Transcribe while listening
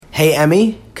Hey,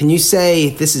 Emmy, can you say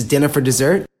this is dinner for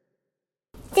dessert?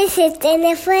 This is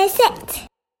dinner for dessert.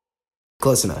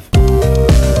 Close enough.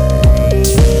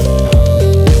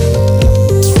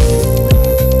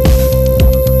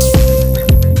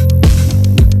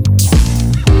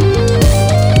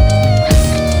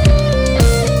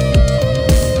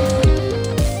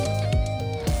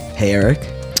 Hey, Eric.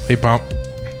 Hey, Pomp.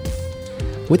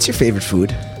 What's your favorite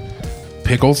food?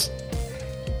 Pickles.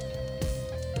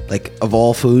 Like, of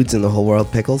all foods in the whole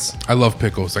world, pickles? I love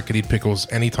pickles. I could eat pickles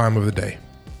any time of the day.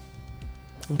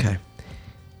 Okay.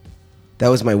 That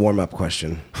was my warm-up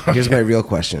question. Here's my real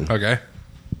question. Okay.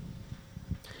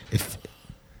 If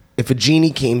a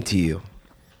genie came to you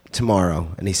tomorrow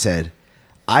and he said,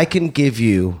 I can give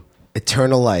you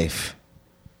eternal life,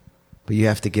 but you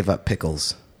have to give up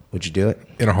pickles, would you do it?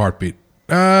 In a heartbeat.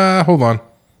 Hold on.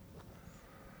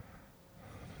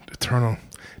 Eternal.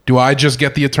 Do I just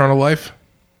get the eternal life?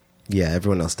 Yeah,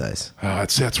 everyone else dies.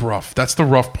 That's rough. That's the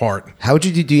rough part. How would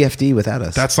you do DFD without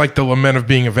us? That's like the lament of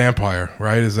being a vampire,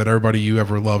 right? Is that everybody you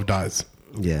ever loved dies.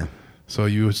 Yeah. So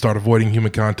you start avoiding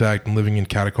human contact and living in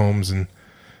catacombs, and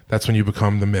that's when you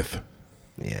become the myth.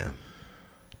 Yeah.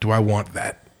 Do I want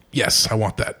that? Yes, I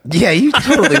want that. Yeah, you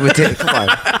totally would take. Come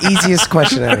on. Easiest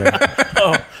question ever.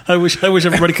 Oh, I wish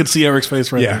everybody could see Eric's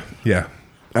face right now. Yeah.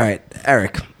 All right,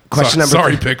 Eric. Question number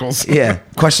Sorry, three. Pickles. Yeah.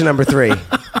 Question number 3.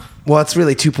 Well, it's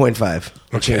really 2.5.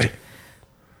 Okay.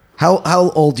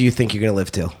 How old do you think you're going to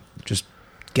live till? Just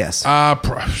guess. I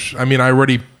mean, I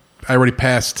already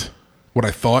passed what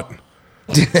I thought.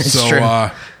 It's So, true.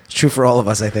 It's true for all of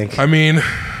us, I think. I mean,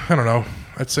 I don't know.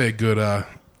 I'd say a good. I'm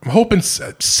hoping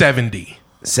 70.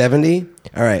 70?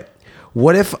 All right.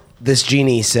 What if this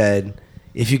genie said,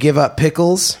 if you give up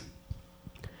pickles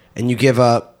and you give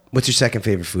up, what's your second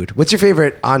favorite food? What's your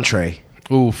favorite entree?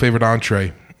 Ooh, favorite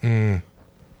entree.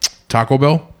 Taco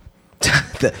Bell.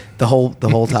 the whole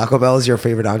Taco Bell is your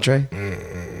favorite entree?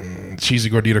 Cheesy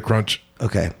gordita crunch.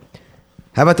 Okay.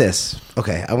 How about this?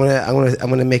 Okay, I'm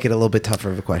gonna make it a little bit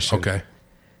tougher of a question. Okay.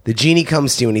 The genie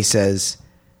comes to you and he says,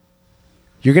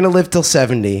 you're gonna live till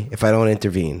 70 if I don't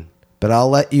intervene, but I'll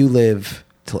let you live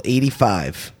till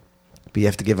 85. But you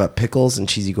have to give up pickles and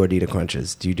cheesy gordita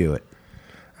crunches. Do you do it?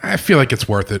 I feel like it's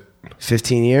worth it.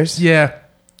 15 years? Yeah.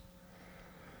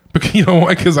 Because you know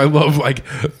why? Because I love like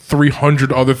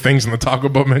 300 other things in the Taco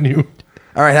Bell menu.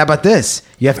 All right, how about this?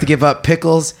 You have to give up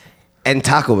pickles and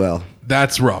Taco Bell.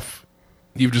 That's rough.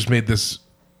 You've just made this.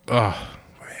 Oh,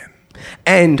 man.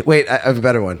 And wait, I have a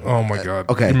better one. Oh, my God.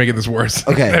 Okay. You're making this worse.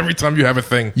 Okay. Every time you have a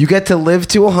thing. You get to live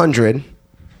to 100,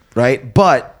 right?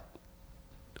 But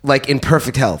like in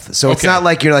perfect health. So it's Okay. not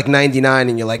like you're like 99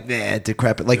 and you're like, nah,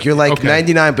 decrepit. Like you're like Okay.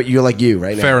 99, but you're like you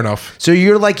right now. Fair enough. So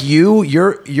you're like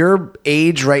your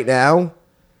age right now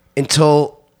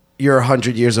until you're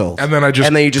 100 years old. And then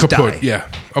you just die. Yeah.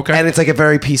 Okay. And it's like a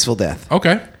very peaceful death.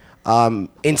 Okay.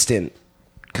 Instant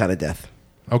kind of death.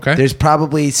 Okay. There's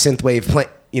probably synthwave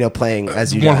playing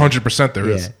as you die. 100% there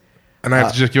is. Yeah. And I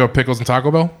have to just give up pickles and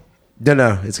Taco Bell?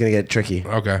 No, it's going to get tricky.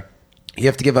 Okay. You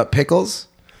have to give up pickles.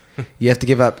 You have to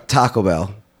give up Taco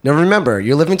Bell. Now remember,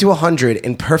 you're living to 100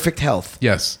 in perfect health.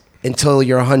 Yes. Until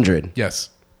you're 100. Yes.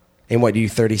 And what, are you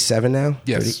 37 now?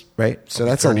 Yes. 30, right? So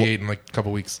that's 38 in like a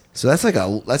couple weeks. So that's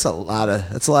a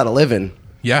lot of living.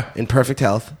 Yeah. In perfect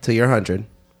health till you're 100.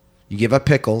 You give up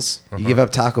pickles, you give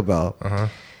up Taco Bell.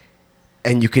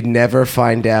 And you could never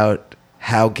find out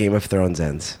how Game of Thrones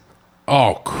ends.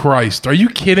 Oh, Christ. Are you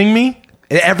kidding me?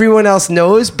 And everyone else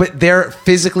knows, but they're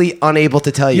physically unable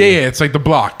to tell you. Yeah, it's like the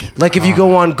block. Like if you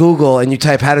go on Google and you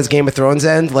type, how does Game of Thrones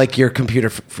end? Like your computer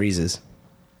freezes.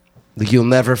 Like you'll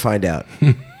never find out.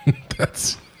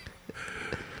 That's...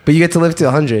 But you get to live to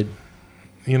 100.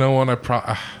 You know what?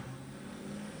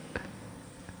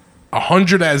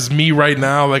 100 as me right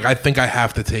now, like I think I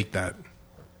have to take that.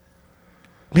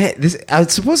 Man,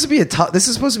 it's supposed to be this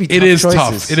is supposed to be tough It is choices.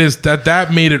 tough. It is.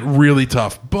 That made it really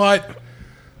tough. But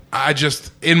I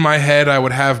just, in my head, I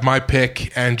would have my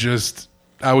pick and just,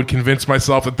 I would convince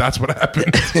myself that that's what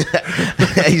happened.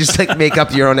 You just like make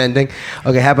up your own ending.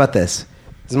 Okay, how about this?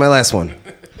 This is my last one.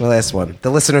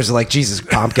 The listeners are like, Jesus,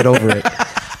 Pomp, get over it.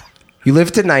 You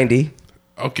live to 90.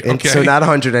 Okay. So not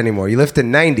 100 anymore. You live to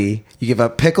 90. You give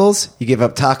up pickles. You give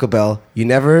up Taco Bell. You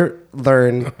never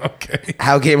learn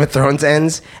how Game of Thrones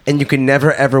ends. And you can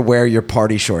never, ever wear your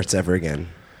party shorts ever again.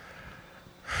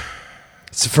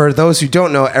 So for those who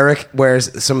don't know, Eric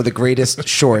wears some of the greatest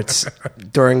shorts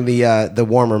during the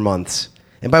warmer months.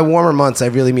 And by warmer months, I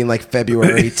really mean like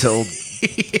February till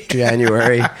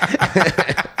January.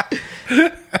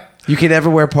 You can never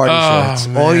wear party shorts.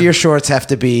 Man. All your shorts have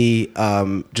to be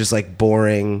just like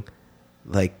boring,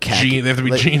 like khaki. They have to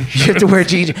be jean You have to wear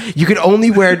jean. You can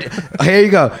only wear. Here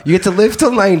you go. You get to live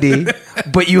till 90,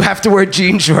 but you have to wear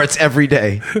jean shorts every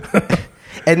day,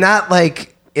 and not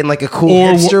like in like a cool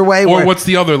hipster way. Or what's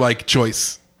the other like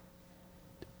choice?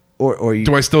 Or you,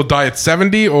 Do I still die at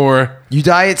 70 or you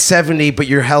die at 70, but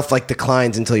your health like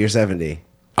declines until you're 70.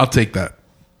 I'll take that.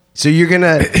 So you're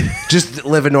gonna just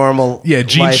live a normal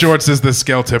Jean life. shorts is the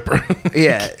scale tipper.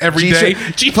 Yeah, every day.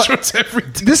 Jean shorts every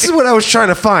day. This is what I was trying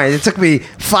to find. It took me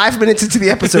 5 minutes into the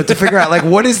episode to figure out like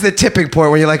what is the tipping point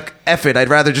where you're like, F it, I'd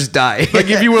rather just die. Like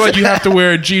if you were like you have to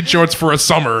wear jean shorts for a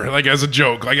summer, like as a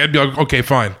joke, like I'd be like, okay,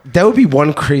 fine. That would be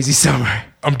one crazy summer.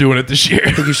 I'm doing it this year.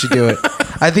 I think you should do it.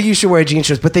 I think you should wear jean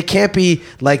shorts, but they can't be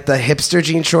like the hipster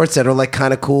jean shorts that are like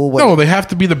kind of cool. No, they have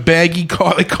to be the baggy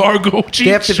cargo jean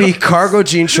They have to be cargo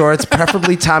jean shorts,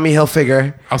 preferably Tommy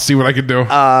Hilfiger. I'll see what I can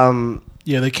do.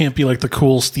 Yeah, they can't be like the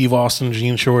cool Steve Austin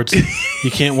jean shorts.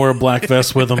 You can't wear a black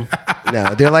vest with them.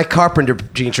 No, they're like carpenter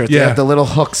jean shorts. They Yeah. have the little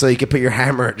hook so you can put your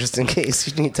hammer just in case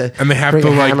you need to. And they have bring to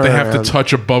a like hammer they have around. to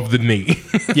touch above the knee.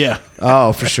 Yeah.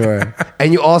 Oh, for sure.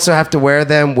 And you also have to wear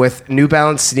them with New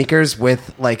Balance sneakers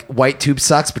with like white tube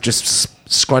socks, but just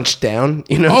scrunched down.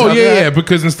 You know? what I'm Oh talking yeah, about? yeah.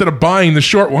 Because instead of buying the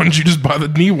short ones, you just buy the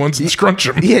knee ones and scrunch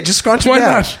them. Yeah, just scrunch them Why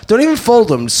down. not? Don't even fold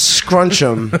them. Scrunch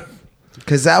them.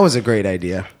 Because that was a great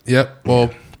idea. Yep. Well,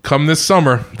 come this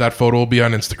summer, that photo will be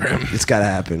on Instagram. It's got to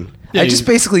happen. Yeah, I just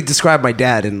basically described my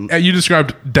dad and You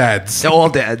described dads. all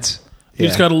dads. You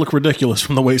just got to look ridiculous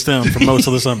from the waist down for most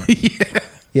of the summer.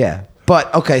 Yeah.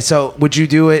 But, okay, so would you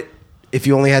do it if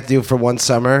you only had to do it for one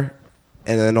summer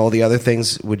and then all the other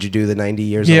things? Would you do the 90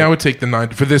 years Yeah, I old? would take the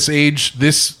 90 for this age,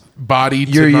 this body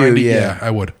to You're you, 90. yeah. I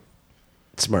would.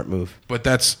 Smart move. But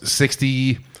that's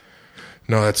 60.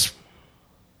 No, that's.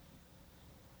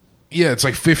 Yeah, it's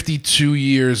like 52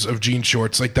 years of jean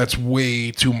shorts. Like that's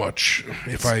way too much.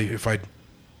 If I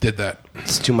did that,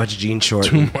 It's too much jean short.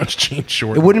 too much jean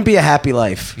short. It wouldn't be a happy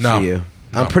life No. for you.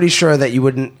 No. I'm pretty sure that you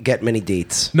wouldn't get many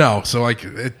dates. No, so like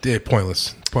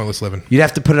pointless living. You'd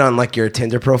have to put it on like your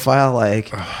Tinder profile,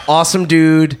 like awesome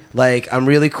dude, like I'm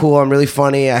really cool, I'm really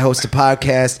funny, I host a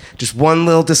podcast. Just one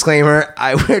little disclaimer: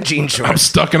 I wear jean shorts. I'm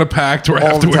stuck in a pact where I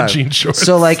all have to the wear time. jean shorts.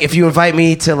 So like, if you invite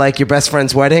me to like your best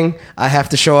friend's wedding, I have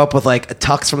to show up with like a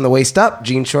tux from the waist up,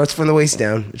 jean shorts from the waist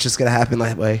down. It's just gonna happen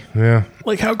that way. yeah.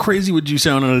 Like, how crazy would you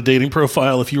sound on a dating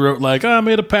profile if you wrote, like, I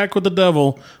made a pact with the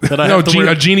devil that I No, have to wear...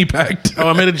 a genie pact. Oh,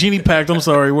 I made a genie pact, I'm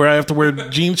sorry, where I have to wear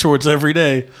jean shorts every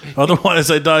day. Otherwise,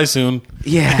 I die soon.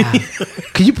 Yeah.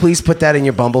 Could you please put that in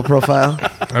your Bumble profile?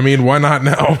 I mean, why not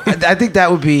now? I think that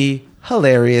would be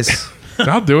hilarious.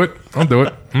 I'll do it. I'm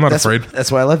not afraid.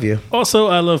 That's why I love you. Also,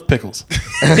 I love pickles.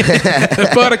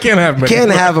 But I can't have many. Can't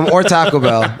have them or Taco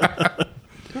Bell.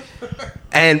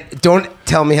 And don't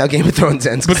tell me how Game of Thrones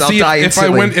ends But because I'll see, die if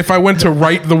instantly. I went to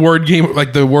write the word game,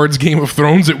 like the words Game of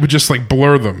Thrones, it would just like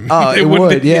blur them. Oh, it wouldn't-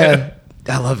 would, yeah.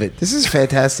 I love it. This is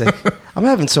fantastic. I'm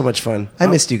having so much fun. I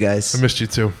missed you guys. I missed you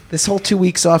too. This whole 2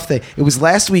 weeks off thing. It was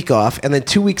last week off, and then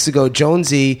 2 weeks ago,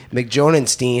 Jonesy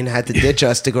McJonenstein had to ditch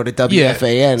us to go to Yeah.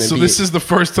 WFAN. And So this is the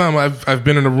first time I've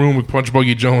been in a room with Punch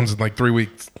Buggy Jones in like 3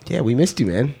 weeks. yeah, we missed you,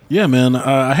 man. Yeah, man.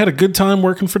 I had a good time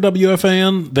working for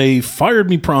WFAN. They fired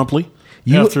me promptly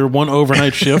after one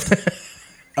overnight shift.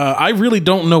 I really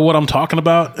don't know what I'm talking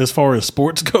about as far as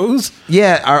sports goes.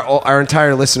 Yeah, our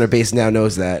entire listener base now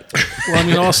knows that. Well, I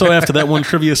mean, also after that one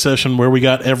trivia session where we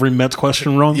got every Mets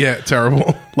question wrong. Yeah,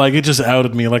 terrible. Like, it just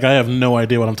outed me. Like, I have no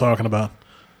idea what I'm talking about.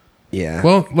 Yeah.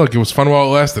 Well, look, it was fun while it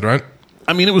lasted, right?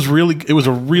 I mean, it was a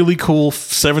really cool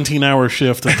 17-hour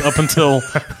shift up until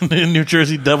New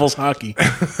Jersey Devils hockey.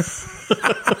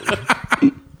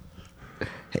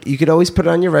 You could always put it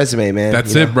on your resume, man.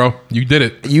 That's you it, know? bro. You did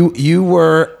it. You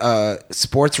were a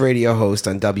sports radio host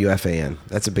on WFAN.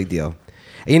 That's a big deal.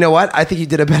 And you know what? I think you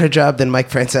did a better job than Mike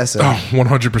Francesa. Oh,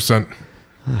 100%.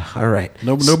 All right.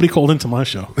 Nobody called into my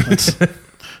show.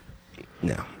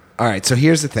 No. All right. So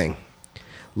here's the thing.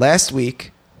 Last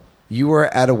week, you were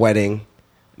at a wedding.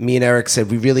 Me and Eric said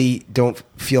we really don't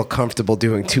feel comfortable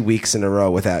doing 2 weeks in a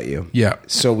row without you. Yeah.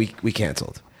 So we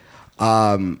canceled.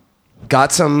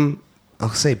 Got some, I'll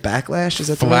say backlash. Is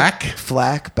that the Flack? word?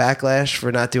 Flack, backlash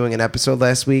for not doing an episode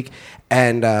last week.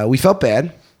 And we felt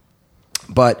bad.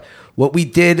 But what we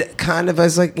did kind of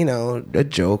as like, a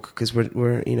joke, because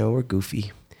we're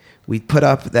goofy. We put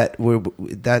up that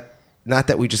not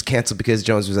that we just canceled because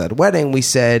Jones was at a wedding. We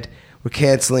said we're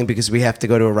canceling because we have to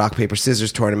go to a rock, paper,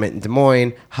 scissors tournament in Des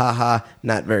Moines. Ha ha,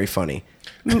 not very funny.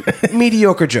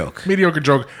 Mediocre joke. Mediocre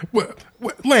joke.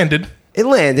 Landed, It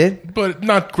landed. but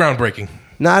not groundbreaking.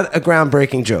 Not a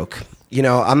groundbreaking joke.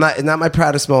 I'm not my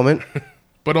proudest moment.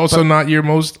 But also not your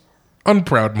most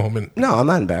unproud moment. No, I'm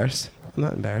not embarrassed. I'm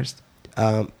not embarrassed.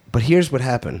 But here's what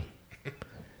happened.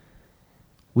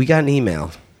 We got an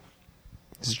email.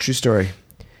 This is a true story.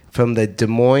 From the Des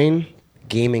Moines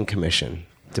Gaming Commission,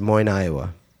 Des Moines,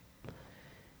 Iowa.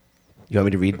 You want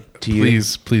me to read to you?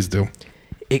 Please do.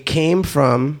 It came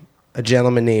from a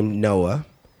gentleman named Noah.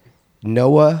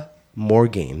 Noah More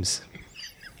Games.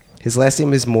 His last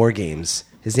name is More Games.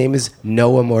 His name is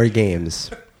Noah More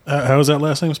Games. How is that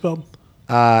last name spelled?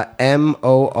 Morgaims.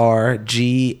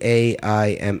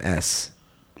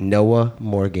 Noah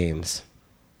More Games.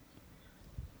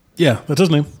 Yeah, that's his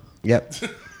name. Yep.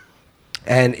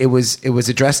 And it was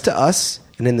addressed to us,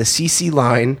 and in the CC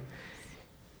line,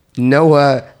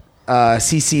 Noah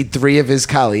CC'd 3 of his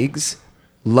colleagues: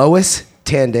 Lois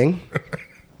Tanding,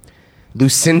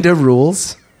 Lucinda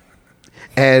Rules,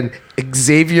 and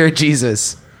Xavier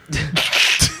Jesus.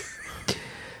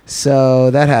 So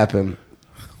that happened.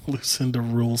 Lucinda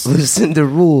Rules. Lucinda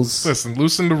Rules. Listen,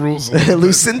 loosen the rules.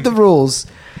 Lucinda Rules.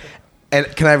 And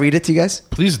can I read it to you guys?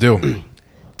 Please do.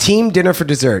 Team dinner for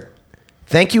dessert.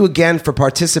 Thank you again for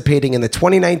participating in the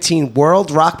 2019 World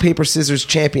Rock, Paper, Scissors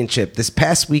Championship this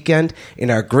past weekend in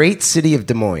our great city of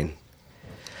Des Moines.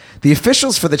 The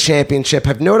officials for the championship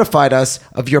have notified us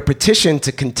of your petition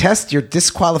to contest your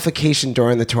disqualification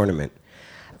during the tournament.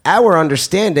 Our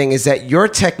understanding is that your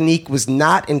technique was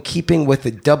not in keeping with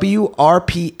the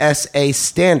WRPSA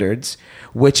standards,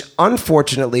 which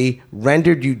unfortunately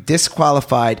rendered you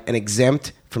disqualified and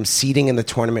exempt from seating in the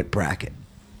tournament bracket.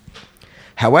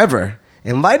 However,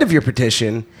 in light of your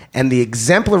petition and the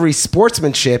exemplary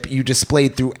sportsmanship you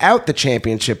displayed throughout the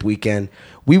championship weekend,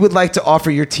 we would like to offer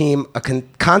your team a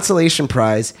consolation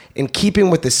prize in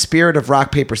keeping with the spirit of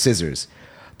rock, paper, scissors,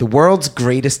 the world's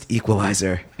greatest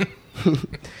equalizer.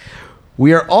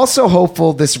 We are also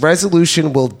hopeful this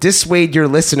resolution will dissuade your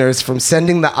listeners from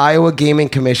sending the Iowa Gaming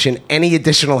Commission any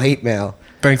additional hate mail.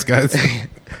 Thanks, guys.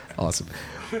 Awesome.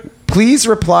 Please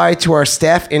reply to our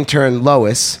staff intern,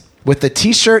 Lois, with the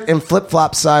t-shirt and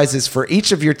flip-flop sizes for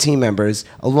each of your team members,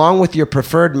 along with your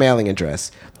preferred mailing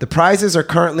address. The prizes are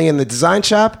currently in the design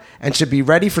shop and should be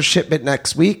ready for shipment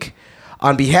next week.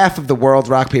 On behalf of the World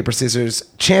Rock, Paper, Scissors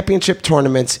Championship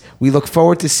Tournaments, we look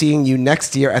forward to seeing you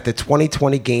next year at the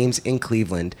 2020 Games in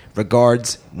Cleveland.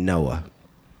 Regards, Noah.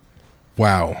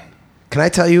 Wow. Can I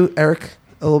tell you, Eric,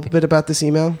 a little bit about this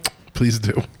email? Please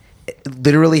do. It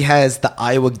literally has the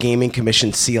Iowa Gaming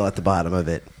Commission seal at the bottom of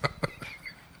it.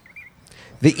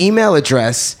 The email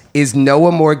address is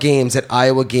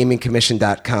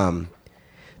noahmoregames@iowagamingcommission.com.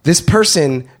 This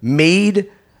person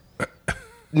made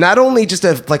not only just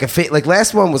like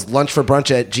last one was lunch for brunch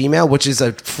at Gmail, which is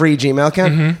a free Gmail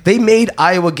account. Mm-hmm. They made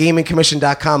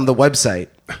iowagamingcommission.com the website,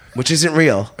 which isn't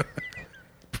real.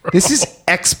 This is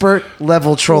expert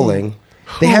level trolling.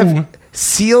 They have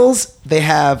seals. They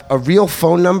have a real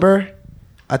phone number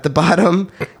at the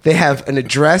bottom. They have an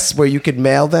address where you could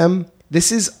mail them.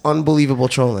 This is unbelievable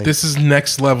trolling. This is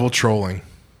next level trolling.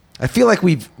 I feel like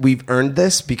we've earned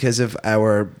this because of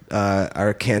our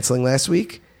canceling last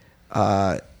week.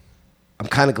 I'm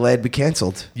kind of glad we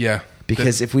canceled. Yeah.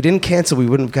 Because if we didn't cancel, we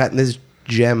wouldn't have gotten this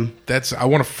gem. I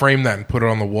want to frame that and put it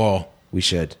on the wall. We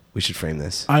should frame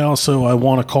this. I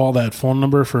want to call that phone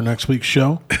number for next week's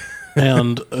show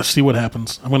and see what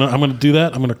happens. I'm gonna do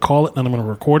that. I'm gonna call it and I'm gonna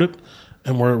record it,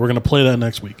 and we're gonna play that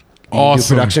next week.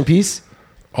 Awesome. Your production piece.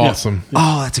 Awesome. Yeah.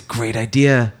 Oh, that's a great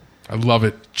idea. I love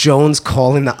it. Jones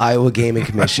calling the Iowa Gaming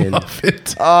Commission. I love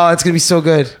it. Oh, it's gonna be so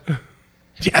good.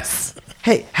 Yes.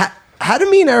 Hey, how do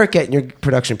me and Eric get in your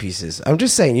production pieces? I'm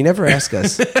just saying, you never ask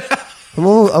us. I'm a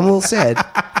little sad.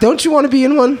 Don't you want to be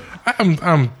in one?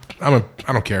 I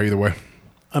don't care either way.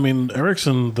 I mean, Eric's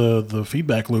in the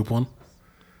feedback loop one.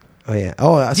 Oh yeah.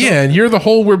 Oh yeah, and you're the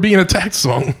whole "We're Being Attacked"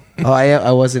 song. Oh,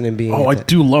 I wasn't in being. Oh, I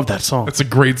do love that song. It's a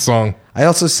great song. I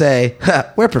also say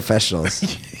we're professionals.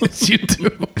 Yes, you do.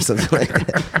 Or something like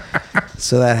that.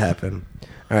 So that happened.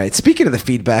 All right. Speaking of the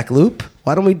feedback loop,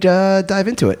 why don't we dive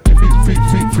into it?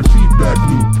 Feedback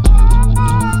loop.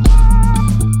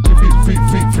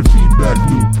 Feedback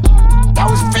loop. That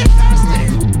was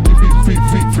fantastic.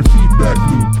 Feedback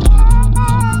loop.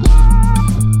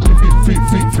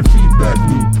 Feedback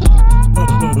loop.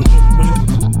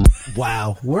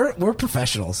 Wow, we're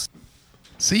professionals.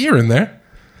 See, you're in there.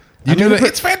 You do that.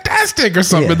 It's fantastic or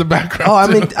something in the background. Oh,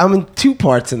 I'm in 2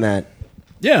 parts in that.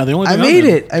 Yeah, the only I thing made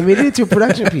it. I made it into a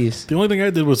production piece. The only thing I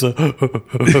did was whatever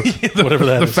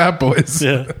that the is. Fat Boys.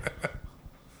 Yeah.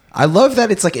 I love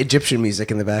that it's like Egyptian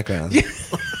music in the background. Yeah.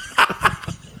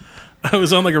 I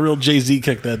was on like a real Jay-Z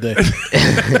kick that day.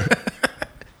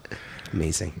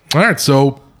 Amazing. All right,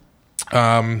 so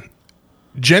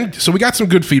Jen. So we got some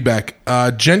good feedback.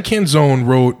 Jen Canzone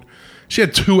wrote, She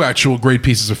had 2 actual great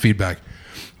pieces of feedback.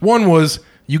 One was,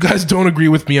 you guys don't agree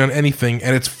with me on anything,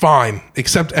 and it's fine.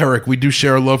 Except Eric, we do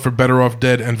share a love for Better Off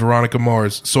Dead and Veronica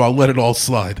Mars, so I'll let it all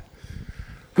slide.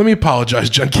 Let me apologize,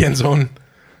 Jen Canzone.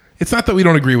 It's not that we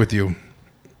don't agree with you.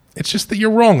 It's just that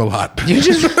you're wrong a lot. You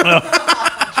just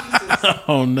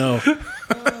Oh, no.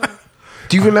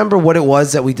 do you remember what it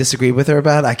was that we disagreed with her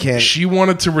about? I can't. She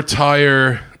wanted to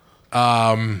retire,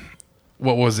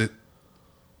 what was it?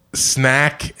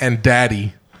 Snack and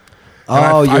Daddy.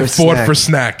 Oh, I you're fought for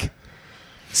Snack.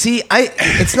 See,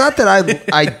 it's not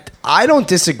that I don't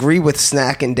disagree with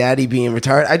Snack and Daddy being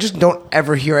retired. I just don't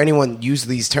ever hear anyone use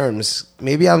these terms.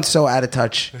 Maybe I'm so out of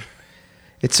touch.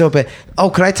 It's so bad. Oh,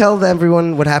 could I tell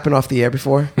everyone what happened off the air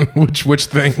before? Which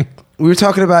thing? We were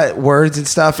talking about words and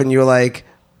stuff, and you were like,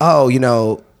 "Oh, you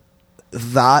know,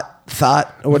 thought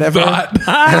or whatever." Thought. And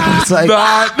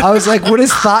I was like, "What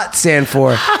does thought stand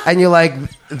for?" And you're like,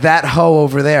 "That hoe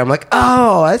over there." I'm like,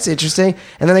 "Oh, that's interesting."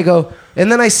 And then I go,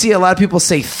 and then I see a lot of people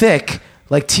say thick,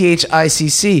 like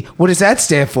THICC. What does that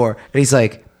stand for? And he's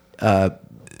like, "A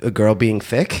girl being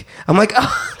thick." I'm like,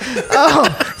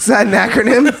 "Oh, is that an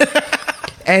acronym?"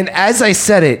 And as I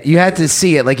said it, you had to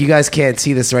see it. Like, you guys can't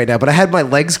see this right now, but I had my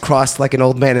legs crossed like an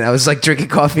old man, and I was like drinking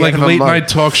coffee Like out of a late mug. night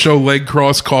talk show leg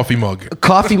cross coffee mug.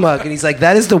 Coffee mug. And he's like,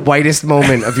 that is the whitest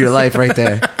moment of your life right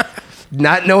there.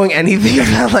 Not knowing anything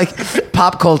about like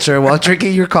pop culture while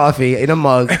drinking your coffee in a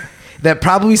mug that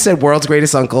probably said world's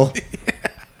greatest uncle.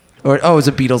 Or, it was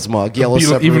a Beatles mug. Yellow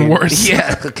Submarine. Even worse.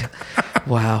 Yeah.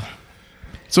 Wow.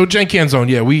 So Jen Canzone,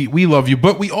 yeah, we love you.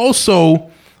 But we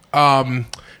also,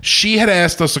 she had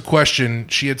asked us a question.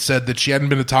 She had said that she hadn't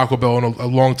been to Taco Bell in a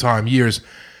long time, years,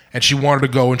 and she wanted to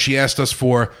go, and she asked us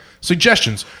for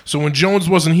suggestions. So when Jones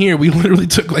wasn't here, we literally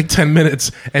took like 10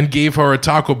 minutes and gave her a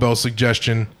Taco Bell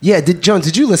suggestion. Yeah, Jones,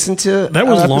 did you listen to That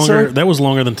was longer. episode? That was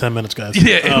longer than 10 minutes, guys.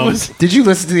 Yeah, it was. Did you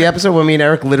listen to the episode when me and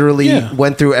Eric literally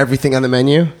went through everything on the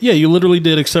menu? Yeah, you literally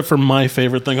did, except for my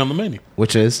favorite thing on the menu,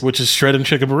 Which is? which is shredded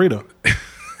chicken burrito.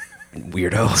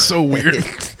 Weirdo. So weird.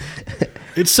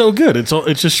 It's so good. It's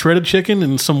just shredded chicken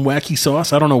and some wacky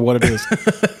sauce. I don't know what it is.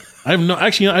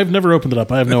 I've never opened it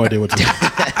up. I have no idea what it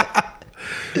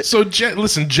is. So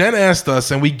Jen asked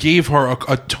us, and we gave her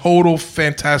a total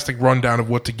fantastic rundown of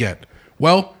what to get.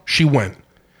 Well, she went.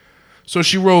 So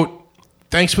she wrote,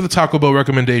 "Thanks for the Taco Bell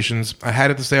recommendations. I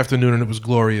had it this afternoon and it was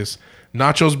glorious.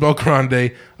 Nachos Bel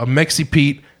Grande, a Mexi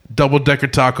Pete, double-decker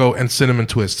taco, and cinnamon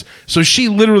twists." So she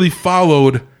literally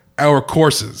followed our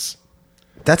courses.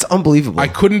 That's unbelievable. I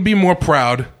couldn't be more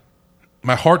proud.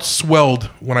 My heart swelled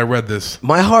when I read this.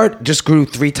 My heart just grew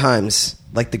 3 times,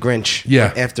 like the Grinch.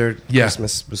 Yeah. After Yeah.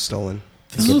 Christmas was stolen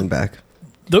and given back.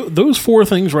 Those 4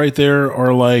 things right there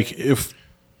are like if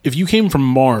you came from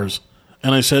Mars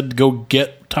and I said go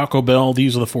get Taco Bell,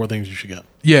 these are the 4 things you should get.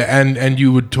 Yeah, and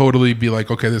you would totally be like,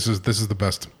 okay, this is the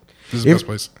best. This is the best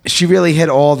place. She really hit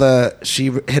all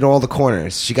the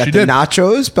corners. She got She the did.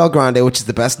 nachos, Bel Grande, which is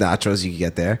the best nachos you can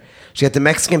get there. She got the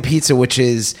Mexican pizza, which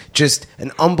is just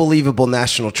an unbelievable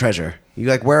national treasure. You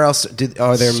like, where else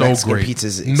are there So Mexican great.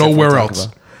 pizzas? except Nowhere for Taco else.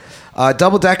 Bell?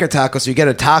 Double-decker taco, so you get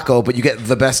a taco, but you get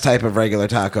the best type of regular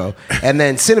taco. And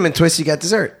then cinnamon twist, you got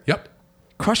dessert. Yep.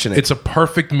 Crushing it. It's a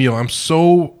perfect meal. I'm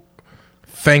so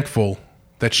thankful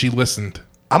that she listened.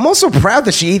 I'm also proud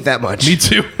that she ate that much. Me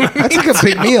too. That's like a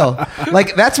big meal.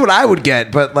 Like, that's what I would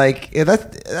get, but like,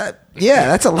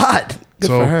 that's a lot. Good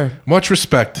So for her. much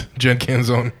respect, Jen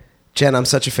Canzone. Jen, I'm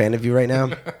such a fan of you right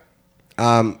now.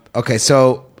 Okay,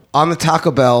 so on the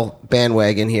Taco Bell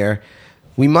bandwagon here,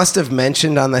 we must have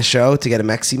mentioned on the show to get a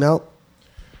Mexi Melt.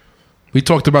 We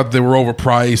talked about they were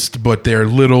overpriced, but they're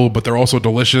little, but they're also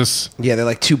delicious. Yeah, they're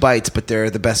like 2 bites, but they're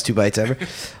the best 2 bites ever.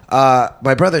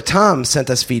 My brother Tom sent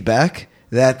us feedback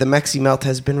that the Mexi Melt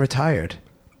has been retired.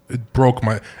 It broke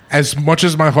as much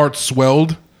as my heart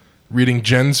swelled reading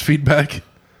Jen's feedback,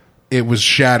 it was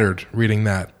shattered reading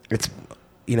that. It's,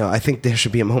 I think there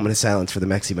should be a moment of silence for the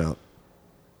Mexi Melt.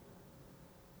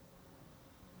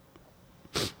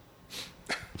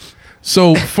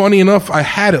 So funny enough, I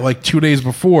had it like 2 days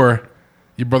before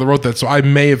your brother wrote that, so I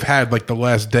may have had like the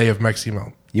last day of Mexi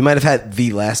Melt. You might have had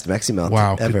the last Mexi Melt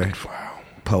ever. Wow.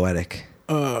 Poetic.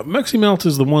 Mexi Melt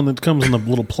is the one that comes in the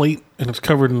little plate and it's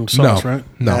covered in sauce, right?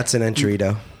 No. That's an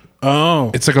enchilada.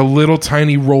 Oh, It's like a little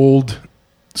tiny rolled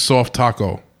soft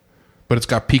taco, but it's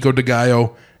got pico de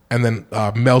gallo and then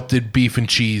melted beef and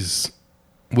cheese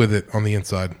with it on the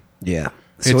inside. Yeah.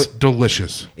 So It's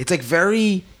delicious. it's like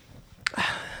very... I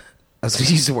was going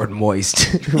to use the word moist,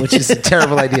 which is a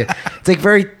terrible idea. It's like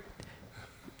very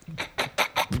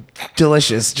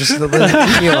delicious. Just a little,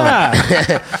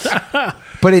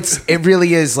 But it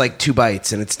really is like 2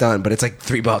 bites and it's done. But it's like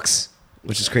 $3.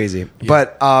 which is crazy.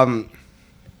 But I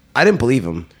didn't believe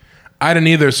him. I didn't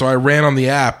either, so I ran on the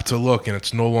app to look, and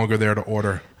it's no longer there to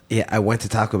order. Yeah, I went to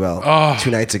Taco Bell 2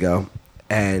 nights ago,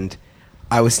 and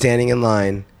I was standing in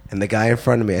line, and the guy in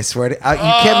front of me, I swear to you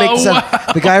can't make this up.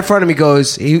 Wow. The guy in front of me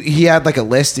goes, he had like a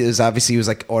list. It was obviously, he was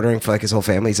like ordering for like his whole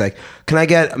family. He's like, can I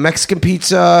get a Mexican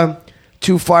pizza,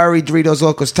 2 fiery Doritos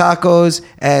Locos Tacos,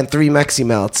 and 3 Mexi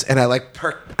Melts? And I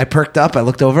perked up. I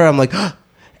looked over. I'm like,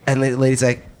 and the lady's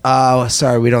like, oh,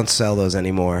 sorry, we don't sell those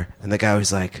anymore. And the guy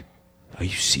was like, are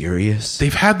you serious?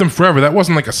 They've had them forever. That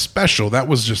wasn't like a special. That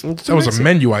was a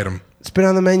menu item. It's been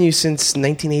on the menu since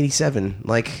 1987.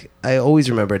 Like, I always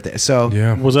remember it there. So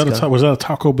yeah, was that a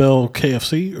Taco Bell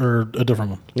KFC or a different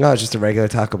one? No, it's just a regular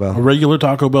Taco Bell. A regular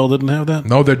Taco Bell didn't have that?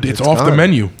 No, it's off the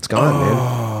menu. It's gone,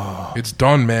 man. It's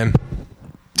done, man.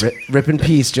 Rip in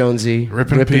peace, Jonesy.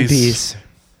 Rip in peace.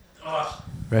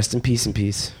 Rest in peace and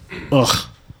peace. Ugh.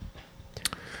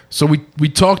 So we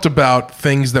talked about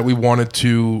things that we wanted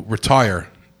to retire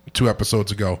 2 episodes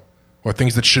ago, or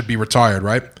things that should be retired,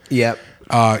 right? Yep.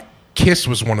 Kiss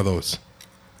was one of those.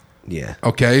 Yeah.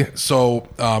 Okay, so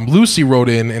Lucy wrote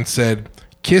in and said,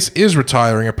 Kiss is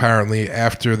retiring apparently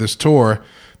after this tour.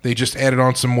 They just added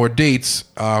on some more dates,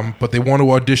 but they want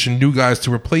to audition new guys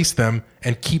to replace them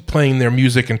and keep playing their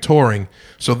music and touring,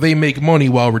 so they make money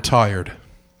while retired.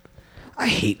 I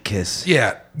hate Kiss.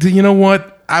 Yeah. You know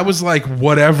what? I was like,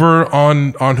 whatever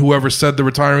on whoever said the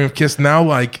retiring of Kiss. Now,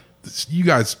 like, you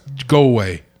guys go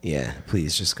away. Yeah,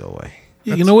 please just go away.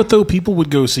 Yeah, you know what, though? People would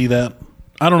go see that.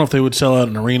 I don't know if they would sell out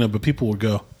an arena, but people would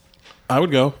go. I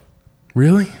would go.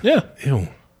 Really? Yeah. Ew.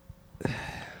 I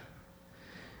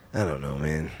don't know,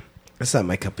 man. That's not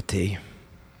my cup of tea.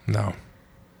 No.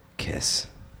 Kiss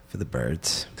for the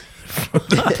birds. For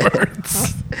the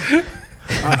birds.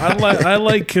 I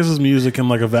like Kiss's music in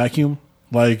like a vacuum.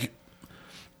 Like,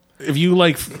 if you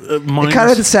like mine, it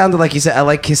kind of sounded like you said, I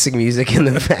like kissing music in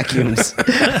the vacuums.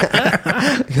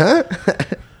 Huh?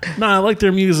 No, I like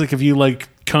their music if you like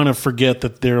kind of forget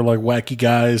that they're like wacky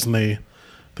guys and they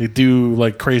do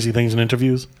like crazy things in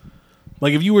interviews.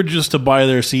 Like if you were just to buy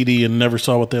their CD and never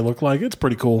saw what they look like, it's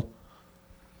pretty cool.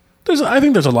 I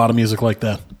think there's a lot of music like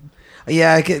that.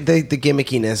 Yeah, the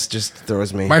gimmickiness just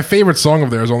throws me. My favorite song of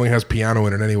theirs only has piano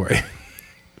in it anyway.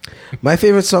 My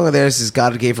favorite song of theirs is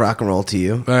 "God Gave Rock and Roll to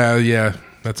You." Yeah,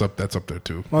 that's up there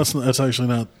too. Well, that's actually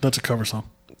not. That's a cover song.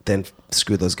 Then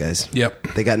screw those guys.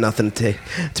 Yep, they got nothing to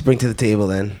bring to the table.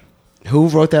 Then who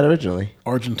wrote that originally?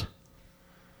 Argent.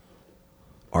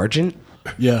 Argent?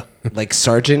 Yeah, like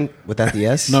Sergeant without the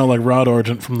S. No, like Rod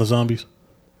Argent from the Zombies.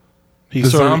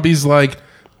 Zombies like,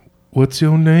 what's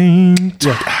your name?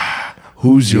 Yeah.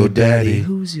 Who's your daddy?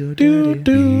 Who's your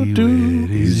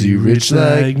daddy? Is he rich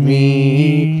like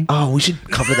me? Oh, we should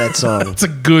cover that song. That's a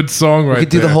good song, right? We could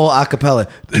do the whole acapella.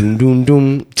 Doom doom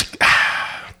doom.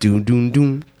 Doom doom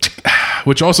doom.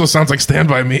 Which also sounds like "Stand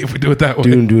by Me" if we do it that way.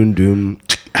 Doom doom doom.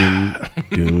 Doom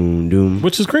doom doom.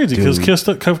 Which is crazy because Kiss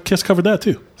covered that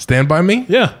too. "Stand by Me."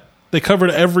 Yeah, they covered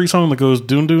every song that goes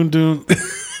doom doom doom.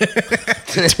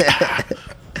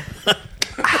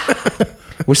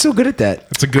 We're so good at that.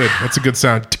 That's a good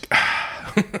sound.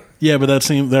 Yeah, but that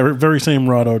very same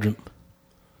Rod Argent.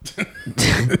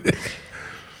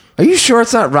 Are you sure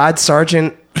it's not Rod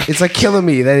Sargent? It's like killing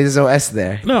me that there's no S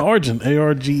there. No, Argent.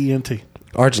 Argent.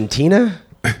 Argentina?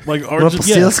 Like Argent.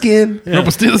 Rumpelstiltskin? Yeah.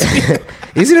 Rumpelstiltskin.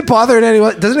 Isn't it bothering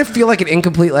anyone? Doesn't it feel like an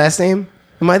incomplete last name?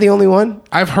 Am I the only one?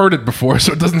 I've heard it before,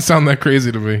 so it doesn't sound that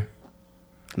crazy to me.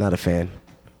 Not a fan.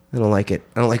 I don't like it.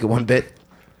 I don't like it one bit.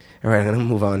 All right, I'm going to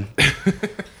move on.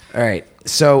 All right.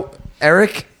 So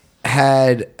Eric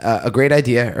had a great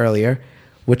idea earlier,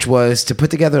 which was to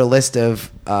put together a list of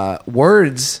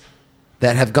words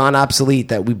that have gone obsolete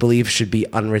that we believe should be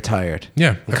unretired.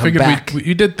 Yeah. I figured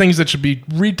you did things that should be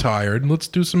retired. Let's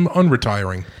do some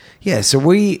unretiring. Yeah. So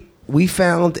we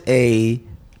found a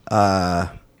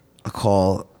hand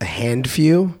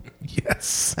few.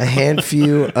 Yes. A hand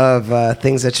few of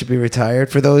things that should be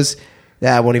retired. For those...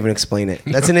 I won't even explain it.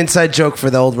 That's an inside joke for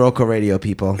the old Roco Radio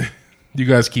people. You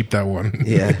guys keep that one.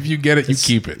 Yeah. If you get it, you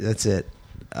keep it. That's it.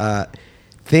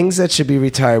 Things that should be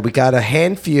retired. We got a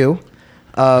hand few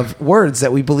of words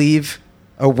that we believe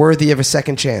are worthy of a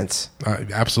second chance.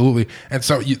 Absolutely. And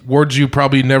so words you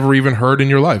probably never even heard in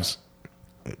your lives.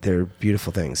 They're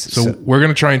beautiful things. So we're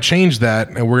going to try and change that,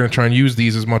 and we're going to try and use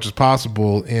these as much as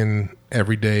possible in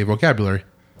everyday vocabulary.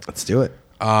 Let's do it.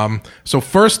 So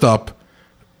first up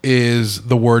is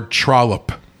the word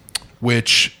trollop,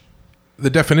 which the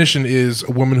definition is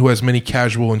a woman who has many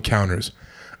casual encounters.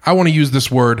 I want to use this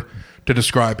word to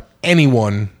describe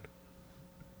anyone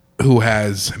who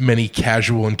has many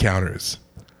casual encounters.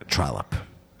 Trollop.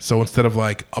 So instead of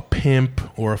like a pimp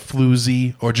or a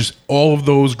floozy or just all of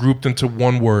those grouped into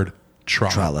one word,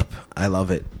 trollop. Trollop. I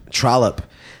love it. Trollop.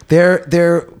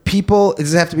 They're people.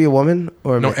 Does it have to be a woman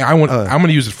or No, I'm going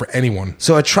to use it for anyone.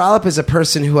 So a trollop is a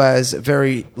person who has a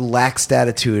very lax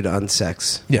attitude on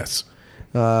sex. Yes.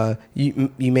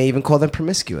 You may even call them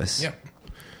promiscuous. Yeah.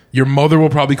 Your mother will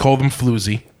probably call them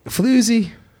floozy. Floozy.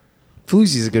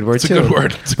 Floozy is a good word It's a too. good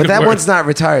word. It's a But good that word. one's not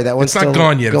retired. That one's It's not still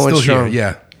gone yet. It's going still strong.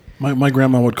 here. Yeah. My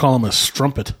grandma would call him a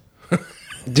strumpet.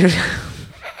 Dude,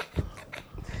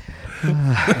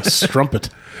 A strumpet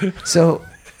so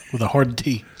with a hard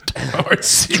T.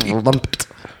 lumped.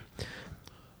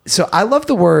 So I love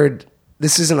the word.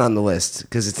 This isn't on the list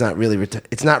because it's not really.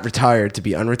 It's not retired to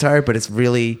be unretired, but it's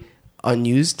really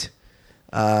unused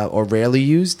or rarely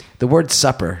used. The word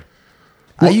supper.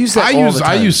 I use that all the time.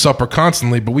 I use supper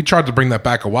constantly, but we tried to bring that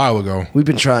back a while ago. We've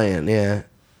been trying. Yeah.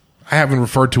 I haven't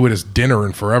referred to it as dinner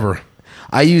in forever.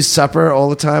 I use supper all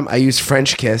the time. I use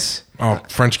French kiss. Oh,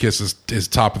 French kiss is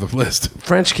top of the list.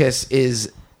 French kiss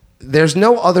is. There's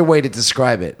no other way to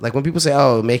describe it. Like when people say,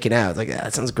 "Oh, making out," it's like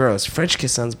that sounds gross. French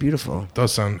kiss sounds beautiful.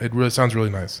 It really sounds really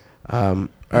nice. All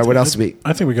right, what else do we?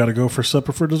 I think we got to go for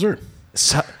supper for dessert.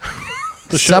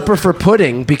 Supper for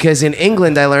pudding, because in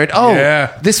England I learned. Oh,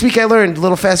 Yeah. This week I learned.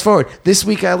 Little fast forward. This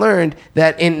week I learned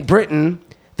that in Britain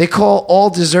they call all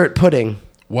dessert pudding.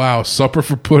 Wow, supper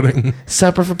for pudding.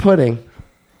 Supper for pudding.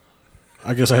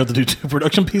 I guess I have to do 2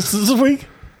 production pieces this week.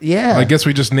 Yeah. I guess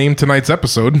we just named tonight's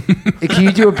episode. Can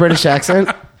you do a British accent?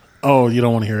 Oh, you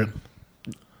don't want to hear it.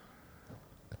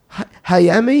 Hi,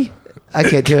 Emmy. I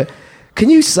can't do it. Can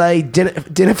you say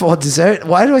dinner for dessert?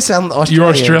 Why do I sound Australian? You're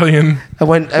Australian. I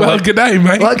went, Good day,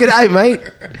 mate. Well, good day, mate.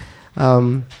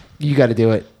 You got to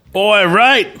do it. All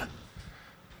right.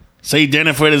 Say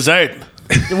dinner for dessert.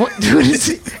 What is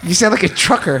it? You sound like a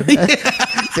trucker.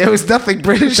 There was nothing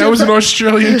British. That was an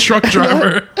Australian truck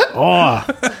driver. Oh,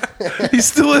 He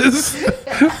still is.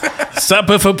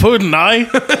 supper for pudding, eh?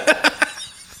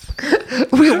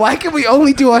 Why can we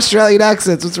only do Australian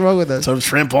accents? What's wrong with us? Some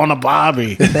shrimp on a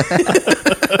barbie.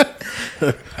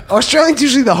 Australian's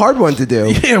usually the hard one to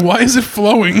do. Yeah, why is it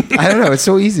flowing? I don't know. It's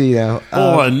so easy now.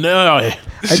 Oh, no.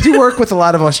 I do work with a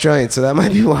lot of Australians, so that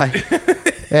might be why.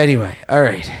 Anyway, all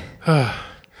right.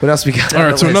 What else we got? All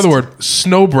right, so another word,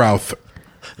 snowbrouth.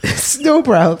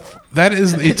 Snowbrow. That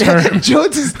is a term.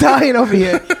 Jones is dying over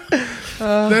here.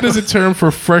 That is a term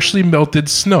for freshly melted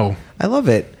snow. I love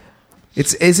it.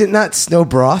 Is it not snow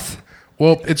broth?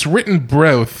 Well, it's written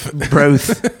broth,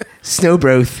 Broth. Snow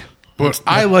broth. but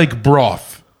I like broth.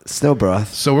 Snow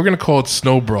broth. So we're gonna call it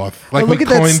snow broth. Like look at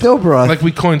that snow broth. Like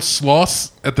we coined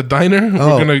sloss at the diner.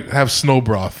 Oh. We're gonna have snow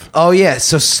broth. Oh yeah,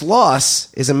 so sloss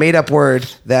is a made-up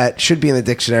word that should be in the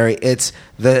dictionary. It's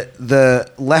the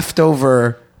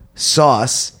leftover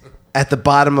sauce at the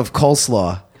bottom of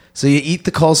coleslaw. So you eat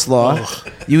the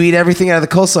coleslaw, you eat everything out of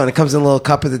the coleslaw, and it comes in a little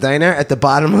cup at the diner. At the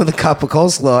bottom of the cup of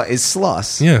coleslaw is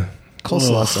sloss. Yeah,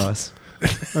 Coleslaw sauce.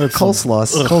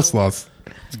 Coleslaw. coleslaws.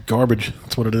 It's garbage.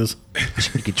 That's what it is.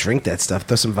 You could drink that stuff.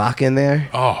 Throw some vodka in there.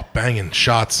 Oh, banging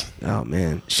shots. Oh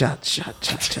man, shots.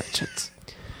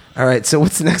 All right, so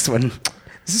what's the next one?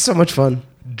 This is so much fun.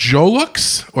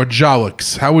 Jolux or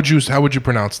jolux? How would you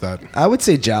pronounce that? I would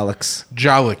say jolix.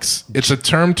 Jolux. It's a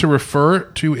term to refer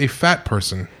to a fat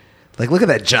person. Like, look at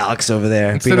that jolix over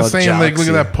there. Instead of saying like, look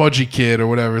at that pudgy kid or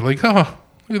whatever. Like, oh,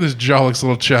 look at this jolix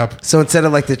little chap. So instead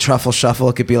of like the truffle shuffle,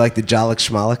 it could be like the jolix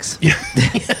schmolix. Yeah.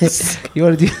 You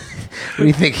want to do? What do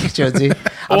you think, Jonesy?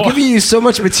 I'm giving you so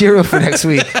much material for next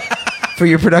week for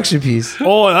your production piece.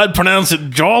 Oh, I'd pronounce it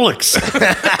Jolix.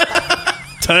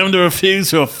 Time to refuse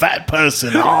to a fat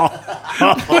person.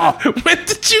 Oh. When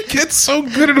did you get so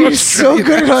good at You're so Australian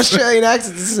good at accents? Australian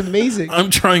accents. This is amazing.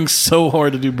 I'm trying so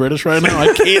hard to do British right now.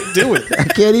 I can't do it. I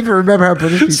can't even remember how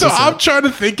British people So I'm sound. trying to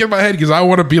think in my head because I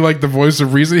want to be like the voice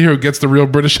of reason here who gets the real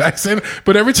British accent.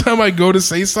 But every time I go to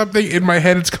say something in my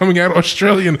head, it's coming out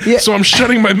Australian. Yeah. So I'm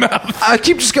shutting my mouth. I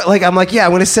keep just I'm like, yeah,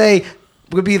 I'm going to say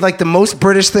would be like the most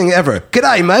British thing ever.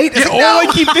 G'day, mate. Yeah, all I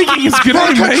keep thinking is good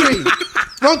Wrong day, country. mate.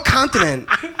 Wrong continent.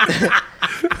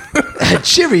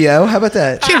 Cheerio. How about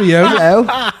that? Cheerio.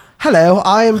 Hello,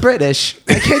 I am British.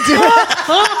 I can't do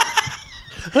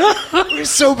it. We're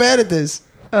so bad at this.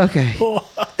 Okay.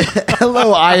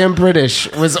 Hello, I am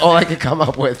British was all I could come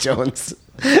up with, Jones.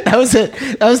 That was it.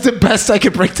 That was the best I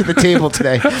could bring to the table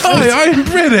today. Hi, I'm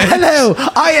British. Hello,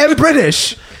 I am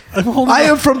British. I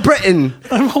am from Britain.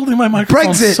 I'm holding my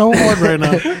microphone Brexit. so hard right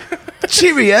now.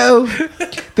 Cheerio.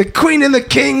 The Queen and the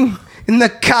King in the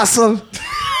castle.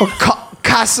 Or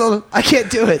castle. I can't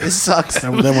do it. This sucks.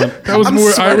 That was That was I'm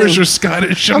more sweating. Irish or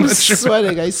Scottish. I'm I'm not sure.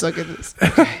 sweating. I suck at this.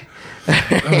 Okay.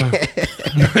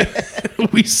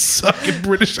 We suck at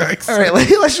British accents. All right,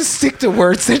 let's just stick to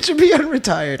words that should be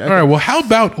unretired. All right, well, how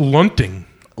about lunting?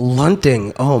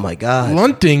 Lunting. Oh my God.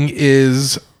 Lunting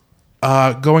is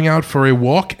going out for a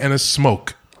walk and a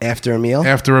smoke After a meal.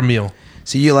 after a meal.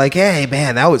 So you're like, hey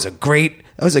man, that was a great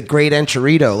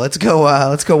enchilada. Let's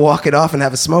go walk it off and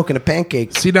have a smoke and a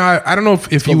pancake. See, now I don't know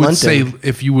if you would say lunting.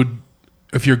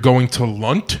 if you're going to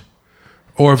lunt,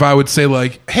 or if I would say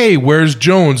like, hey, where's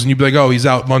Jones? And you'd be like, oh, he's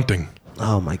out lunting.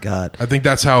 Oh my God. I think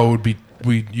that's how it would be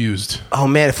used. Oh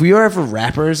man, if we were ever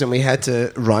rappers and we had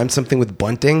to rhyme something with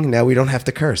bunting, now we don't have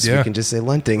to curse. Yeah. We can just say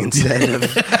lunting instead of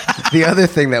the other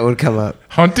thing that would come up.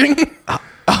 Hunting?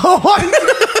 Oh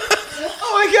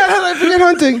my God, how did I forget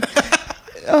hunting?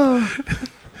 Oh,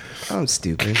 I'm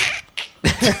stupid.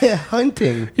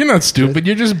 Hunting. You're not stupid.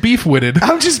 You're just beef-witted.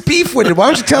 I'm just beef-witted. Why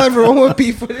don't you tell everyone what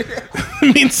beef-witted is?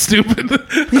 I mean, stupid.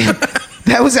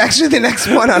 That was actually the next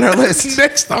one on our list.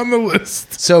 Next on the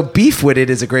list. So beef-witted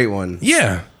is a great one.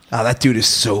 Yeah. Oh, that dude is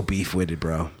so beef-witted,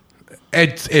 bro.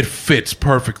 It fits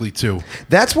perfectly, too.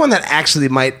 That's one that actually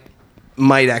might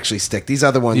actually stick. These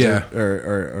other ones Yeah.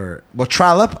 are well,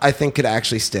 trollop, I think, could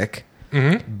actually stick.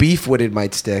 Mm-hmm. Beef-witted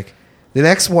might stick. The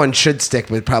next one should stick,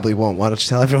 but it probably won't. Why don't you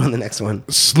tell everyone the next one?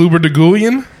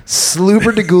 Sluberdegullion?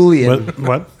 Sluberdegullion.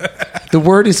 What? The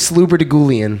word is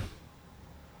Sluberdegullion.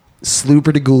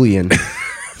 Sluberdegullion.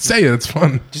 Say it. It's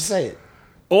fun. Just say it.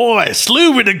 Oi,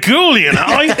 Sluberdegullion,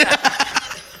 oi!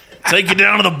 Take you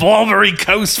down to the Barbary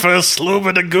Coast for a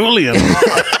Sluberdegullion.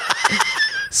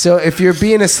 So if you're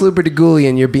being a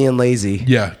Sluberdegullion, you're being lazy.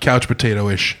 Yeah, couch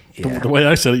potato-ish. Yeah. The way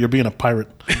I said it, you're being a pirate.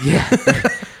 Yeah.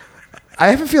 I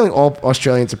have a feeling all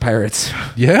Australians are pirates.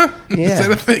 Yeah? Yeah. Is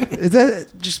that a thing? Is that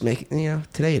just make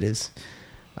today it is.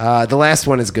 The last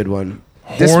one is a good one.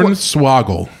 This one-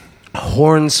 Hornswoggle.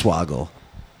 Hornswoggle.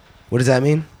 What does that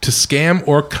mean? To scam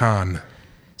or con.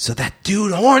 So that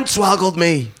dude hornswoggled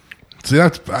me. See, I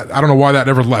don't know why that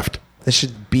never left. That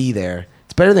should be there.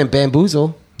 It's better than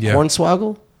bamboozle. Yeah.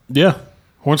 Hornswoggle? Yeah.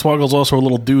 Hornswoggle's also a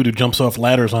little dude who jumps off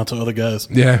ladders onto other guys.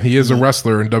 Yeah, he is a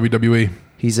wrestler in WWE.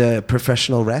 He's a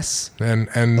professional res. And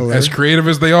Alert. as creative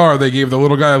as they are, they gave the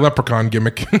little guy a leprechaun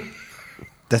gimmick.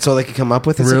 That's all they could come up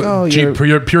with. It's Real- like, oh,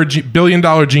 you're... pure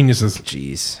billion-dollar geniuses.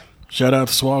 Jeez. Shout out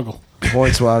to Swoggle.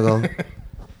 Hornswoggle.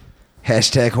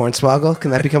 Hashtag Hornswoggle.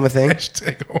 Can that become a thing?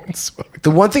 Hashtag Hornswoggle. The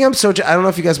one thing I'm so... I don't know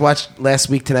if you guys watched Last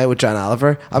Week Tonight with John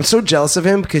Oliver. I'm so jealous of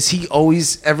him because he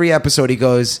always... Every episode he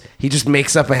just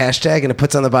makes up a hashtag and it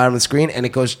puts on the bottom of the screen and it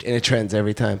goes... And it trends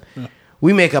every time. Yeah.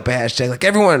 We make up a hashtag. Like,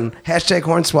 everyone, hashtag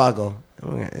Hornswoggle.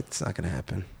 It's not going to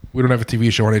happen. We don't have a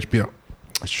TV show on HBO.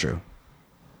 That's true.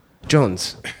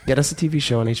 Jones, get us a TV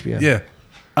show on HBO. Yeah.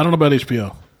 I don't know about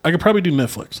HBO. I could probably do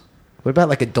Netflix. What about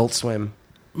like Adult Swim?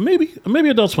 Maybe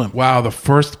Adult Swim. Wow, the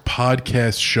first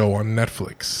podcast show on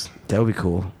Netflix. That would be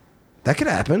cool. That could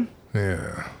happen.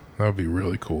 Yeah, that would be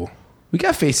really cool. We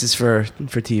got faces for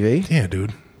TV. Yeah,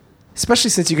 dude. Especially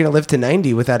since you're going to live to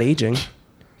 90 without aging.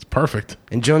 It's perfect.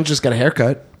 And Jones just got a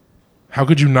haircut. How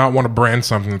could you not want to brand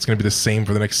something that's going to be the same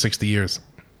for the next 60 years?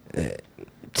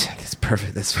 That's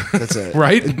perfect. That's a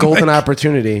Right? a golden Like-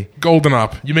 opportunity. Golden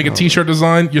up. You make a T-shirt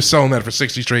design, you're selling that for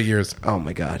 60 straight years. Oh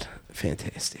my God.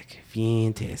 Fantastic.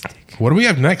 What do we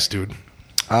have next, dude?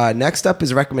 Next up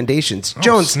is recommendations. Oh,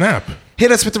 Jones, snap.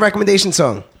 hit us with the recommendation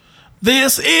song.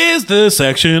 This is the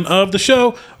section of the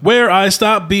show where I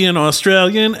stop being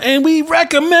Australian and we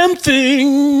recommend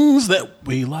things that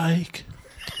we like.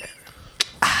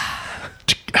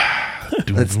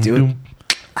 Let's do it.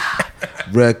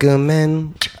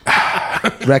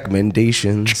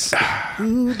 Recommendations.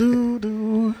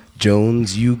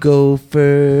 Jones, you go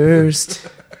first.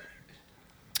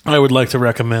 I would like to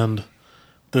recommend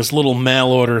this little mail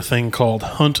order thing called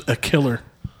Hunt a Killer.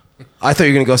 I thought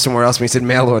you were going to go somewhere else when you said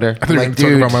mail order. I think we're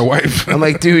talking about my wife. I'm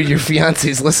like, dude, your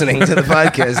fiance's listening to the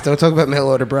podcast. Don't talk about mail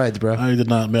order brides, bro. I did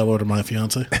not mail order my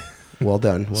fiance. Well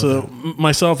done. Well So done.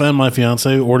 myself and my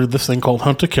fiance ordered this thing called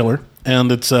Hunt a Killer,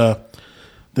 and it's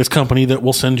this company that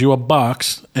will send you a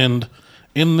box, and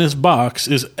in this box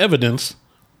is evidence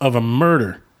of a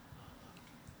murder,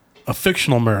 a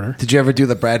fictional murder. Did you ever do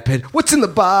the Brad Pitt? What's in the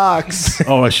box?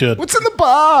 Oh, I should. What's in the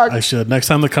box? I should. Next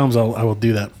time that comes, I will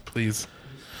do that. Please.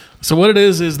 So what it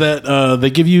is that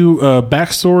they give you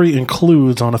backstory and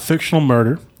clues on a fictional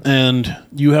murder, and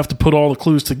you have to put all the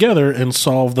clues together and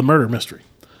solve the murder mystery.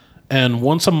 And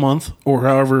once a month, or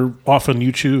however often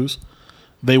you choose,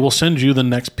 they will send you the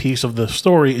next piece of the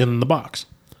story in the box.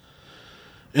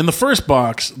 In the first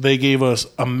box, they gave us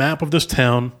a map of this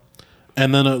town,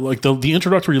 and then the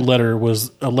introductory letter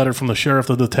was a letter from the sheriff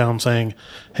of the town saying,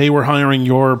 "Hey, we're hiring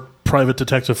your private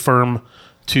detective firm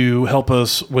to help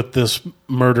us with this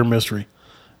murder mystery.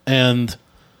 And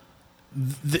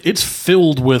it's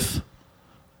filled with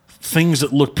things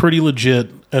that look pretty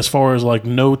legit as far as like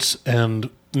notes and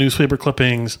newspaper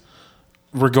clippings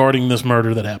regarding this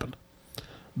murder that happened.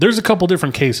 There's a couple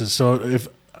different cases, so if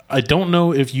I don't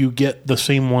know if you get the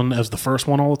same one as the first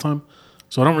one all the time,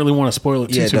 so I don't really want to spoil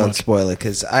it too don't much. Spoil it,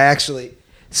 because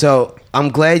so I'm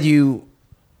glad you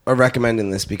are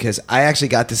recommending this, because I actually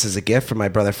got this as a gift from my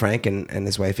brother Frank and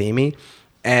his wife Amy,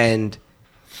 and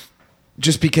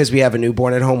just because we have a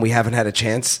newborn at home, we haven't had a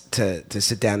chance to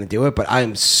sit down and do it, but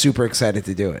I'm super excited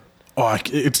to do it. Oh,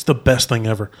 it's the best thing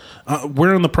ever.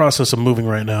 We're in the process of moving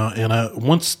right now, and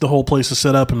once the whole place is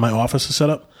set up and my office is set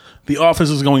up, the office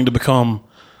is going to become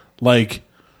like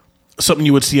something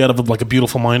you would see out of like A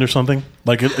Beautiful Mind or something.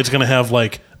 Like it's going to have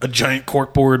like a giant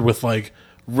corkboard with like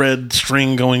red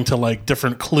string going to like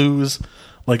different clues.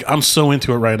 Like I'm so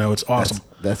into it right now. It's awesome.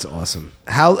 That's awesome.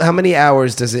 How many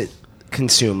hours does it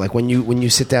consume? Like when you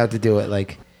sit down to do it,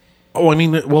 like. Oh, I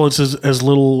mean, well, it's as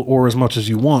little or as much as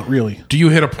you want, really. Do you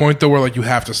hit a point, though, where like you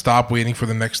have to stop waiting for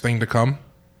the next thing to come?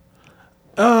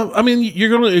 I mean, you're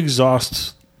going to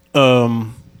exhaust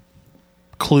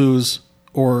clues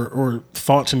or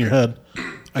thoughts in your head,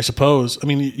 I suppose. I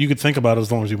mean, you could think about it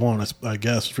as long as you want, I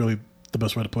guess. It's really the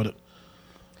best way to put it.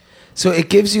 So it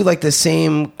gives you like the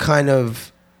same kind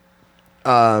of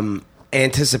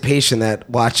anticipation that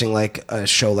watching like a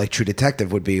show like True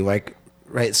Detective would be like,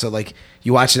 right? So like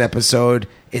you watch an episode,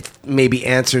 it maybe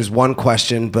answers one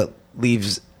question but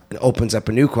opens up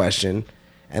a new question,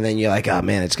 and then you're like, oh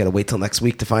man, it's got to wait till next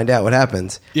week to find out what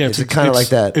happens. Yeah, it's kind of like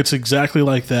that. It's exactly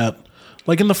like that.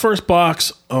 Like in the first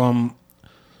box,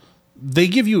 they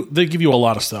give you a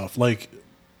lot of stuff. Like,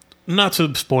 not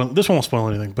to spoil, this won't spoil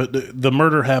anything, but the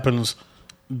murder happens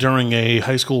during a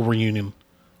high school reunion,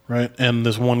 right? And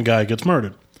this one guy gets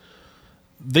murdered.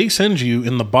 They send you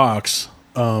in the box,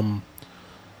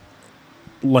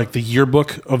 like the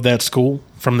yearbook of that school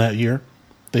from that year.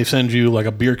 They send you like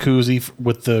a beer koozie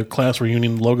with the class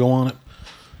reunion logo on it.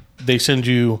 They send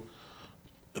you,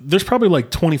 there's probably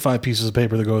like 25 pieces of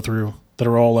paper to go through that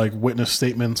are all like witness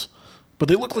statements, but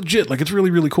they look legit. Like it's really,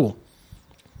 really cool.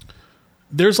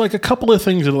 There's like a couple of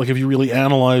things that like if you really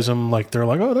analyze them, like they're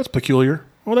like, oh, that's peculiar.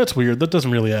 Oh, that's weird. That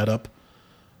doesn't really add up.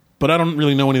 But I don't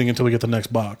really know anything until we get the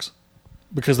next box,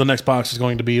 because the next box is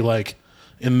going to be like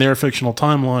in their fictional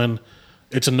timeline.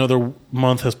 It's another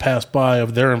month has passed by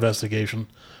of their investigation,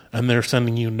 and they're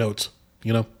sending you notes,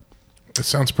 you know? It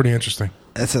sounds pretty interesting.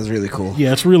 That sounds really cool.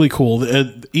 Yeah, it's really cool.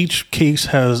 Each case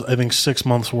has, I think, 6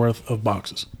 months worth of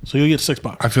boxes. So you'll get 6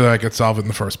 boxes. I feel like I could solve it in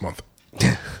the first month.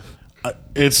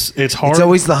 It's hard. It's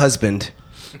always the husband.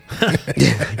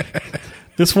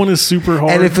 This one is super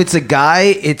hard. And if it's a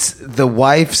guy, it's the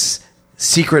wife's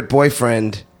secret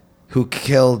boyfriend who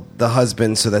killed the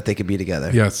husband so that they could be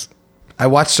together. Yes. I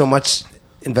watch so much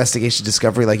Investigation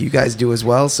Discovery like you guys do as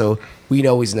well, so we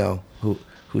always know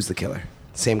who's the killer.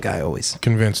 Same guy always.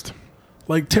 Convinced.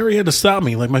 Like Terry had to stop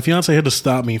me. Like my fiance had to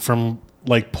stop me from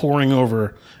like pouring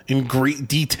over in great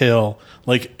detail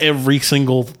like every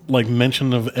single like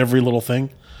mention of every little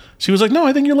thing. She was like, "No,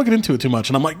 I think you're looking into it too much."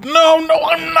 And I'm like, "No,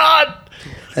 I'm not."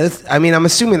 I'm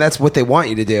assuming that's what they want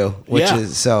you to do, which Yeah.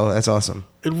 is so that's awesome.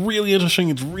 It's really interesting.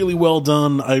 It's really well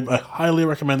done. I highly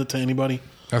recommend it to anybody.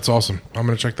 That's awesome. I'm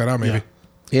going to check that out maybe.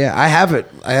 Yeah, I have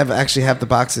it. I actually have the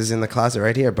boxes in the closet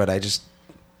right here, but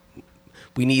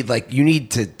you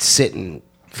need to sit and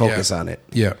focus on it.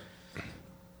 Yeah.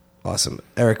 Awesome.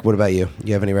 Eric, what about you?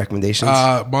 You have any recommendations?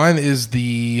 Mine is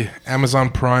the Amazon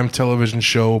Prime television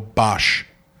show Bosch,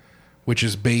 which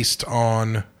is based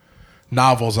on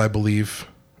novels, I believe.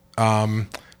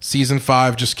 Season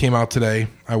 5 just came out today.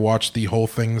 I watched the whole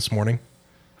thing this morning,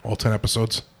 all 10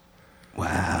 episodes.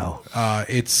 Wow.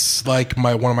 It's like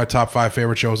one of my top 5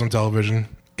 favorite shows on television.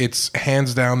 It's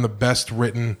hands down the best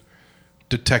written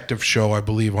detective show, I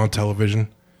believe, on television.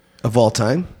 Of all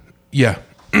time? Yeah.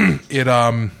 When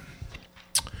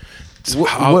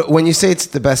you say it's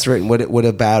the best written, what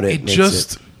about it?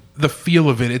 The feel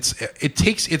of it.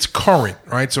 It's current,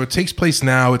 right? So it takes place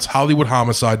now. It's Hollywood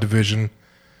Homicide Division.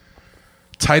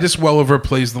 Titus Welliver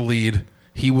plays the lead.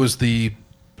 He was the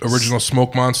original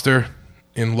smoke monster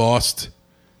in Lost,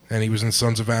 and he was in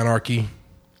Sons of Anarchy.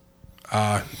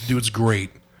 Dude's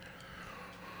great.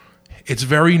 It's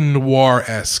very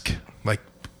noir-esque. Like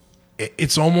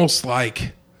it's almost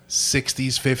like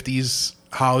 60s, 50s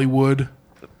Hollywood,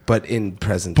 but in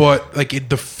present. But like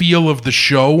the feel of the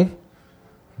show,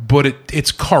 but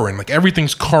it's current. Like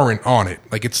everything's current on it.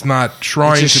 Like it's not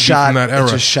trying to be from that era.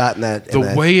 It's just shot in that.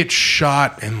 The way it's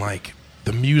shot and like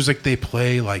the music they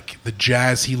play, like the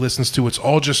jazz he listens to, it's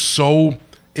all just so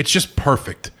it's just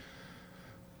perfect.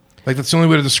 Like, that's the only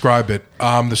way to describe it.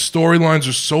 The storylines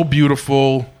are so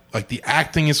beautiful. Like, the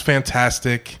acting is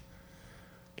fantastic.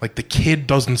 Like, the kid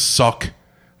doesn't suck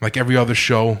like every other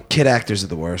show. Kid actors are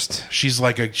the worst. She's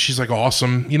like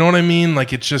awesome. You know what I mean?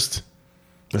 Like, it just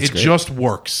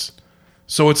works.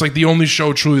 So it's like the only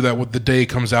show truly that with the day it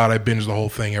comes out, I binge the whole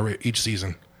thing each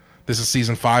season. This is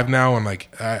season 5 now, and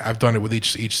like I've done it with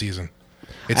each season.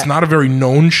 It's not a very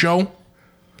known show.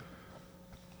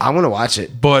 I want to watch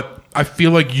it, but I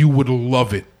feel like you would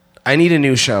love it. I need a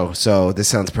new show, so this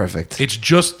sounds perfect. It's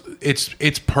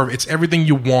perfect. It's everything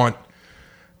you want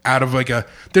out of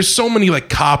there's so many like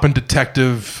cop and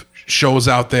detective shows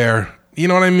out there. You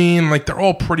know what I mean? Like, they're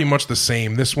all pretty much the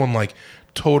same. This one like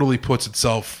totally puts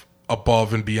itself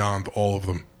above and beyond all of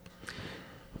them.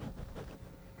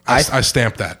 I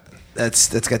stamp that.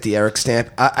 That's got the Eric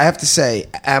stamp. I have to say,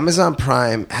 Amazon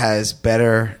Prime has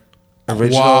better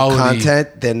original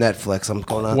content than Netflix. I'm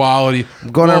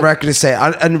going on record to say,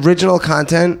 on original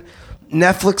content,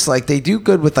 Netflix, like, they do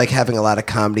good with like having a lot of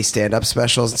comedy stand-up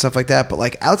specials and stuff like that. But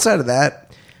like outside of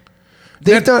that,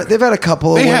 they've had a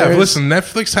couple. They of have. winners. Listen,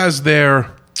 Netflix has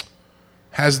their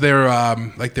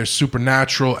like their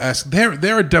supernatural-esque.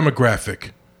 They're a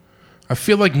demographic. I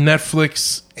feel like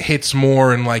Netflix hits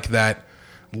more in like that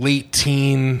late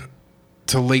teen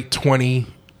to late 20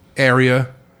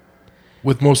 area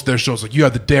with most of their shows. Like, you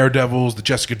have the Daredevils, the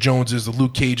Jessica Joneses, the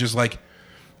Luke Cages, like,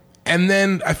 and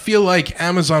then I feel like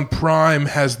Amazon Prime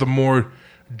has the more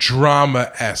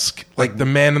drama-esque, like The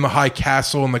Man in the High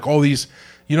Castle and like all these.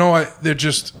 You know, they're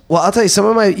just... Well, I'll tell you, some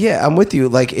of my... Yeah, I'm with you.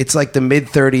 Like, it's like the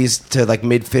mid-30s to, like,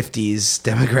 mid-50s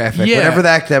demographic. Yeah. Whatever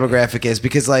that demographic is.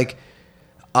 Because, like,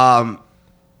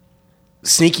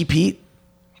 Sneaky Pete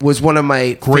was one of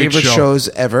my favorite shows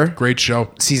ever. Great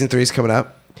show. Season 3 is coming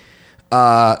up.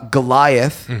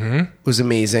 Goliath was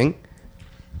amazing.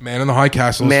 Man in the High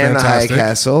Castle is fantastic. Man in the High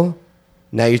Castle.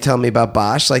 Now you're telling me about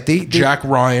Bosch. Like, Jack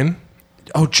Ryan.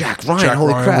 Oh, Jack Ryan!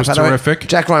 Holy Ryan crap! Was terrific.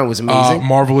 Jack Ryan was amazing.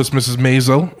 Marvelous Mrs.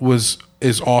 Maisel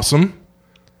is awesome.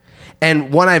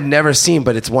 And one I've never seen,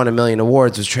 but it's won a million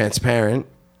awards, was Transparent.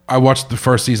 I watched the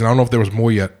first season. I don't know if there was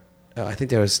more yet. Oh, I think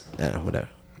there was. I don't know, whatever.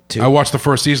 2. I watched the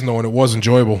first season though, and it was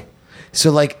enjoyable. So,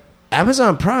 like,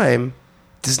 Amazon Prime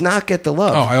does not get the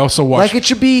love. Oh, I also watched... Like, it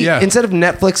should be, instead of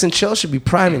Netflix and chill, it should be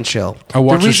Prime and chill. I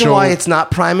watched the reason show, why it's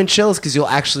not Prime and chill is because you'll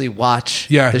actually watch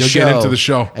the you'll show. Get into the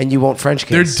show. And you won't French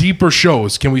kiss. They're deeper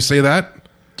shows. Can we say that?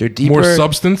 They're deeper. More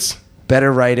substance.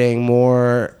 Better writing,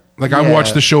 more... Like, I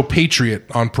watched the show Patriot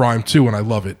on Prime, too, and I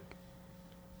love it.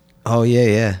 Oh,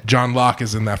 yeah. John Locke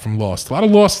is in that from Lost. A lot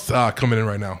of Lost coming in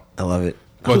right now. I love it.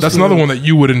 But that's another one that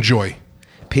you would enjoy.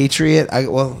 Patriot.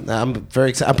 I'm very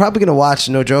excited. I'm probably going to watch.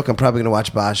 No joke. I'm probably going to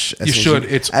watch Bosch. You should.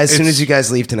 As soon as you guys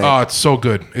leave tonight. Oh, it's so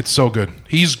good. It's so good.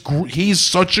 He's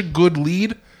such a good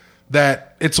lead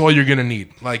that it's all you're going to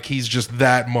need. Like, he's just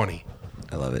that money.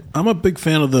 I love it. I'm a big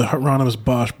fan of the Hieronymus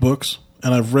Bosch books,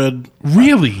 and I've read.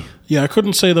 Really? Yeah, I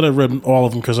couldn't say that I've read all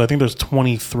of them because I think there's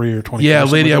 23 or 24. Yeah, a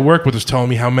lady I work with is telling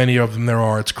me how many of them there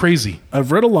are. It's crazy.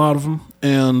 I've read a lot of them,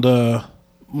 and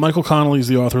Michael Connolly's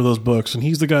the author of those books, and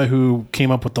he's the guy who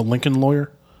came up with the Lincoln Lawyer.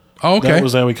 Oh, okay. That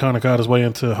was how he kind of got his way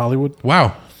into Hollywood.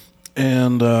 Wow.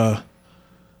 And I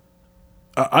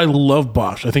love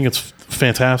Bosch. I think it's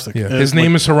fantastic. Yeah. His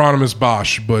name is Hieronymus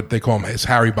Bosch, but they call him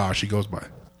Harry Bosch. He goes by.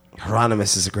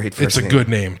 Hieronymus is a great first name. It's a good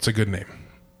name. It's a good name.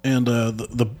 And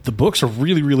the books are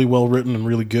really, really well written and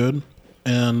really good.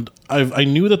 And I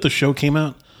knew that the show came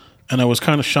out, and I was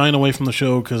kind of shying away from the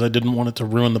show because I didn't want it to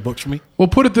ruin the books for me. Well,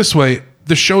 put it this way.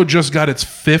 The show just got its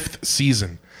 5th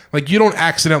season. Like, you don't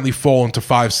accidentally fall into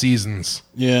 5 seasons.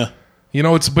 Yeah. You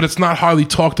know, but it's not highly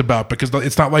talked about because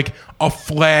it's not like a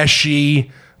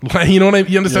flashy, you know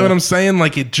you understand what I'm saying?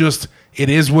 Like, it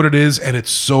is what it is, and it's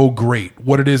so great.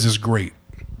 What it is great.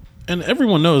 And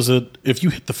everyone knows that if you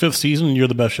hit the 5th season, you're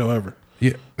the best show ever.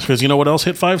 Yeah. Because you know what else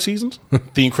hit 5 seasons?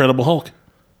 The Incredible Hulk.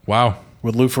 Wow.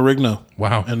 With Lou Ferrigno.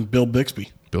 Wow. And Bill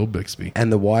Bixby.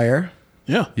 And The Wire.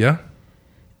 Yeah. Yeah.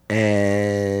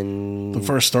 And the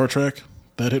first Star Trek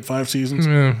that hit 5 seasons.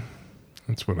 Yeah,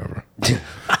 that's whatever.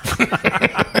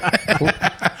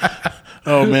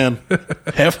 Oh man,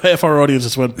 half our audience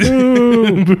just went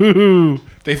boo, boo.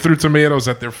 They threw tomatoes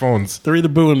at their phones. They're either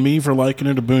booing me for liking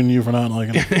it or booing you for not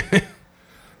liking it.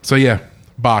 So yeah,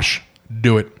 Bosch,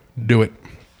 do it.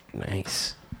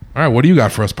 Nice. All right, what do you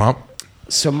got for us, Pomp?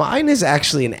 So mine is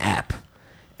actually an app.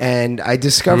 And I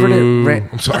discovered it.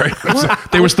 I'm sorry.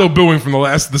 They were still booing from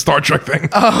the Star Trek thing.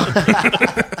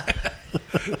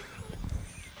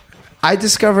 I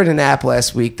discovered an app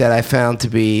last week that I found to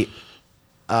be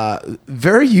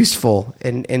very useful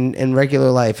in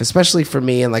regular life, especially for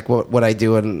me and like what I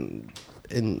do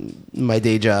in my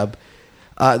day job.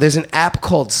 There's an app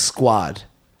called Squad.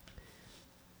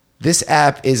 This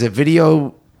app is a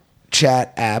video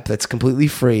chat app that's completely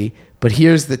free, but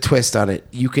here's the twist on it.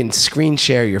 You can screen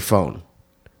share your phone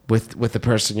with the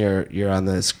person you're on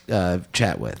this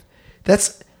chat with.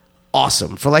 That's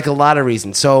awesome for like a lot of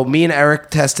reasons. So me and Eric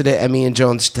tested it, and me and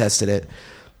Jones tested it.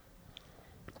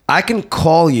 I can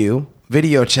call you,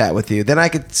 video chat with you, then I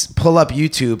could pull up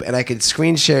YouTube and I could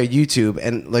screen share YouTube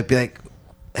and like be like,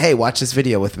 hey, watch this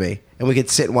video with me. And we could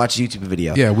sit and watch a YouTube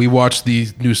video. Yeah, we watched the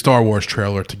new Star Wars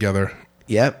trailer together.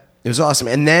 Yep. It was awesome.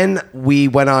 And then we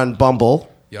went on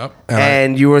Bumble. Yep.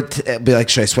 And you would be like,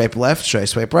 should I swipe left? Should I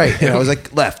swipe right? And I was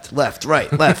like, left,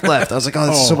 right, left. I was like, oh,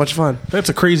 this is so much fun. That's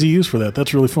a crazy use for that.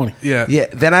 That's really funny. Yeah. Yeah.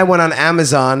 Then I went on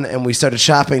Amazon and we started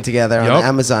shopping together on the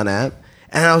Amazon app.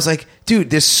 And I was like, dude,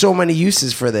 there's so many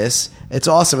uses for this. It's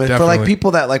awesome. And for like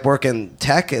people that like work in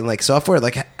tech and like software,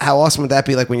 like how awesome would that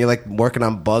be? Like when you're like working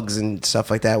on bugs and stuff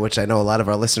like that, which I know a lot of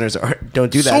our listeners don't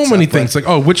do that. So many things. Like,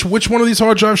 oh, which one of these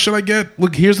hard drives should I get?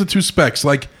 Look, here's the 2 specs.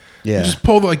 Like, you just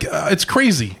pull it's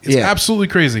crazy. It's absolutely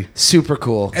crazy. Super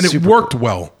cool. And it worked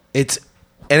well. It's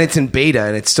in beta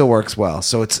and it still works well.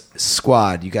 So it's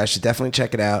Squad. You guys should definitely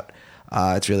check it out.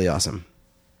 It's really awesome.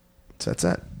 So that's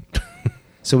it.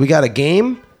 So we got a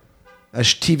game, a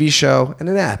TV show, and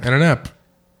an app.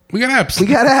 We got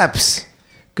apps.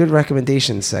 Good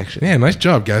recommendations section. Yeah, nice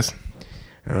job, guys.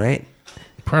 All right.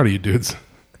 Proud of you, dudes.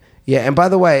 Yeah, and by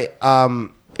the way,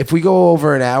 if we go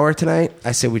over an hour tonight,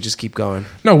 I say we just keep going.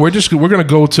 No, we're going to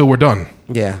go till we're done.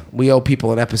 Yeah, we owe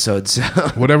people an episode. So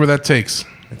whatever that takes.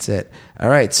 That's it. All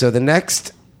right, so the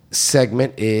next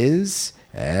segment is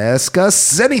Ask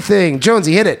Us Anything.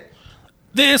 Jonesy, hit it.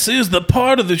 This is the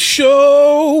part of the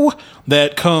show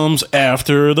that comes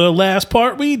after the last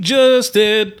part we just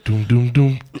did. Doom, doom,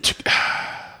 doom.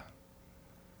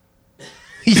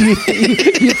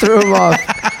 You threw him off.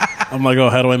 I'm like, oh,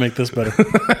 how do I make this better?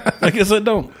 I guess I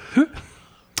don't.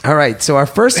 All right, so our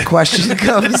first question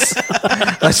comes...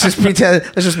 Let's just pretend...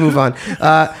 Let's just move on.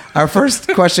 Our first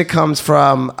question comes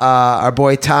from our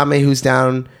boy Tommy, who's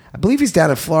down... I believe he's down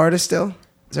in Florida still.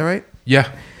 Is that right?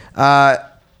 Yeah.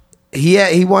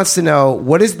 He wants to know,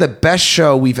 what is the best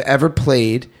show we've ever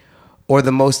played or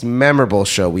the most memorable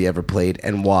show we ever played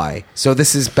and why? So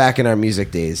this is back in our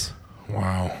music days.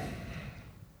 Wow.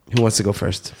 Who wants to go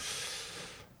first?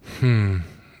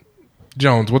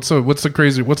 Jones, what's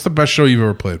the best show you've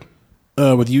ever played?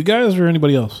 With you guys or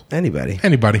anybody else? Anybody.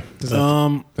 As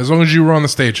long as you were on the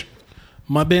stage.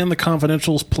 My band, The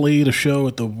Confidentials, played a show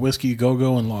at the Whiskey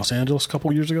Go-Go in Los Angeles a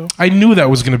couple years ago. I knew that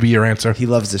was going to be your answer. He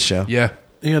loves this show. Yeah.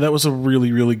 Yeah, that was a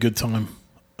really, really good time.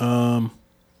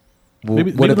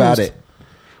 What about it?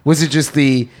 Was it just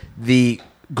the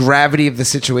gravity of the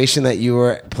situation that you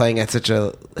were playing at such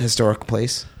a historic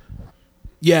place?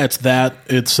 Yeah, it's that.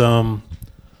 It's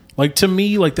like to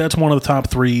me, like that's one of the top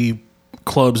 3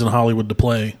 clubs in Hollywood to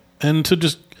play, and to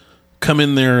just come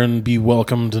in there and be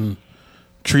welcomed and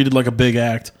treated like a big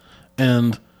act,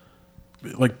 and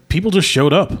like people just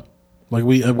showed up. Like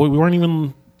we weren't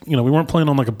even. We weren't playing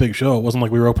on like a big show. It wasn't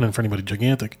like we were opening for anybody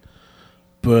gigantic.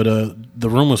 But the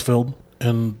room was filled,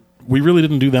 and we really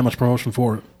didn't do that much promotion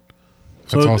for it.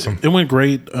 So that's awesome. It went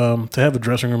great. To have a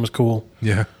dressing room is cool.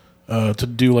 Yeah. To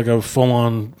do like a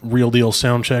full-on real deal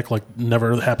sound check like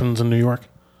never happens in New York.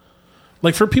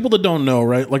 Like for people that don't know,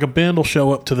 right? Like a band will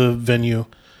show up to the venue.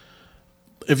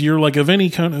 If you're like of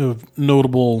any kind of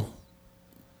notable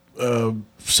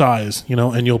size,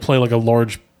 and you'll play like a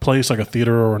large place like a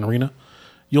theater or an arena,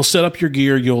 you'll set up your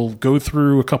gear, you'll go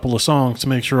through a couple of songs to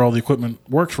make sure all the equipment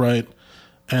works right,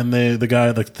 and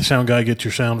the sound guy gets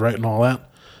your sound right and all that.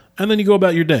 And then you go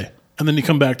about your day. And then you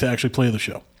come back to actually play the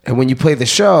show. And when you play the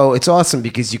show, it's awesome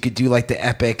because you could do like the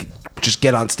epic, just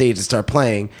get on stage and start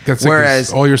playing.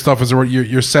 Whereas all your stuff is already,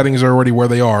 your settings are already where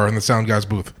they are in the sound guy's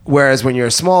booth. Whereas when you're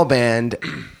a small band,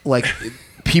 like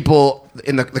people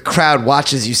in the crowd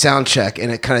watches you sound check,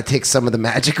 and it kind of takes some of the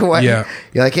magic away. Yeah.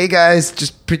 You're like, hey guys,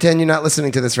 just pretend you're not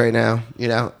listening to this right now.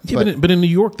 Yeah, but in New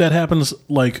York, that happens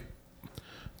like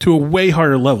to a way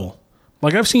higher level.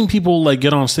 Like I've seen people like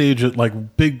get on stage at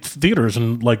like big theaters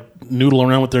and like noodle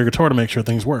around with their guitar to make sure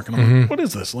things work. And I'm like, what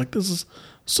is this? Like this is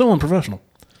so unprofessional.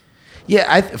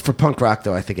 Yeah, for punk rock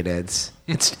though, I think it adds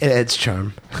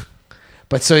charm.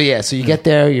 But so you get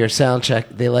there, your sound check.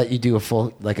 They let you do a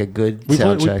good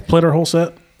sound check. We played our whole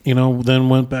set, then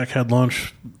went back, had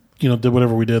lunch, did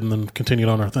whatever we did, and then continued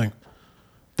on our thing.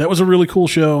 That was a really cool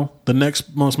show. The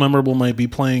next most memorable might be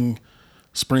playing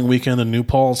Spring Weekend in New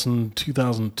Paltz in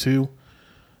 2002.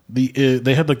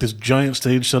 they had like this giant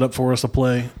stage set up for us to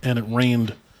play, and it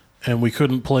rained, and we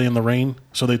couldn't play in the rain,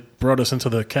 so they brought us into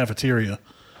the cafeteria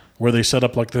where they set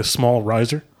up like this small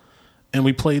riser, and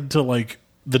we played to like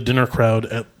the dinner crowd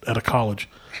at a college,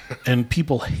 and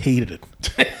people hated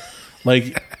it.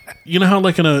 Like, you know how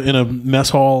like in a mess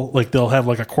hall, like they'll have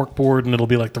like a cork board and it'll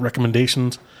be like the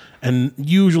recommendations, and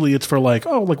usually it's for like,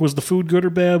 oh, like was the food good or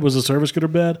bad? Was the service good or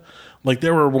bad? Like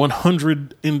there were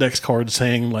 100 index cards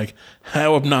saying like,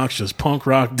 how obnoxious, punk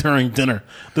rock during dinner.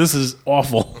 This is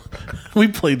awful. We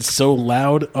played so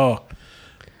loud. Oh,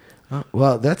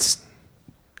 Well, that's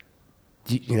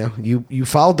you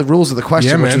followed the rules of the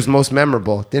question, Yeah, which man. was most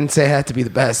memorable. Didn't say it had to be the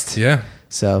best. Yeah.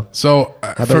 So So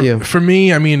How about you? For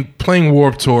me, I mean, playing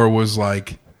Warped Tour was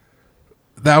like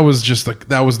that was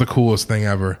the coolest thing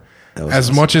ever. That was As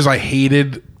awesome. much as I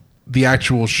hated the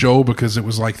actual show because it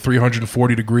was like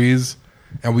 340 degrees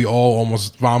and we all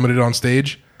almost vomited on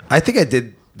stage. I think I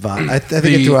did. I think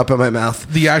I threw up in my mouth.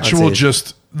 The on actual stage.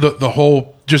 just the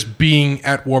whole just being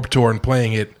at Warped Tour and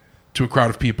playing it to a crowd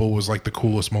of people was like the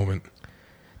coolest moment.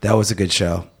 That was a good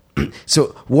show.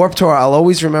 So Warped Tour, I'll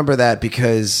always remember that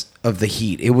because of the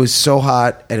heat. It was so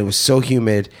hot and it was so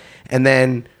humid. And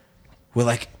then we're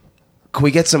like, can we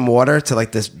get some water to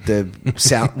like the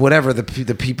sound, whatever the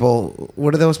people,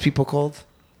 what are those people called?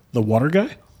 the water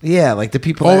guy? Yeah, like the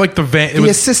people. Oh, like the van. The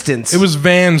assistants. It was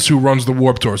Vans who runs the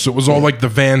Warped Tour, so it was all like the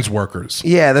Vans workers.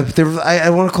 Yeah,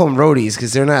 I want to call them roadies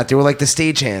because they're not. They were like the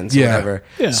stagehands, Yeah. whatever.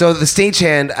 Yeah. So the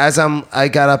stagehand, as I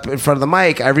got up in front of the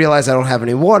mic, I realized I don't have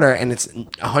any water, and it's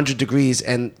 100 degrees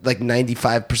and like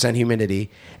 95% humidity,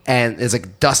 and there's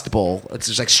like dust bowl. It's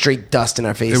just like straight dust in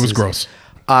our faces. It was gross.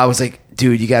 I was like,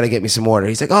 dude, you got to get me some water.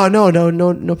 He's like, oh,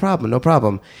 no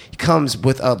problem. He comes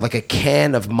with like a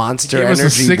can of Monster It was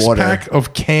Energy a water. 6-pack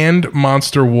of canned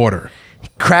Monster water.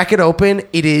 Crack it open.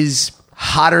 It is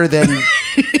hotter than.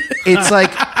 it's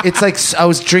like I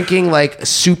was drinking like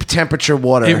soup temperature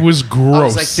water. It was gross. I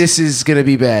was like, this is gonna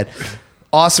be bad.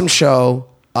 Awesome show.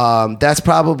 That's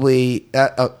probably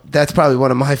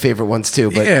one of my favorite ones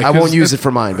too. But Yeah, I won't 'cause use it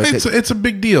for mine. But it's a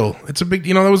big deal. It's a big.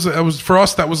 That was for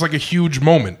us. That was like a huge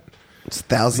moment. it's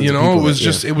thousands. You of know, people it was that-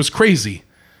 just it was crazy.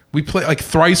 We played like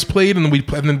thrice played, and then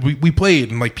we played,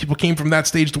 and like people came from that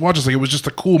stage to watch us. Like it was just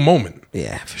a cool moment.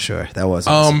 yeah, for sure. That was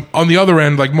awesome. On the other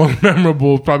end, like most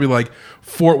memorable, probably like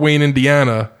Fort Wayne,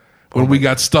 Indiana, when we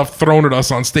got stuff thrown at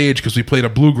us on stage because we played a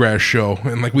bluegrass show,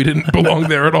 and like we didn't belong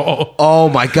there at all. Oh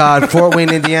my God, Fort Wayne,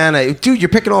 Indiana, dude, you're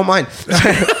picking all mine.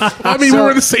 I mean, we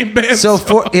were in the same band. So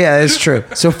yeah, it's true.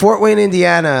 So Fort Wayne,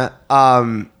 Indiana.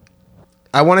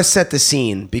 I want to set the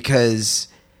scene because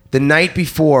the night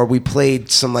before we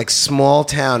played some like small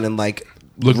town in like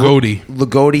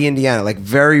Lagodi, Indiana, like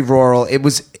very rural. It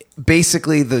was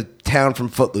basically the town from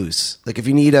Footloose. Like if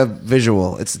you need a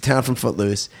visual, it's the town from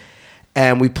Footloose.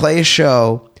 And we play a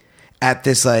show at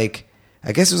this like,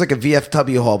 I guess it was like a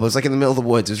VFW hall, but it was like in the middle of the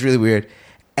woods. It was really weird.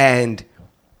 And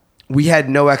we had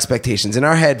no expectations. In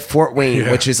our head, Fort Wayne,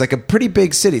 which is like a pretty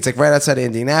big city. It's like right outside of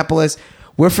Indianapolis.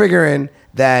 We're figuring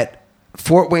that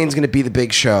Fort Wayne's going to be the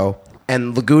big show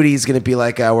and Lagodi is going to be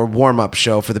like our warm-up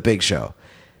show for the big show.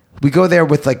 We go there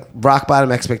with like rock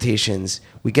bottom expectations.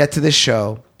 We get to this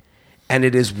show and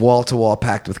it is wall-to-wall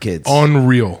packed with kids.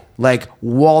 unreal. Like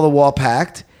wall-to-wall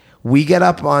packed. We get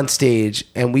up on stage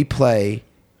and we play,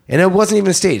 and it wasn't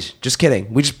even a stage. Just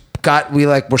kidding.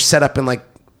 We're set up in like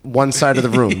one side of the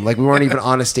room. Like we weren't even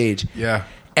on a stage. Yeah.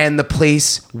 And the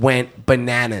place went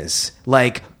bananas.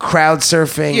 Like crowd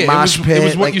surfing, Yeah, mosh pit, it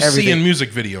was what like you everything. see in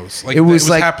music videos. Like It was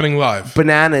like happening live.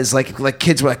 Bananas, like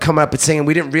kids were like coming up and singing.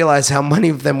 We didn't realize how many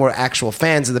of them were actual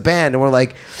fans of the band, and we're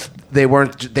like, they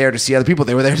weren't there to see other people;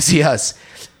 they were there to see us,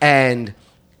 and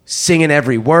singing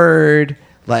every word.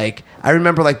 Like I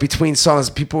remember, like between songs,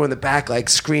 people were in the back like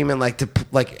screaming, like to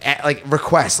like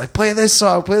requests, like play this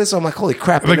song. I'm like, holy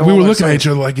crap! Like know we all were our looking at songs. each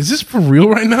other like, is this for real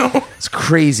right now? It's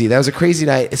crazy. That was a crazy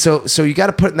night. So you got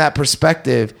to put in that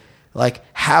perspective, like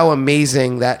how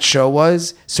amazing that show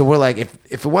was. So we're like, if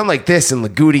it went like this in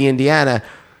Lagodi, Indiana,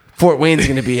 Fort Wayne's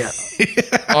going to be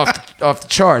off the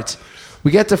charts. We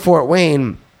get to Fort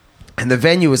Wayne, and the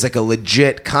venue is like a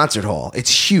legit concert hall.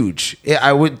 It's huge.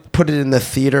 I would put it in the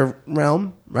theater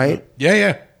realm, right?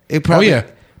 Yeah. It probably, Oh, yeah.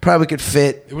 probably could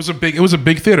fit It was a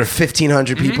big theater.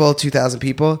 1,500 people, 2,000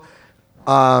 people,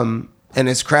 and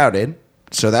it's crowded,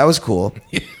 so that was cool.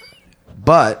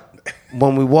 But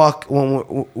when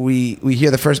we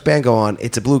hear the first band go on,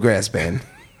 it's a bluegrass band,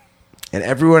 and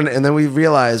then we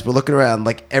realize we're looking around,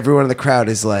 like everyone in the crowd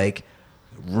is like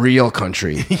real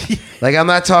country. Like I'm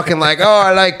not talking like, oh,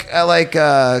 I like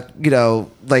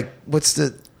like what's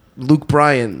the Luke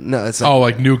Bryan? No, it's like, Oh,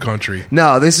 like New Country.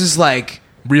 no, this is like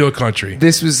Real country.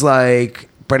 This was like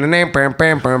like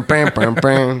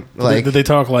Did they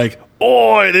talk like,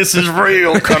 "Oi, this is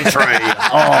real country"?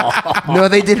 Oh, no,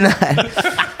 they did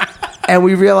not. And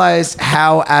we realized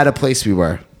how out of place we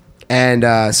were.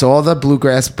 And so all the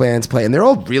bluegrass bands play, and they're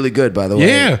all really good, by the way.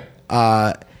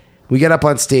 Yeah. We get up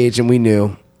on stage, and we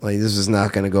knew like this was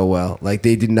not going to go well. Like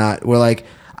they did not. We're like,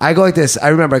 I go like this. I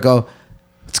remember I go,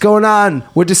 "What's going on?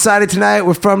 We're decided tonight.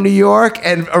 We're from New York,"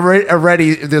 and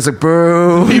already there's a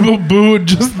boo. People booed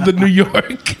just the New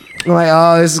York. I'm like,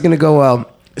 oh, this is going to go well.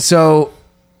 So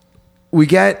we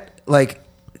get like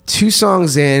 2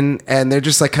 songs in, and they're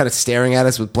just like kind of staring at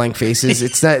us with blank faces.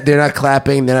 It's not, they're not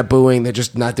clapping, they're not booing, they're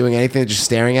just not doing anything. They're just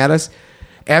staring at us.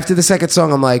 After the second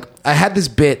song, I'm like, I had this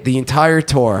bit the entire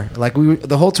tour, like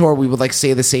the whole tour, we would like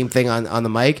say the same thing on the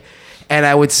mic, and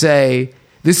I would say,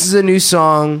 "This is a new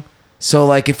song, so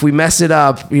like if we mess it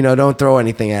up, don't throw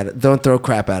anything at it, don't throw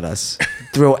crap at us,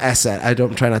 throw S at. I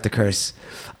don't try not to curse."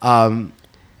 And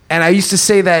I used to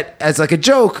say that as like a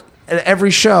joke at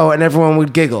every show, and everyone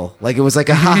would giggle. Like it was like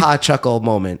a ha-ha chuckle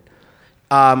moment.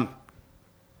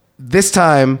 This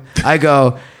time I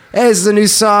go, "Hey, this is a new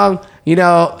song.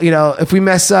 If we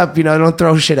mess up, don't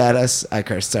throw shit at us." I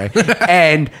cursed, sorry.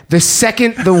 And the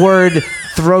second the word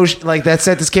 "throw," like that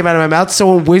sentence came out of my mouth,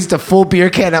 someone whizzed a full beer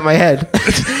can at my head.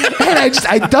 And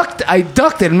I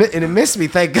ducked and it missed me,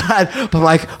 thank God. But I'm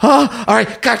like, oh, all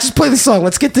right, God, just play the song.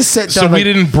 Let's get this set done. So we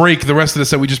didn't break the rest of the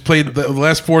set. We just played the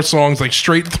last 4 songs like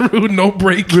straight through, no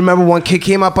break. Remember one kid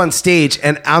came up on stage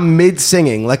and I'm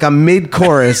mid-singing, like I'm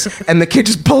mid-chorus, and the kid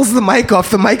just pulls the mic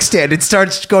off the mic stand and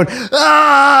starts going, into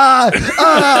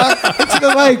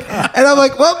the mic. And I'm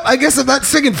like, well, I guess I'm not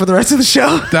singing for the rest of the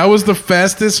show. That was the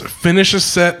fastest finish a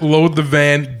set, load the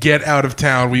van, get out of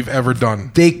town we've ever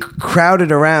done. They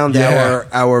crowded around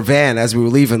our van as we were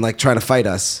leaving, like trying to fight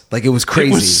us. Like it was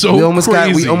crazy. It was so we almost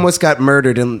crazy. got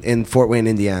murdered in Fort Wayne,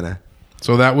 Indiana.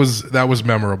 So that was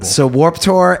memorable. So Warped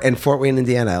Tour and Fort Wayne,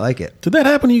 Indiana. I like it. did that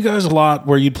happen to you guys a lot?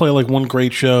 Where you'd play like one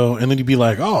great show, and then you'd be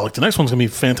like, "Oh, like the next one's gonna be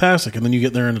fantastic," and then you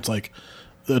get there and it's like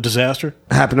a disaster?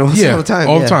 It happened to us all the time.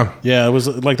 All the time. Yeah, it was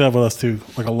like that with us too,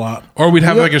 like a lot. Or we'd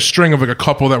have like a string of like a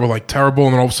couple that were like terrible,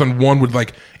 and then all of a sudden one would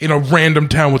like in a random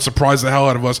town would surprise the hell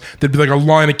out of us. There'd be like a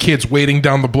line of kids waiting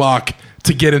down the block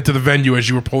to get into the venue as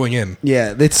you were pulling in.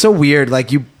 Yeah, it's so weird.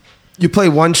 Like you play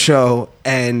one show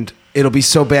and it'll be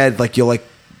so bad, like you'll like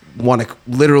want to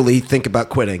literally think about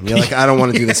quitting. You're like, I don't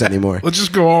want to do this anymore. Let's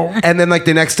just go home. And then like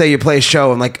the next day you play a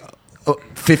show and like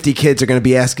 50 kids are going to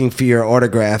be asking for your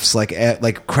autographs,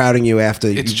 like crowding you after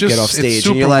you get off stage. It's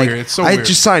super and you're like, weird. It's so I weird.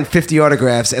 just signed 50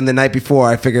 autographs, and the night before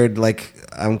I figured like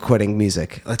I'm quitting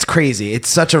music. That's crazy. It's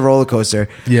such a roller coaster.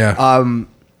 Yeah.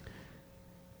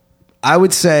 I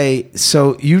would say,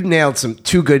 so you nailed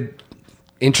two good,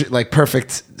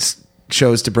 perfect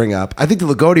shows to bring up. I think the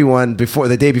Lagodi one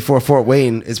the day before Fort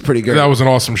Wayne is pretty good. That was an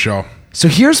awesome show. So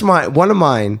here's one of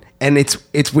mine, and it's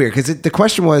weird because the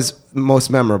question was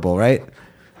most memorable, right?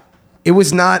 It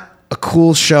was not a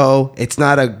cool show. It's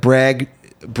not a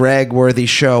brag-worthy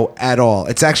show at all.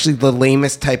 It's actually the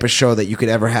lamest type of show that you could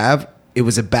ever have. It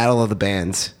was a battle of the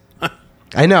bands.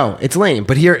 I know it's lame,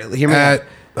 but hear me out.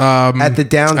 At the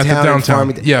downtown.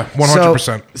 Farmington. Yeah,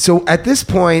 100%. So at this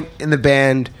point in the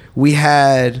band, we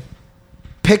had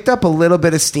picked up a little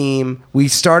bit of steam. We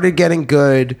started getting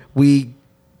good. We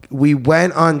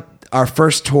went on our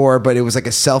first tour, but it was like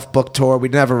a self-booked tour. We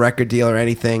didn't have a record deal or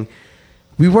anything.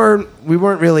 We weren't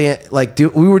really like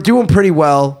we were doing pretty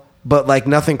well, but like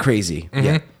nothing crazy. Mm-hmm.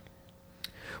 Yeah.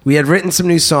 We had written some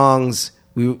new songs.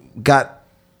 We got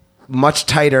much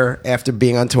tighter after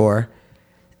being on tour.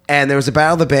 And there was a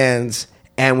battle of the bands,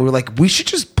 and we were like, we should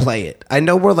just play it. I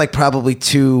know we're like probably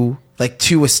too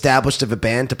established of a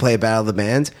band to play a battle of the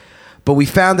bands, but we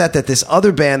found out that this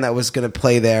other band that was going to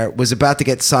play there was about to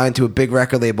get signed to a big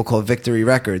record label called Victory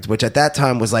Records, which at that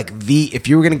time was like if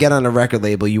you were going to get on a record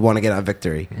label, you want to get on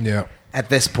Victory. Yeah. At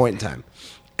this point in time.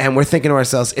 And we're thinking to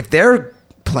ourselves, if they're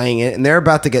playing it and they're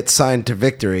about to get signed to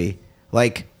Victory,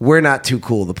 like we're not too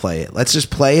cool to play it. Let's just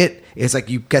play it. It's like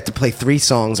you get to play 3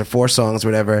 songs or 4 songs or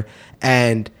whatever,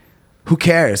 and who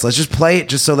cares? Let's just play it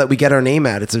just so that we get our name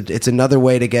out. It's another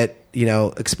way to get,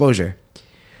 exposure.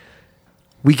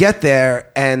 We get there,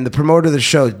 and the promoter of the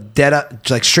show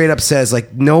straight up says,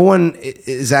 like, no one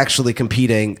is actually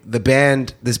competing.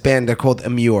 This band, they're called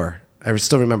Amur. I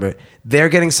still remember it. They're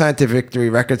getting signed to Victory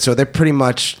Records, so they're pretty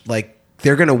much like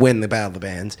they're going to win the Battle of the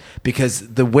Bands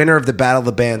because the winner of the Battle of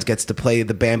the Bands gets to play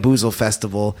the Bamboozle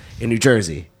Festival in New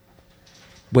Jersey,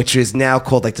 which is now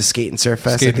called like the Skate and Surf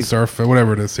Fest. Skate and Surf,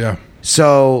 whatever it is, yeah.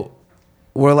 So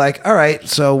we're like, all right,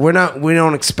 so we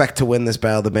don't expect to win this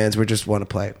Battle of the Bands. We just want to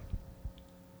play.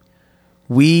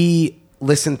 We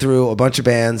listened through a bunch of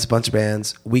bands.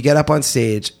 We get up on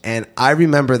stage, and I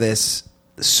remember this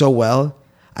so well.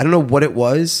 I don't know what it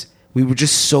was. We were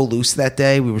just so loose that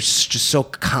day. We were just so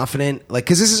confident. Like,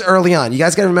 because this is early on. You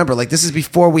guys got to remember, like, this is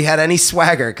before we had any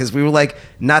swagger, because we were, like,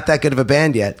 not that good of a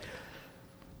band yet.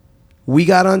 We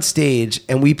got on stage,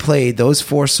 and we played those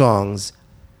 4 songs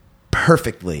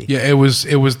perfectly. Yeah, it was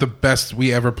the best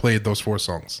we ever played, those 4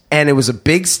 songs. And it was a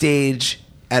big stage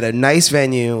at a nice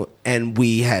venue, and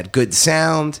we had good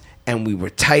sound, and we were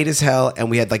tight as hell, and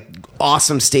we had, like,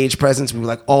 awesome stage presence. We were,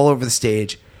 like, all over the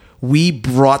stage. We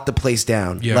brought the place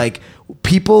down. Yeah. Like,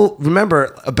 people,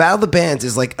 remember, a Battle of the Bands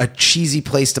is like a cheesy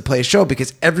place to play a show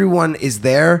because everyone is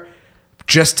there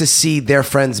just to see their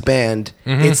friend's band.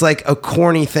 Mm-hmm. It's like a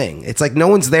corny thing. It's like no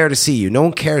one's there to see you. No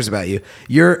one cares about you.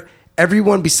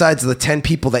 Everyone besides the 10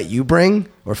 people that you bring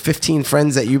or 15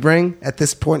 friends that you bring at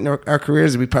this point in our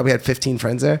careers, we probably had 15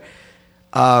 friends there,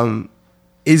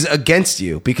 is against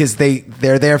you because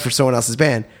they're there for someone else's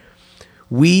band.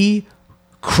 We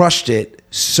crushed it.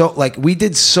 So, like, we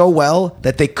did so well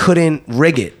that they couldn't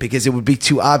rig it because it would be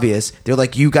too obvious. They're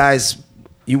like, you guys,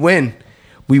 you win.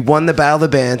 We won the Battle of the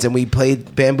Bands, and we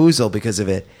played Bamboozle because of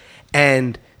it.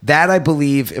 And that, I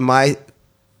believe, why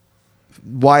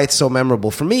it's so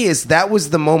memorable for me is that was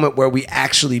the moment where we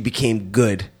actually became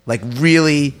good. Like,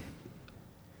 really,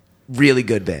 really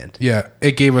good band. Yeah,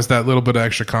 it gave us that little bit of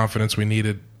extra confidence we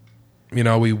needed. You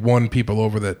know, we won people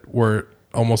over that were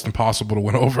almost impossible to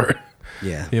win over.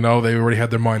 Yeah. You know, they already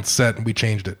had their mind set, and we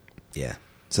changed it. Yeah.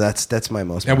 So that's my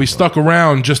most. And we stuck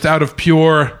around just out of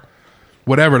pure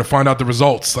whatever to find out the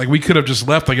results. Like, we could have just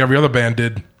left like every other band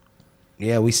did.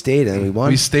 Yeah, we stayed and we won.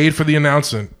 We stayed for the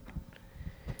announcement.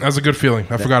 That was a good feeling.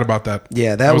 I forgot about that.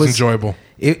 Yeah, that was enjoyable.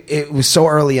 It was so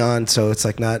early on, so it's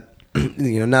like not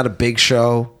not a big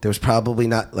show. There was probably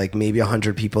not like maybe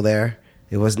 100 people there.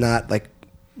 It was not like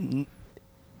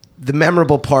the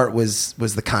memorable part was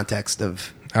the context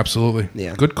of. Absolutely.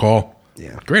 Yeah. Good call.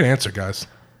 Yeah. Great answer, guys.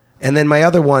 And then my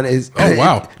other one is... Oh,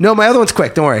 wow. No, my other one's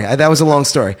quick. Don't worry. That was a long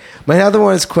story. My other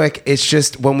one is quick. It's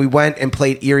just when we went and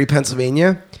played Erie,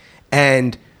 Pennsylvania,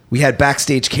 and we had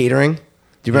backstage catering. Do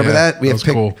you remember that? That was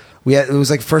cool. It was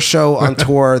like first show on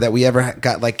tour that we ever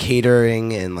got like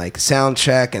catering and like sound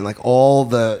check and like all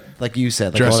the, like you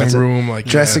said, like dressing room, like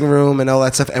dressing room and all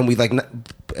that stuff. And we like,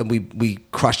 and we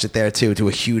crushed it there too, to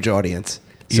a huge audience.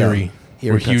 Erie.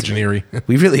 We're huge in Erie.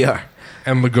 We really are.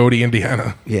 And Lagodi,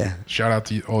 Indiana. Yeah. Shout out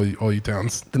to all you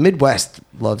towns. The Midwest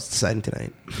loves Deciding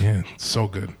Tonight. Yeah, it's so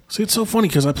good. See, it's so funny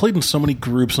because I played in so many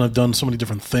groups and I've done so many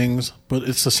different things, but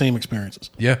it's the same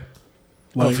experiences. Yeah.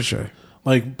 Like, for sure.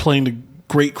 Like playing to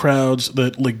great crowds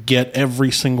that like get every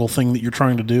single thing that you're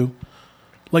trying to do.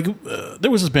 Like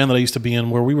there was this band that I used to be in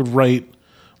where we would write,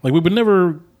 like we would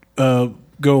never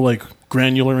go like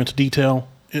granular into detail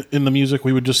in the music.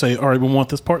 We would just say, all right, we want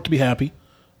this part to be happy,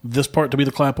 this part to be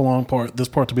the clap along part, this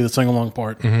part to be the sing along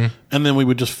part, and then we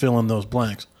would just fill in those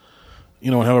blanks.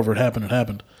 You know, and however it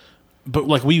happened. But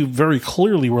like we very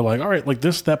clearly were like, all right, like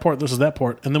this is that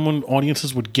part. And then when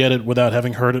audiences would get it without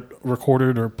having heard it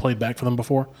recorded or played back for them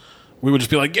before, we would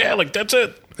just be like, yeah, like that's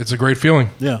it. It's a great feeling.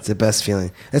 Yeah, it's the best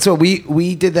feeling. That's what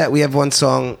we did. That we have one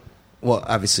song. Well,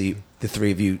 obviously the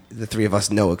three of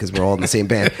us know it because we're all in the same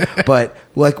band. But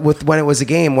like with When It Was a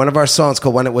Game, one of our songs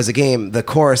called When It Was a Game, the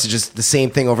chorus is just the same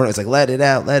thing over and over. It's like, let it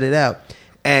out, let it out.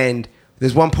 And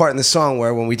there's one part in the song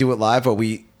where when we do it live, where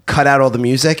we cut out all the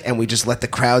music and we just let the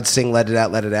crowd sing let it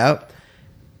out, let it out.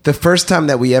 The first time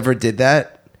that we ever did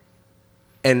that,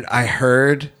 and I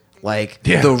heard like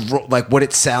like what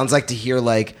it sounds like to hear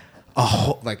like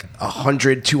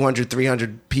 100, 200,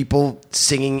 300 people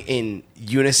singing in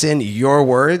unison your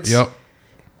words. Yep.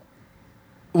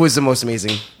 Was the most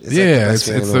amazing. It's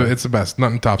the best.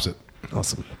 Nothing tops it.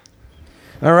 Awesome.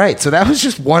 All right, so that was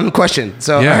just one question.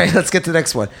 So all right, let's get to the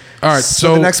next one. All right,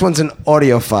 so the next one's an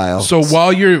audio file. So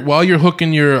while you're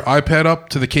hooking your iPad up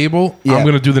to the cable, I'm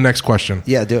going to do the next question.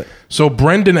 Yeah, do it. So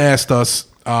Brendan asked us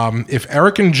if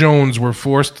Eric and Jones were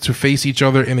forced to face each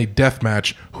other in a death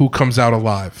match, who comes out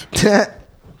alive?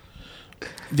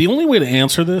 The only way to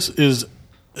answer this is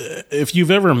if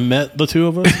you've ever met the two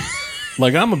of us.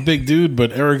 Like, I'm a big dude,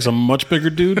 but Eric's a much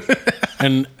bigger dude.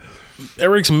 And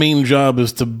Eric's main job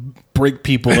is to break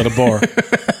people at a bar.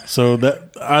 So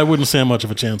that I wouldn't stand much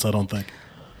of a chance, I don't think.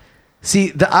 See,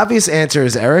 the obvious answer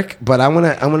is Eric, but I'm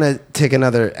gonna take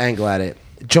another angle at it.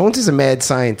 Jones is a mad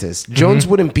scientist. Jones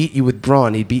wouldn't beat you with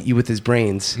brawn; he'd beat you with his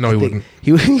brains. No, he wouldn't.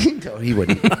 No, he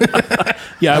wouldn't.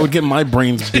 Yeah, I would get my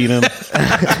brains beat in.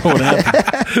 That's what would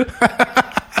happen.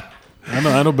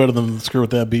 I know better than screw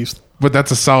with that beast. But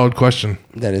that's a solid question.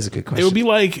 That is a good question. It would be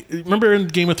like, remember in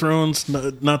Game of Thrones,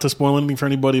 not to spoil anything for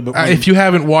anybody, but If you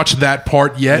haven't watched that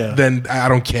part yet, Yeah. then I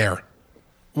don't care.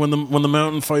 when the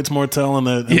mountain fights Martell in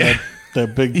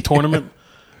that big tournament,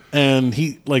 and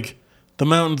the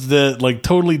mountain's dead, like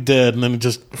totally dead, and then it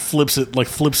just flips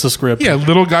the script. Yeah,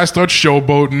 little guy starts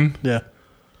showboating. Yeah.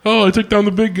 Oh, I took down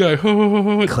the big guy.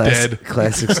 Oh, dead.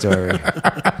 Classic story.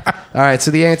 All right,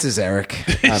 so the answer is Eric,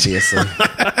 obviously.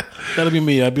 That'd be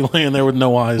me. I'd be laying there with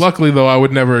no eyes. Luckily, though, I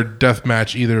would never death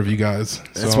match either of you guys.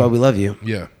 That's why we love you.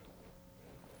 Yeah.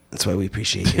 That's why we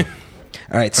appreciate you.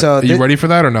 All right, so Are you ready for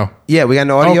that or no? Yeah, we got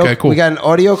an audio. Okay, cool. We got an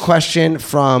audio question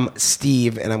from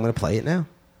Steve, and I'm going to play it now.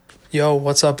 Yo,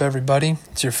 what's up, everybody?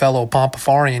 It's your fellow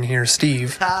Pompafarian here,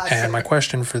 Steve. And my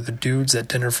question for the dudes at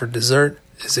dinner for dessert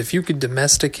is, if you could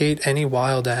domesticate any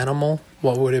wild animal,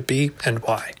 what would it be and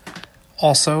why?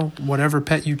 Also, whatever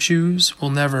pet you choose will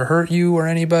never hurt you or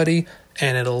anybody,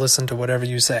 and it'll listen to whatever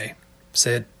you say.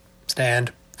 Sit,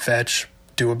 stand, fetch,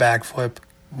 do a backflip,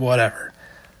 whatever.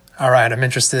 All right, I'm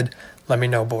interested. Let me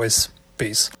know, boys.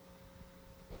 Peace.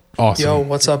 Awesome. Yo,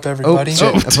 what's up, Oh, everybody?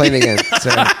 shit, I'm playing it again.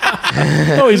 Sorry.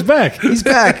 Oh, he's back. He's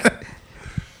back.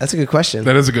 That's a good question.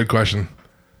 That is a good question.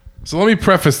 So let me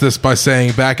preface this by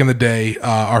saying, back in the day,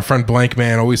 our friend Blank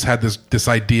Man always had this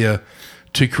idea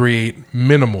to create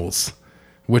minimals,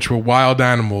 which were wild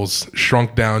animals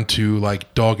shrunk down to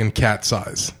like dog and cat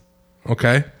size.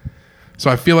 Okay? So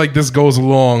I feel like this goes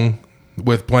along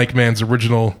with Blank Man's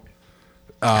original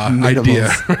idea,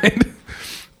 right?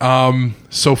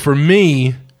 So for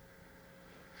me,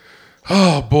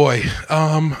 oh boy,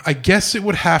 I guess it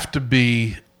would have to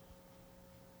be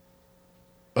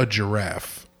a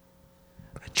giraffe.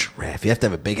 A giraffe. You have to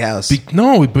have a big house.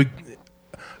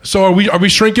 So are we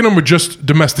shrinking them or just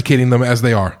domesticating them as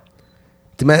they are?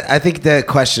 I think the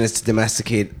question is to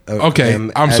domesticate. Okay,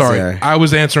 them I'm as sorry. they are. I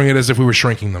was answering it as if we were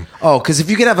shrinking them. Oh, because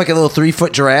if you could have like a little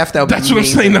 3-foot giraffe, that would That's be what I'm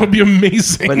saying. That would be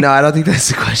amazing. But no, I don't think that's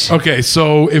the question. Okay,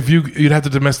 so if you'd have to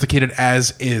domesticate it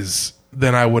as is,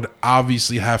 then I would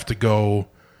obviously have to go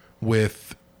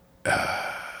with.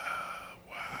 Wow,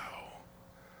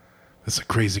 that's a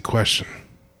crazy question.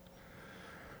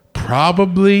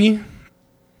 Probably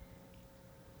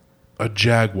a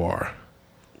jaguar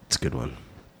It's a good one.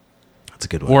 That's a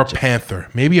good one. or a panther.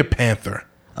 Maybe a panther.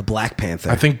 A black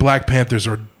panther. I think black panthers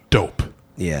are dope.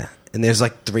 Yeah, and there's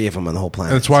like 3 of them on the whole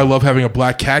planet. And that's why I love having a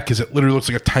black cat, because it literally looks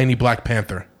like a tiny black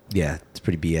panther. Yeah, it's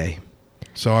pretty BA.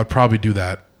 So I'd probably do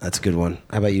that. That's a good one.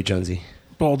 How about you, Jonesy?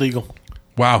 Bald eagle.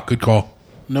 Wow, good call.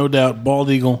 No doubt, bald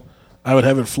eagle. I would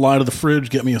have it fly to the fridge,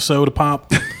 get me a soda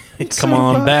pop, come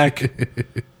on back,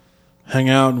 hang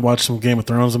out and watch some Game of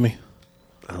Thrones with me.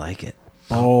 I like it.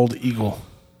 Bald eagle.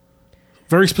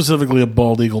 Very specifically a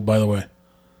bald eagle, by the way.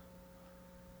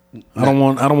 I don't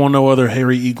want no other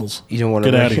hairy eagles. You don't want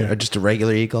Get to out of here. or just a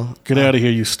regular eagle? Get out of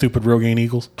here, you stupid Rogaine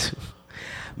eagles.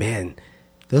 Man,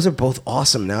 those are both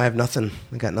awesome. Now I have nothing.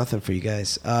 I got nothing for you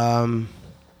guys. I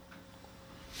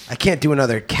can't do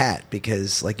another cat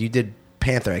because, like you did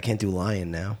panther, I can't do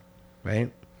lion now, right?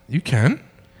 You can.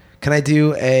 Can I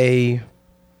do a?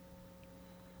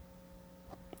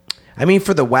 I mean,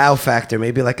 for the wow factor,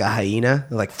 maybe like a hyena,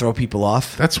 like throw people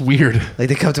off. That's weird. Like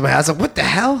they come to my house, like, what the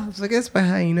hell? I was like, that's my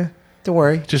hyena. Don't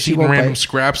worry, Just she eating won't random bite.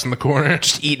 scraps in the corner.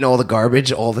 Just eating all the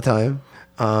garbage all the time.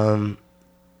 I'm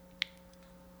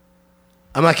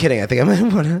not kidding. I think I might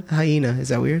want a hyena. Is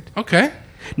that weird? Okay.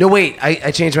 No, wait.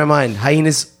 I changed my mind.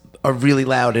 Hyenas are really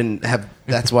loud and have.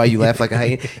 That's why you laugh like a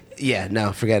hyena. Yeah,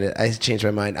 no, forget it. I changed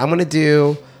my mind. I'm gonna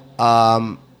do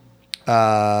a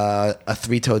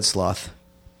 3-toed sloth.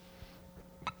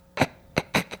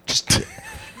 Just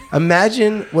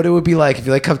imagine what it would be like if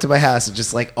you like come to my house and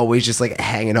just like always just like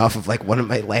hanging off of like one of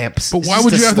my lamps. But It's why just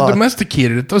would a you have to sloth.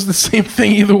 domesticate it? It does the same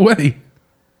thing either way.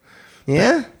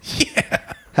 Yeah. Yeah.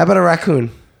 How about a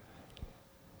raccoon?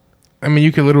 I mean,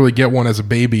 you could literally get one as a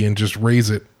baby and just raise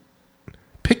it.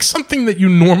 Pick something that you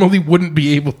normally wouldn't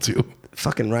be able to.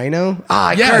 Fucking rhino? Ah,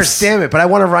 I Yes. cursed. Damn it! But I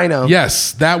want a rhino.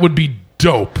 Yes, that would be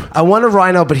dope. I want a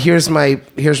rhino, but here's my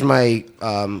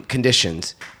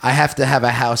conditions. I have to have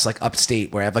a house like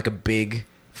upstate where I have like a big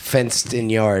fenced-in I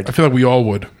yard. feel like we all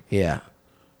would. Yeah,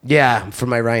 for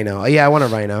my rhino. Yeah, I want a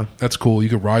rhino. That's cool. You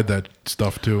could ride that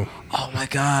stuff too. Oh my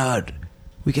god,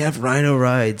 we can have rhino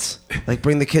rides. Like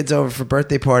bring the kids over for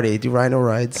birthday party. Do rhino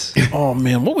rides. Oh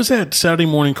man, what was that Saturday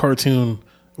morning cartoon?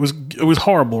 It was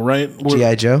horrible, right?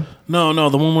 G.I. Joe, No,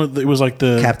 the one where it was like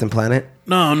the Captain Planet.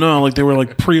 No, like they were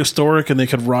like prehistoric and they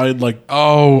could ride like,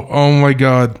 Oh my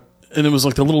God. and it was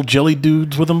like the little jelly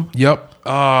dudes with them. Yep.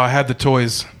 I had the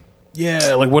toys.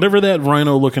 Yeah, like whatever that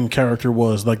rhino looking character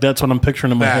was, like that's what I'm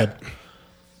picturing in my That. head.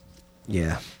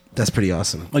 Yeah, that's pretty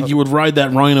awesome. Like you would ride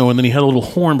that rhino, and then he had a little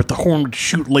horn, but the horn would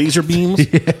shoot laser beams.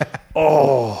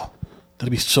 Oh,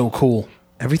 that'd be so cool.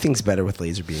 Everything's better with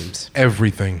laser beams.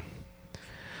 Everything.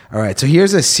 All right, so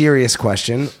here's a serious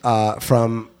question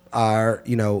from our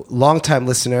longtime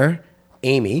listener,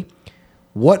 Amy.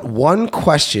 What one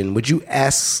question would you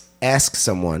ask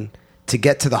someone to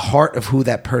get to the heart of who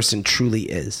that person truly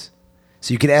is?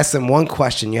 So you could ask them one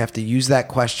question. You have to use that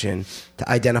question to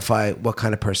identify what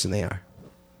kind of person they are.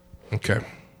 Okay.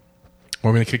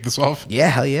 Want me to kick this off? Yeah,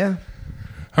 hell yeah.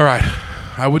 All right.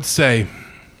 I would say,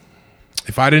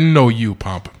 if I didn't know you,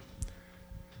 Pomp,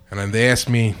 and then they asked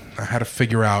me, I had to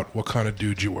figure out what kind of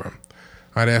dude you were,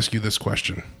 I'd ask you this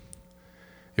question.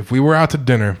 If we were out to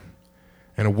dinner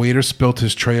and a waiter spilt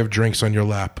his tray of drinks on your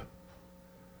lap,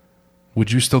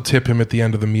 would you still tip him at the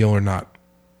end of the meal or not?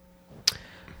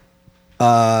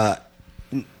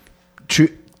 True.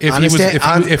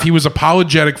 If he was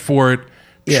apologetic for it,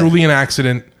 Yeah. truly an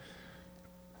accident.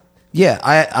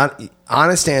 Yeah,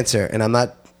 honest answer, and I'm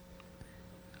not.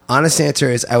 Honest answer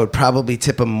is I would probably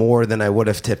tip him more than I would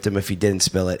have tipped him if he didn't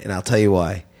spill it, and I'll tell you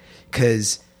why.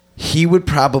 Because he would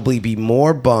probably be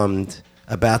more bummed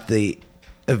about the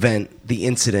event, the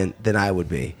incident, than I would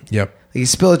be. Yep. You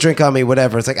spill a drink on me,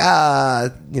 whatever. It's like,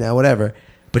 whatever.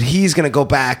 But he's going to go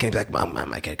back and be like,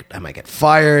 I might get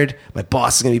fired. My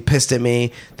boss is going to be pissed at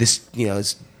me. This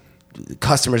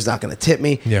customer's not going to tip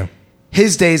me. Yeah.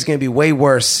 His day is going to be way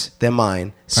worse than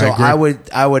mine. So I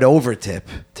would over tip,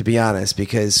 to be honest,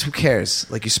 because who cares?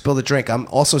 Like, you spill the drink. I'm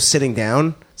also sitting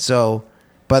down. So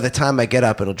by the time I get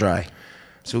up, it'll dry.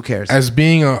 So who cares? As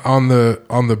being on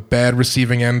the bad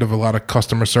receiving end of a lot of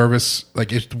customer service,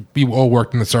 we all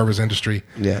worked in the service industry.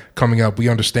 Yeah. Coming up, we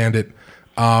understand it.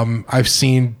 I've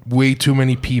seen way too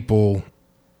many people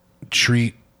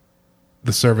treat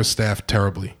the service staff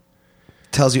terribly.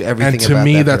 Tells you everything And to about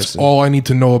me, that that's person. all I need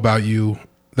to know about you,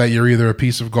 that you're either a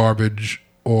piece of garbage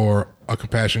or a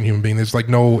compassionate human being. There's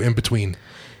no in between.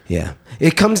 Yeah.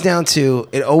 It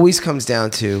always comes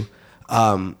down to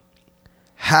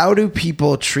how do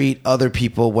people treat other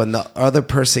people when the other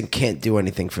person can't do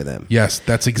anything for them? Yes,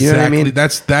 that's exactly You know what I mean?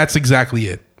 that's exactly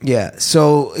it. Yeah.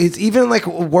 So it's even like a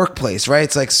workplace, right?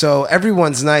 It's like, so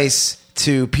everyone's nice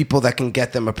to people that can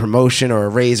get them a promotion or a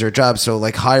raise or a job. So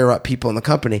like higher up people in the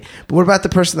company. But what about the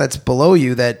person that's below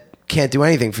you that can't do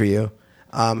anything for you?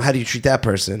 How do you treat that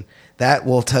person? That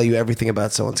will tell you everything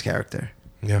about someone's character.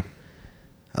 Yeah.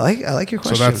 I like your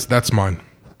question. So that's mine.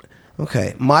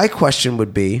 Okay. My question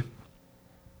would be,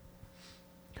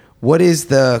 what is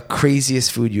the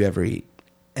craziest food you've ever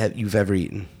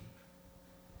eaten?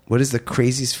 What is the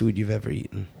craziest food you've ever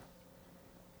eaten?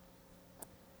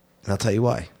 And I'll tell you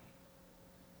why.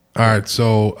 All right,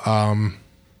 so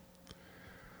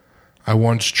I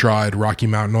once tried Rocky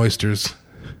Mountain oysters.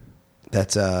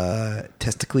 That's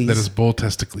testicles. That is bull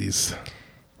testicles.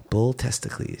 Bull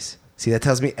testicles. See, that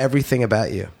tells me everything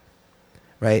about you,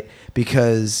 right?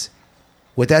 Because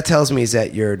what that tells me is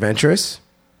that you're adventurous.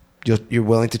 You're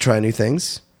willing to try new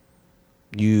things.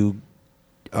 You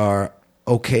are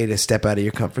okay to step out of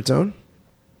your comfort zone.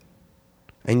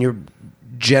 And you're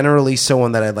generally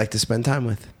someone that I'd like to spend time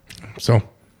with. So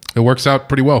it works out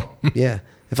pretty well. Yeah.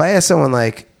 If I ask someone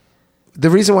the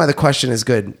reason why the question is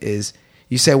good is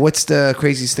you say, what's the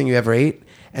craziest thing you ever ate?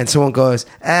 And someone goes,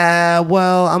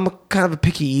 well, I'm kind of a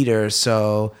picky eater.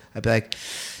 So I'd be like,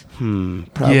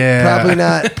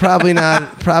 probably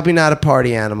not a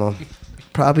party animal.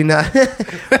 Probably not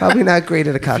great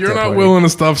at a cocktail You're not party. willing to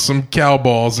stuff some cow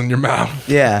balls in your mouth.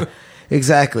 Yeah,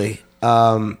 exactly.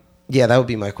 Yeah, that would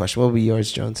be my question. What would be yours,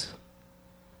 Jones?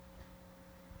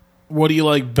 What do you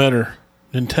like better,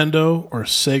 Nintendo or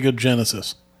Sega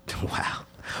Genesis? Wow.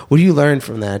 What do you learn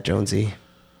from that, Jonesy?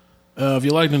 If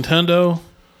you like Nintendo,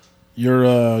 you're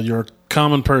a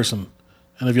common person,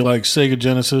 and if you like Sega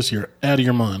Genesis, you're out of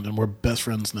your mind, and we're best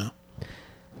friends now.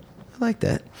 I like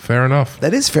that. Fair enough.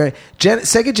 That is fair.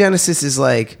 Sega Genesis is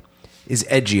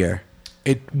edgier.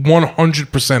 It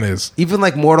 100% is. Even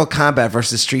like Mortal Kombat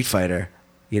versus Street Fighter,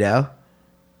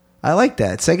 I like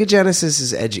that. Sega Genesis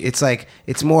is edgy.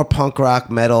 It's more punk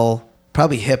rock, metal,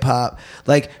 probably hip hop.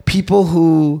 Like people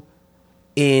who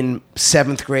in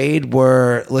 7th grade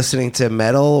were listening to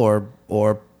metal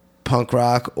or punk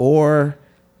rock or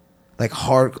like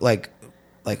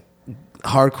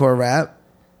hardcore rap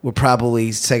were probably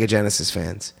Sega Genesis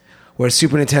fans. Whereas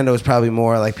Super Nintendo was probably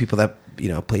more like people that,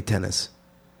 played tennis.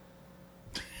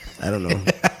 I don't know.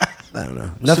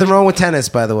 Nothing wrong with tennis,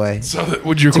 by the way. So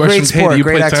would your It's a question great sport, hey, do you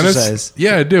great play tennis? exercise.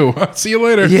 Yeah, I do. See you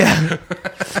later. Yeah.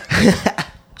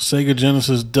 Sega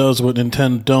Genesis does what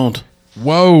Nintendo don't.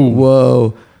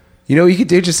 Whoa. You know what you could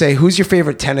do? Just say, who's your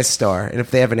favorite tennis star? And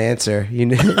if they have an answer, you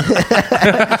know.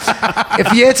 If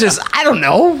the answer is, I don't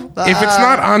know. If it's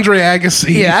not Andre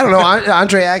Agassi. Yeah, I don't know.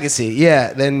 Andre Agassi.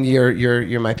 Yeah, then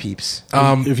you're my peeps.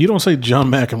 If you don't say John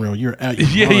McEnroe, you're out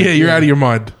your mind. Yeah, you're out of your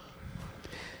mind.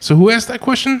 So who asked that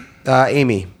question?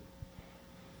 Amy.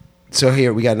 So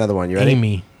here, we got another one. You ready?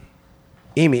 Amy.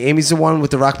 Amy's the one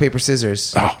with the rock, paper,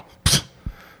 scissors. Oh.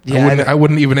 Yeah, I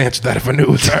wouldn't even answer that if I knew it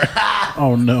was her.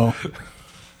 Oh, no.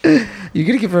 You're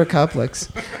going to give her a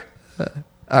complex.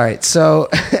 All right, so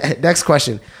next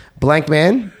question. Blank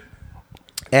Man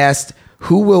asked,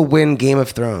 who will win Game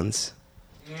of Thrones?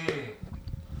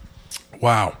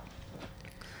 Wow.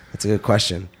 That's a good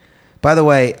question. By the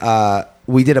way,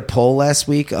 we did a poll last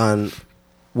week on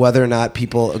whether or not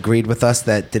people agreed with us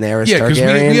that Daenerys Yeah, because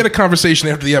Targaryen... we had a conversation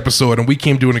after the episode, and we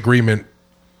came to an agreement.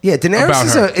 Yeah,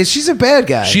 Daenerys she's a bad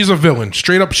guy. She's a villain.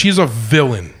 Straight up, she's a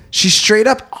villain. She's straight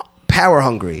up power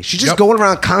hungry. She's just going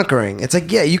around conquering. It's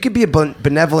like, yeah, you could be a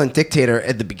benevolent dictator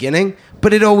at the beginning,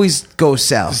 but it always goes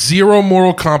south. Zero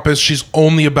moral compass. She's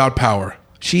only about power.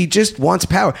 She just wants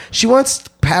power. She wants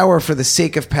power for the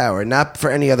sake of power, not for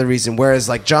any other reason. Whereas,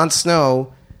 like, Jon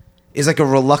Snow is like a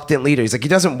reluctant leader. He's like, he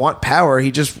doesn't want power.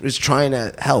 He just is trying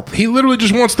to help. He literally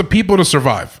just wants the people to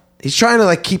survive. He's trying to,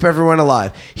 like, keep everyone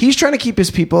alive. He's trying to keep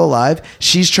his people alive.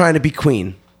 She's trying to be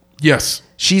queen. Yes.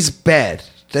 She's bad.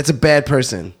 That's a bad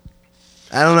person.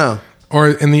 I don't know. Or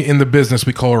in the business,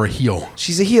 we call her a heel.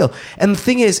 She's a heel. And the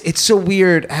thing is, it's so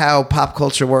weird how pop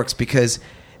culture works because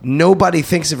nobody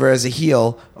thinks of her as a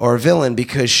heel or a villain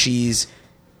because she's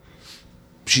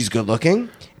good looking,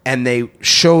 and they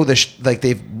show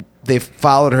they've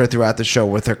followed her throughout the show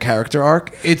with her character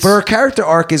arc. But her character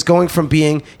arc is going from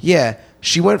being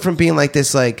she went from being like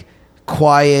this like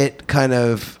quiet kind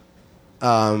of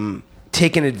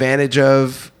taken advantage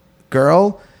of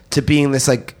girl to being this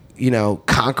like, you know,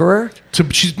 conqueror.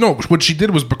 What she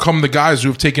did was become the guys who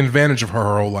have taken advantage of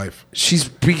her whole life. She's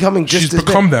becoming just She's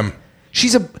become them.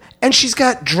 And she's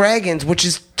got dragons, which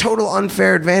is total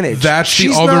unfair advantage. That's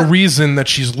the other reason that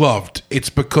she's loved. It's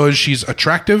because she's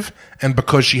attractive and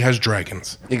because she has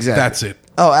dragons. Exactly. That's it.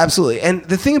 Oh, absolutely. And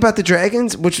the thing about the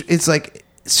dragons, which is like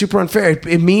super unfair,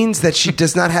 it means that she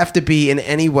does not have to be in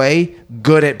any way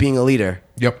good at being a leader.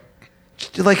 Yep.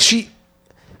 Like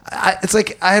it's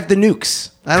like I have the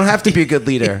nukes. I don't have to be a good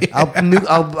leader. I'm going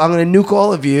to nuke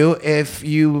all of you if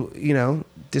you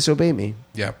disobey me.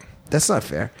 Yep. That's not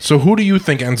fair. So who do you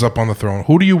think ends up on the throne?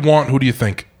 Who do you want? Who do you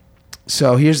think?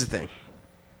 So here's the thing.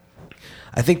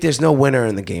 I think there's no winner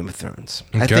in the Game of Thrones.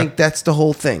 Okay. I think that's the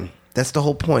whole thing. That's the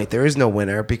whole point. There is no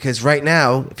winner because right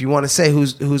now, if you want to say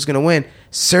who's going to win,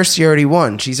 Cersei already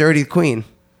won. She's already the queen.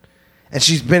 And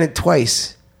she's been it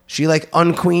twice. She like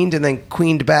unqueened and then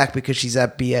queened back because she's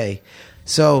at BA.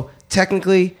 So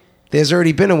technically, there's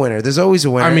already been a winner. There's always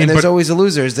a winner, and there's always a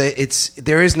loser.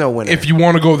 There is no winner. If you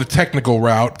want to go the technical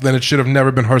route, then it should have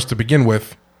never been hers to begin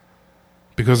with,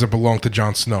 because it belonged to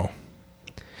Jon Snow.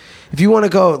 If you want to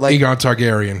go like Aegon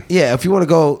Targaryen, yeah. If you want to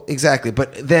go exactly,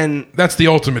 but then that's the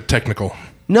ultimate technical.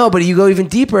 No, but you go even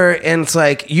deeper, and it's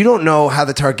like you don't know how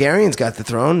the Targaryens got the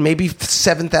throne. Maybe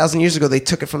 7,000 years ago they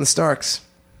took it from the Starks.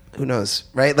 Who knows,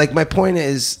 right? Like my point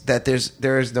is that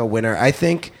there is no winner. I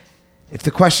think. If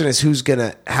the question is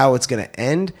how it's gonna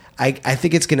end, I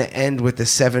think it's gonna end with the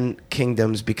 7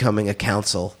 kingdoms becoming a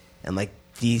council and like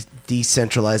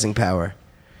decentralizing power,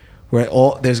 where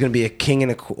there's gonna be a king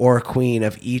and or a queen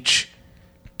of each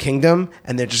kingdom,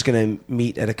 and they're just gonna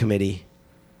meet at a committee.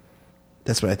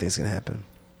 That's what I think is gonna happen,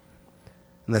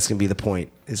 and that's gonna be the point.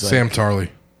 Is like, Sam Tarly.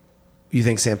 You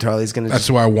think Sam Tarly's gonna? That's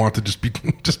who I want to just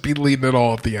be leading it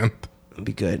all at the end.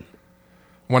 Be good.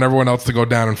 Want everyone else to go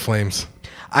down in flames.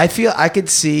 I feel I could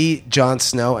see Jon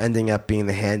Snow ending up being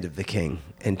the hand of the king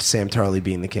and Sam Tarly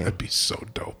being the king. That'd be so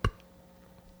dope.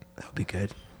 That would be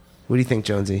good. What do you think,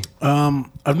 Jonesy?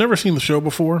 I've never seen the show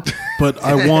before, but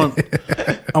I want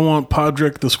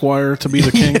Podrick the Squire to be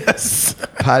the king. Yes.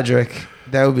 Podrick.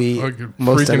 That would be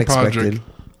most unexpected. Podrick.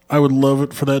 I would love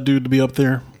it for that dude to be up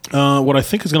there. What I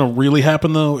think is going to really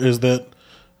happen, though, is that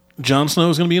Jon Snow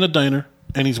is going to be in a diner,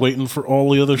 and he's waiting for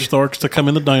all the other Starks to come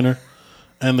in the diner,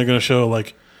 and they're going to show,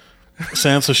 like,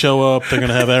 Sansa show up, they're going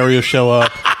to have Arya show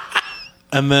up,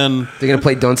 and then... They're going to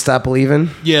play Don't Stop Believin'?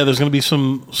 Yeah, there's going to be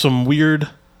some weird...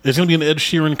 There's going to be an Ed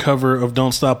Sheeran cover of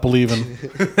Don't Stop Believin',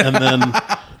 and then...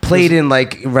 Played in,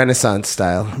 like, Renaissance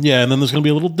style. Yeah, and then there's going to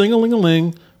be a little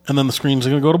ding-a-ling-a-ling, and then the screens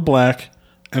are going to go to black,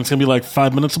 and it's going to be like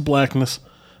 5 minutes of blackness,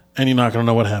 and you're not going to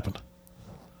know what happened.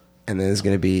 And then there's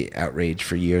going to be outrage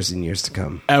for years and years to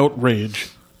come. Outrage.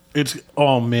 It's...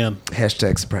 Oh, man.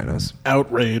 Hashtag Sopranos.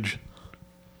 Outrage.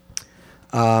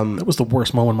 That was the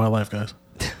worst moment of my life, guys.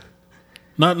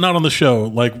 Not on the show.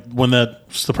 Like when that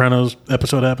Sopranos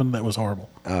episode happened, that was horrible.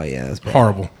 Oh yeah, that's bad.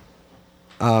 Horrible.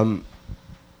 Wow,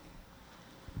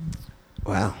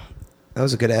 that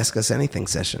was a good Ask Us Anything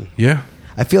session. Yeah.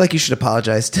 I feel like you should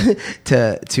apologize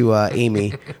to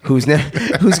Amy, who's going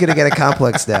to get a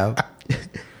complex now.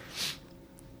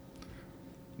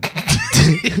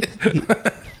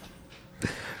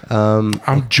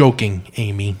 I'm joking,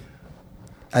 Amy.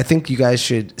 I think you guys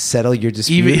should settle your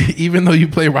dispute. Even though you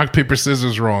play rock paper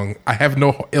scissors wrong, I have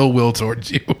no ill will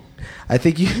towards you. I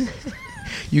think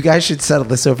you guys should settle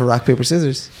this over rock paper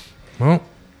scissors. Well,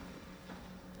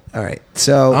 all right.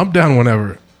 So I'm down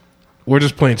whenever. We're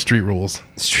just playing street rules,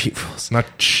 street rules. not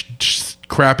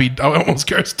crappy. I almost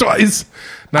cursed twice.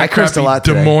 Not I cursed crappy a lot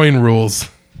today. Des Moines rules.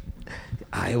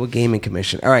 Iowa Gaming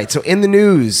Commission. All right. So in the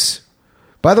news.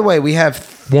 By the way, we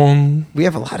have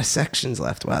a lot of sections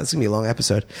left. Wow, this is gonna be a long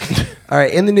episode. All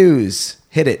right. In the news,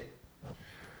 hit it.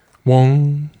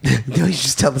 Wong. No, you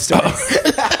just tell the story.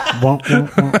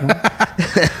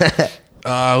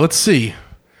 Let's see.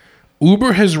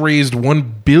 Uber has raised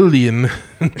 $1 billion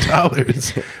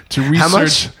to research. How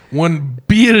much? $1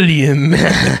 billion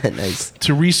Nice.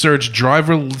 to research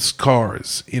driverless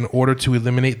cars in order to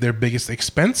eliminate their biggest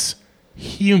expense: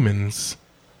 humans.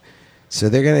 So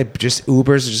they're gonna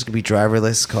Ubers are just gonna be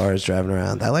driverless cars driving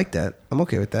around. I like that. I'm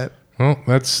okay with that. Well,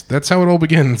 that's how it all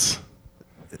begins.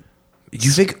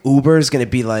 You think Uber is gonna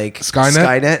be like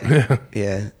Skynet?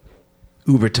 Yeah.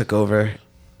 Uber took over.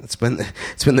 It's when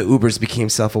the Ubers became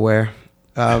self-aware.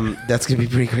 That's gonna be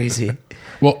pretty crazy.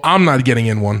 Well, I'm not getting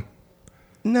in one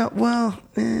No, well,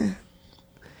 I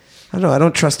don't know. I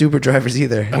don't trust Uber drivers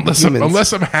either. unless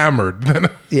I'm hammered. Then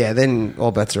it Yeah, then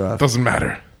all bets are off. doesn't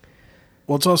matter.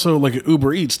 Well, it's also like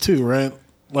Uber Eats too, right?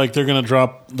 Like they're going to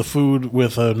drop the food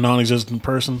with a non-existent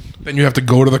person. Then you have to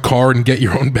go to the car and get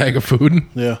your own bag of food.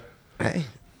 Yeah. Hey,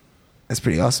 that's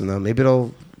pretty awesome though. Maybe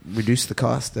it'll reduce the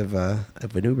cost of an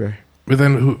Uber. But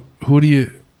then who do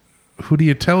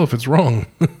you tell if it's wrong?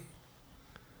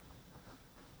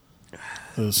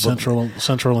 The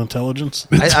central intelligence.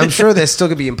 I'm sure there's still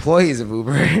gonna be employees of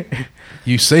Uber.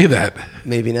 You say that.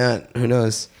 Maybe not. Who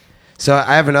knows? So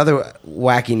I have another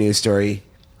wacky news story.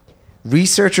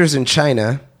 Researchers in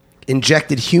China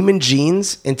injected human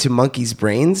genes into monkeys'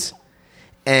 brains,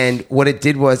 and what it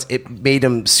did was it made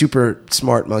them super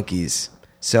smart monkeys.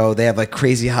 So they have like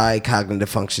crazy high cognitive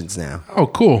functions now. Oh,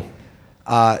 cool.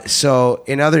 So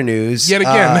in other news, Yet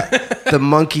again.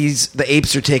 the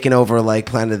apes are taking over like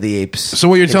Planet of the Apes. So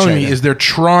what you're in telling me China. is they're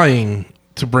trying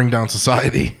to bring down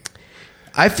society.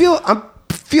 I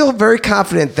feel very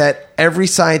confident that every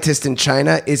scientist in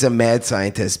China is a mad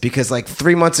scientist because like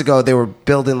 3 months ago they were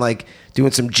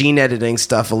doing some gene editing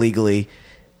stuff illegally.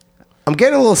 I'm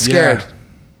getting a little scared. Yeah.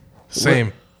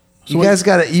 Same. You guys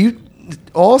got to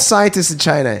all scientists in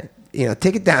China,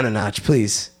 take it down a notch,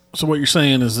 please. So what you're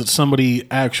saying is that somebody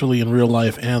actually in real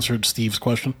life answered Steve's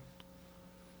question?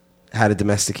 How to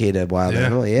domesticate a wild Yeah.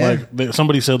 animal? Yeah. Like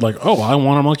somebody said like, "Oh, I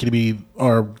want a monkey to be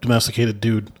our domesticated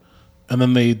dude," and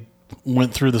then they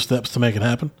went through the steps to make it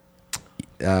happen.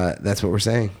 That's what we're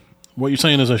saying. What you're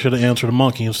saying is I should have answered a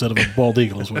monkey instead of a bald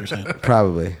eagle. Is what you're saying?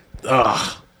 Probably.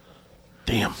 Ugh,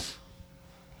 damn.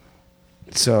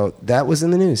 So that was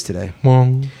in the news today.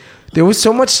 Wong. There was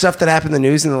so much stuff that happened in the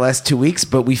news in the last 2 weeks,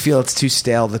 but we feel it's too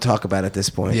stale to talk about at this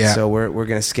point. Yeah. So we're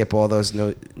going to skip all those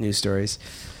news stories.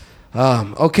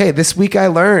 Okay, this week I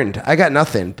learned. I got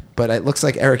nothing, but it looks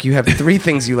like, Eric, you have 3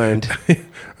 things you learned.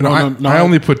 I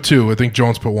only put 2. I think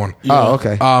Jones put 1. Oh,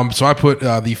 okay. So I put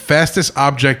the fastest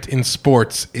object in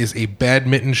sports is a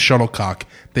badminton shuttlecock.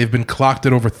 They've been clocked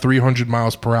at over 300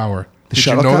 miles per hour. Did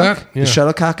you know that? The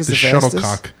shuttlecock is the fastest?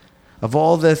 Shuttlecock. Of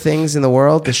all the things in the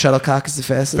world, the shuttlecock is the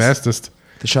fastest? Fastest.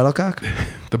 The shuttlecock?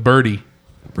 The birdie.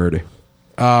 Birdie.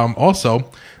 Also,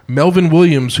 Melvin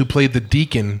Williams, who played the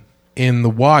Deacon in The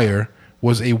Wire,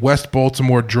 was a West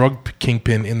Baltimore drug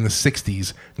kingpin in the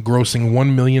 60s, grossing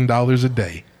 $1 million a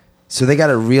day. So they got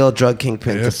a real drug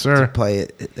kingpin Yes, to sir. play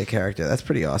the character. That's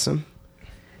pretty awesome.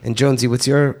 And Jonesy, what's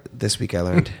your This Week I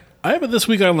Learned? I have a This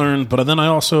Week I Learned, but then I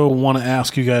also want to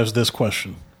ask you guys this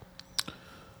question.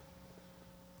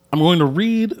 I'm going to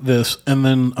read this, and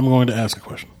then I'm going to ask a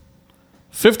question.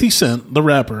 50 Cent, the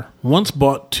rapper, once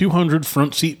bought 200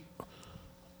 front seat...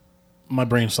 My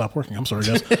brain stopped working. I'm sorry,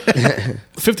 guys.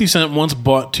 50 Cent once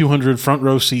bought 200 front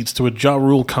row seats to a Ja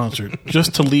Rule concert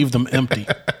just to leave them empty.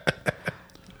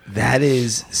 That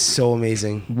is so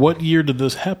amazing. What year did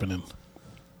this happen in?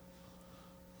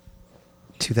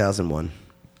 2001.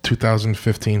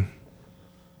 2015.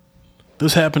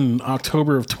 This happened in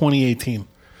October of 2018.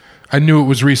 I knew it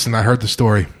was recent. I heard the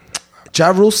story. Ja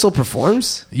Rule still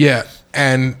performs? Yeah.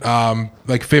 And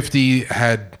like 50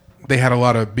 had a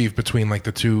lot of beef between like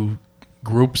the two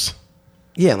groups.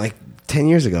 Yeah, like 10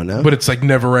 years ago, no? But it's like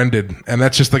never ended. And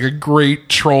that's just like a great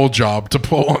troll job to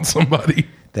pull on somebody.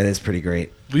 That is pretty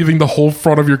great. Leaving the whole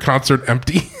front of your concert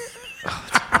empty.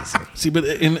 See, but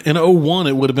in 01,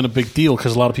 it would have been a big deal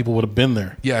because a lot of people would have been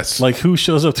there. Yes. Like, who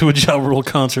shows up to a Ja Rule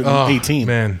concert in 18?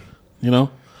 Man. You know?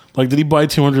 Like, did he buy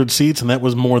 200 seats, and that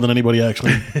was more than anybody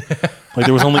actually... like,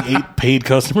 there was only 8 paid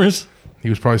customers? He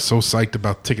was probably so psyched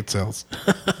about ticket sales.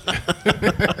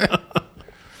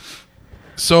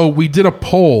 So we did a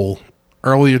poll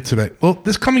earlier today. Well,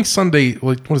 this coming Sunday,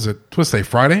 like, what is it? What's today,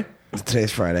 Friday?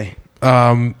 Today's Friday.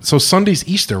 So Sunday's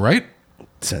Easter, right?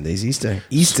 Sunday's Easter.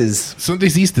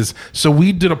 Sunday's Easter's. So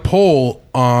we did a poll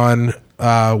on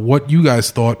what you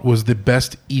guys thought was the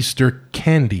best Easter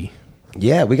candy.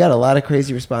 Yeah, we got a lot of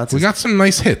crazy responses. We got some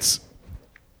nice hits.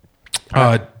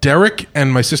 Derek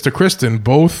and my sister Kristen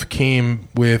both came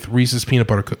with Reese's peanut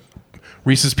butter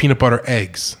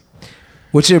eggs,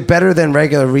 which are better than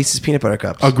regular Reese's peanut butter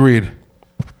cups. Agreed.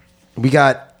 We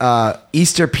got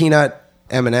Easter peanut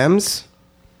M&Ms.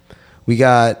 We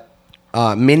got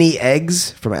mini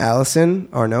eggs from Allison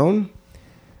Arnone.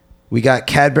 We got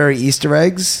Cadbury Easter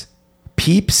eggs.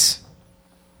 Peeps.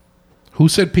 Who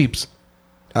said Peeps?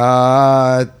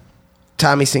 Tommy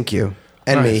Sinkyu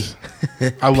and nice.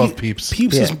 Me. I love Peeps.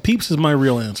 Peeps is my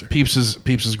real answer. Peeps is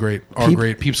great.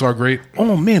 Great. Peeps are great.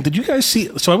 Oh man, did you guys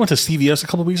see? So I went to CVS a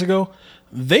couple weeks ago.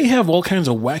 They have all kinds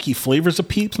of wacky flavors of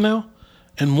Peeps now,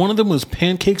 and one of them was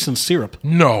pancakes and syrup.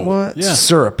 No, what? Yeah,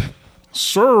 syrup.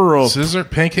 Scissor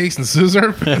pancakes and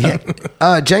scissor. Yeah.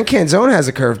 Jen Canzone has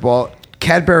a curveball.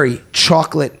 Cadbury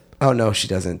chocolate. Oh no, she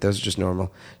doesn't. Those are just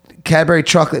normal. Cadbury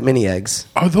chocolate mini eggs.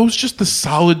 Are those just the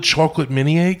solid chocolate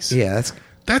mini eggs? Yeah,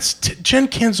 that's Jen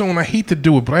Canzone. I hate to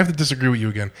do it, but I have to disagree with you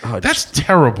again. That's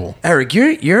terrible. Eric,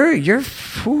 you're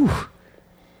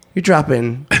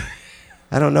dropping.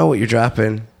 I don't know what you're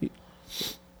dropping.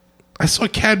 I saw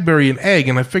Cadbury an egg,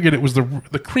 and I figured it was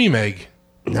the cream egg.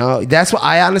 No, that's what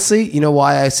I honestly. You know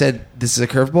why I said this is a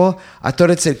curveball? I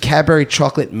thought it said Cadbury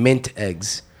chocolate mint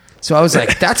eggs. So I was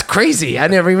like, that's crazy. I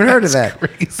never even heard of that.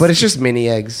 Crazy. But it's just mini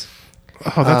eggs.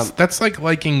 Oh, that's like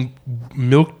liking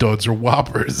Milk Duds or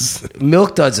Whoppers.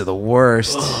 Milk Duds are the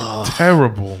worst.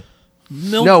 Terrible.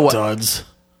 Milk Duds.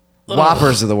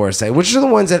 Whoppers are the worst. Which are the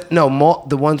ones that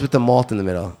the ones with the malt in the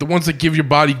middle? The ones that give your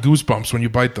body goosebumps when you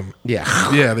bite them.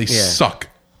 Yeah. Yeah, they suck.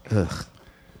 Ugh.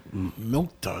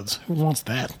 Milk Duds. Who wants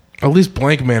that? At least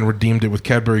Blank Man redeemed it with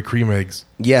Cadbury cream eggs.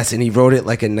 Yes, and he wrote it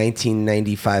like a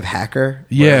 1995 hacker.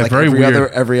 Yeah, like very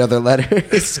weird. Every other letter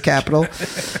is capital.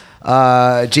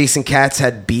 Jason Katz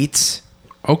had Beats.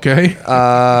 Okay.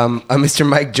 Mr.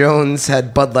 Mike Jones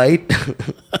had Bud Light.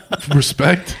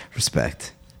 Respect.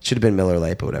 Should have been Miller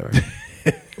Lite, but whatever.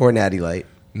 Or Natty Light.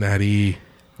 Natty.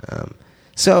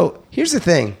 So here's the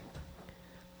thing.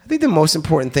 I think the most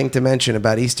important thing to mention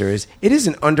about Easter is it is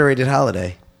an underrated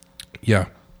holiday. Yeah.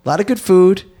 A lot of good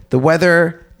food. The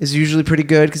weather is usually pretty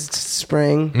good because it's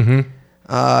spring.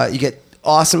 Mm-hmm. You get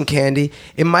awesome candy.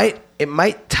 It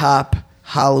might top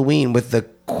Halloween with the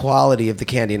quality of the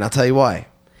candy, and I'll tell you why.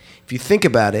 If you think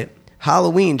about it,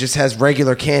 Halloween just has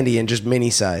regular candy and just mini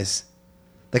size.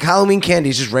 Like Halloween candy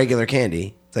is just regular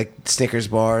candy. It's like Snickers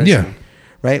bars. Yeah.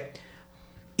 Right?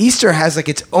 Easter has like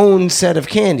its own set of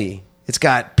candy. It's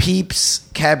got Peeps,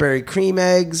 Cadbury cream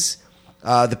eggs,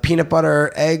 the peanut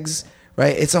butter eggs,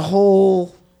 right? It's a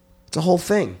whole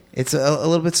thing. It's a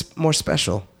little bit more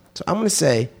special. So I'm going to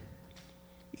say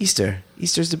Easter.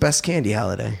 Easter's the best candy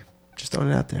holiday. Just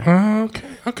throwing it out there.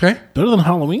 Okay. Better than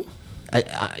Halloween?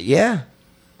 Yeah.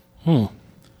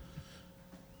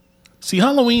 See,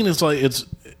 Halloween is like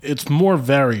it's more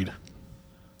varied.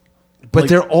 But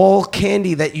they're all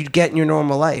candy that you'd get in your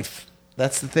normal life.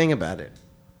 That's the thing about it.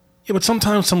 Yeah, but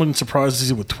sometimes someone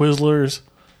surprises you with Twizzlers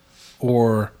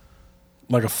or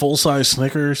like a full-size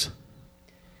Snickers.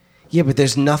 Yeah, but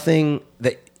there's nothing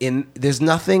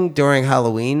during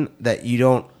Halloween that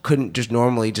you couldn't just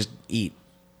normally just eat.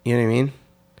 You know what I mean?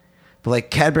 But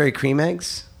like Cadbury cream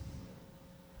eggs,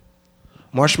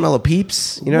 marshmallow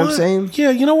Peeps, you know what I'm saying?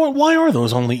 Yeah, you know what? Why are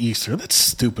those only Easter? That's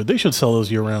stupid. They should sell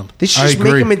those year-round. They should just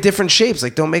make them in different shapes.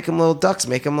 Like, don't make them little ducks.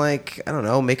 Make them like, I don't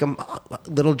know, make them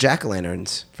little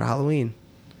jack-o'-lanterns for Halloween.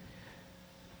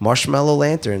 Marshmallow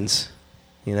lanterns,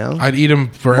 you know? I'd eat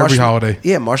them for every holiday.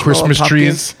 Yeah, marshmallow Christmas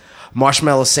pumpkins, trees.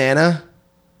 Marshmallow Santa,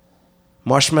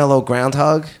 marshmallow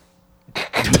groundhog.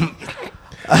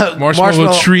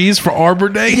 Marshmallow trees for Arbor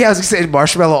Day? Yeah, I was going to say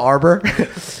marshmallow arbor.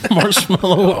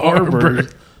 Marshmallow arbor.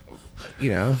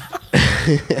 You know.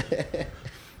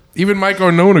 Even Mike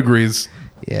Arnone agrees.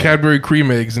 Yeah. Cadbury cream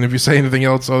eggs, and if you say anything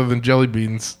else other than jelly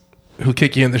beans, he'll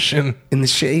kick you in the shin. In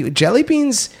the jelly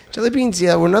beans.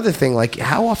 Yeah, were another thing. Like,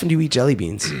 how often do you eat jelly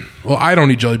beans? Well, I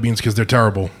don't eat jelly beans because they're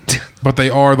terrible, but they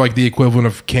are like the equivalent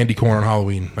of candy corn on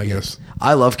Halloween, I guess.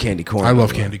 I love candy corn. I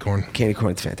love candy corn. Candy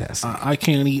corn's fantastic. I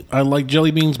can't eat. I like jelly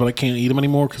beans, but I can't eat them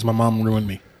anymore because my mom ruined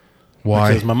me. Why?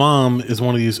 Because my mom is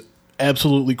one of these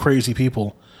absolutely crazy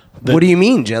people. What do you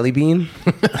mean, jelly bean?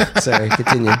 Sorry,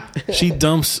 continue. She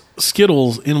dumps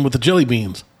Skittles in with the jelly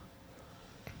beans.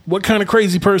 What kind of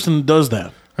crazy person does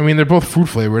that? I mean, they're both fruit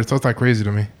flavored, so it's not crazy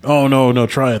to me. Oh, no,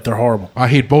 try it. They're horrible. I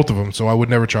hate both of them, so I would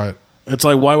never try it. It's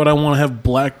like, why would I want to have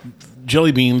black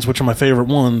jelly beans, which are my favorite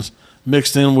ones,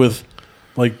 mixed in with,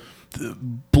 like,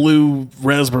 blue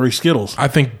raspberry Skittles? I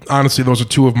think, honestly, those are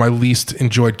two of my least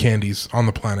enjoyed candies on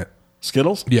the planet.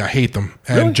 Skittles? Yeah, I hate them.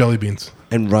 And Really? jelly beans.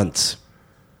 And runts.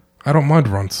 I don't mind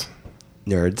runts.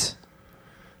 Nerds.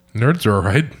 Nerds are all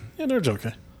right. Yeah, they're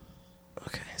okay.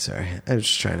 Okay, sorry. I was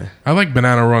just trying to... I like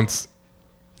banana runts.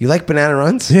 You like banana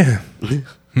runts? Yeah.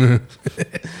 What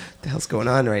the hell's going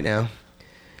on right now?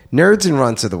 Nerds and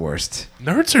runts are the worst.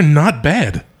 Nerds are not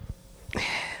bad.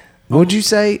 What would you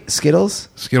say? Skittles?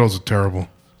 Skittles are terrible.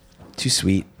 Too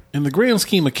sweet. In the grand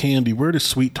scheme of candy, where does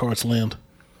Sweet Tarts land?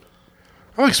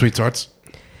 I like sweet tarts.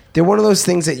 They're one of those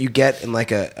things that you get in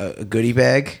like a goodie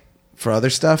bag for other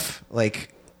stuff.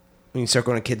 Like when you start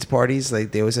going to kids' parties,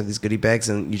 like they always have these goodie bags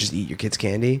and you just eat your kids'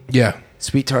 candy. Yeah.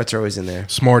 Sweet tarts are always in there.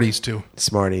 Smarties, too.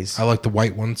 Smarties. I like the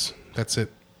white ones. That's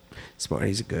it.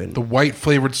 Smarties are good. The white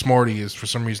flavored Smartie is, for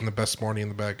some reason, the best Smartie in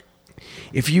the bag.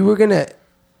 If you were going to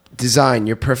design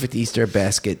your perfect Easter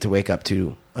basket to wake up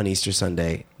to on Easter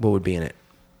Sunday, what would be in it?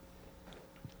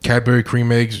 Cadbury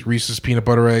cream eggs, Reese's peanut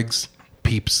butter eggs,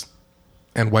 Peeps,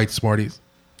 and white Smarties.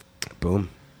 Boom.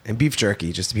 And beef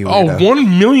jerky, just to be Oh, weirdo.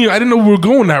 1 million? I didn't know we were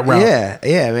going that route.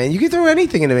 Yeah, man. You can throw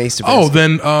anything in a Easter Oh, basket.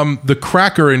 then the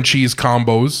cracker and cheese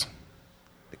combos.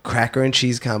 Cracker and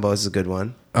cheese combo is a good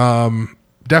one.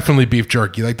 Definitely beef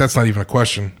jerky. Like, that's not even a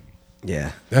question.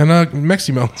 Yeah. And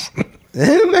Mexi Melts.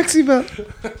 Mexico.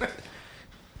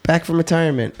 Back from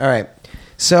retirement. All right.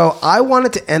 So I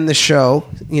wanted to end the show,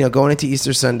 going into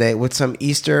Easter Sunday with some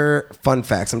Easter fun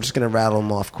facts. I'm just going to rattle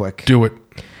them off quick. Do it.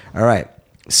 All right.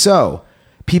 So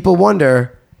people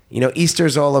wonder, Easter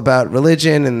is all about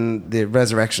religion and the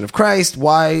resurrection of Christ.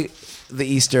 Why the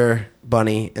Easter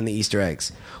bunny and the Easter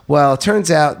eggs? Well, it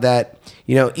turns out that,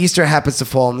 Easter happens to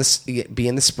fall be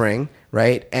in the spring,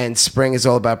 right? And spring is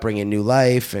all about bringing new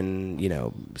life and,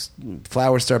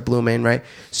 flowers start blooming, right?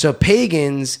 So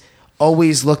pagans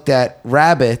always looked at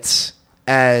rabbits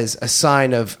as a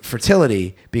sign of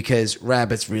fertility because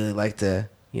rabbits really like to,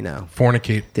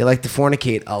 Fornicate. they like to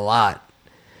fornicate a lot.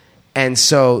 And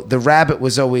so the rabbit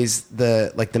was always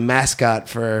the mascot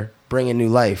for bringing new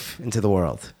life into the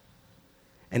world.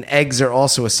 And eggs are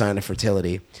also a sign of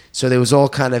fertility. So they was all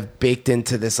kind of baked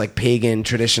into this like pagan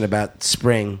tradition about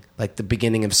spring, like the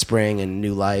beginning of spring and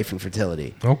new life and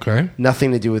fertility. Okay.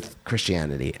 Nothing to do with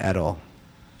Christianity at all.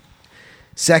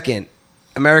 Second,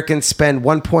 Americans spend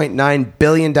 $1.9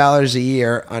 billion a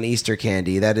year on Easter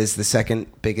candy. That is the second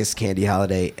biggest candy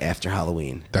holiday after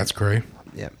Halloween. That's great.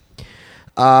 Yeah.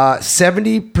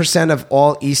 70% of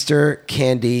all Easter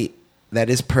candy that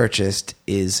is purchased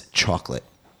is chocolate.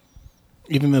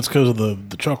 You think that's because of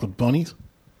the chocolate bunnies?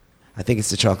 I think it's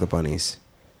the chocolate bunnies.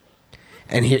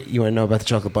 And here, you want to know about the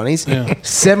chocolate bunnies? Yeah.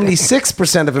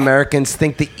 76% of Americans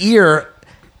think the ear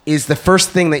is the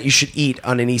first thing that you should eat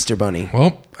on an Easter bunny.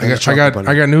 Well, I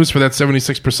got news for that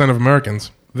 76% of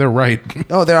Americans. They're right.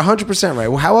 Oh, they're 100% right.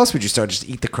 Well, how else would you start? Just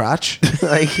eat the crotch?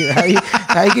 Like, how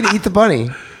you going to eat the bunny?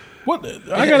 What?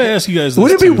 I got to ask you guys this,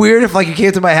 Wouldn't it be too. weird if, like, you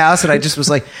came to my house and I just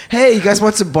was like, hey, you guys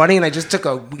want some bunny? And I just took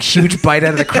a huge bite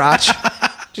out of the crotch?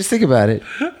 Just think about it.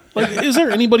 Like, is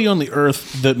there anybody on the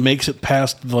earth that makes it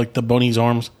past, like, the bunny's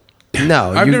arms?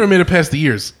 No. I've never made it past the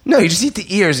ears. No, you just eat the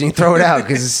ears and you throw it out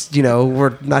because,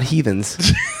 we're not heathens.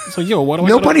 It's like, yo, why do I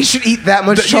Nobody should eat that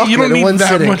much chocolate You don't in one need that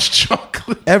sitting. much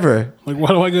chocolate. Ever. Like, why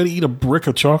do I go to eat a brick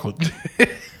of chocolate?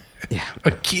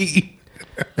 A key.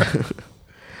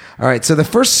 All right, so the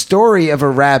first story of a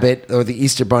rabbit or the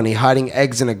Easter bunny hiding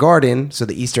eggs in a garden, so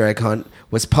the Easter egg hunt,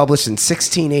 was published in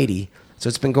 1680. So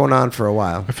it's been going on for a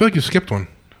while. I feel like you skipped one.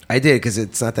 I did because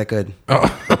it's not that good.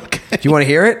 Oh, okay. Do you want to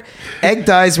hear it? Egg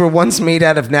dyes were once made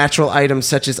out of natural items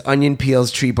such as onion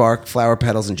peels, tree bark, flower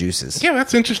petals, and juices. Yeah,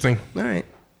 that's interesting. All right.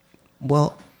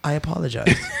 Well, I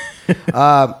apologize.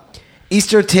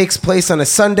 Easter takes place on a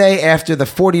Sunday after the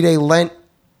 40-day Lent.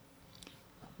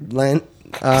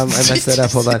 I messed that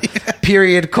up. Hold on.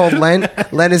 Period called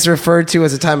Lent. Lent is referred to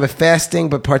as a time of fasting,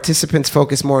 but participants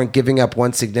focus more on giving up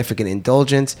one significant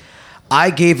indulgence. I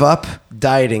gave up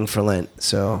dieting for Lent,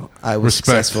 so I was Respect.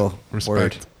 successful. Respect.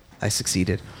 Word. I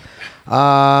succeeded.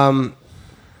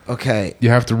 Okay, You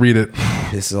have to read it.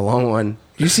 this is a long one.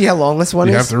 You see how long this one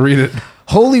You is? have to read it.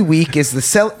 Holy Week is the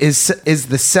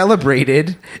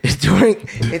celebrated during.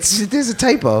 There's a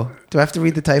typo. Do I have to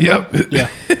read the typo? Yep. Yeah.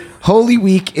 Holy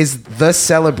Week is the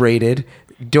celebrated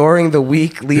during the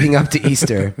week leading up to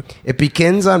Easter. It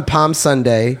begins on Palm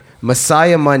Sunday,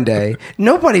 Messiah Monday.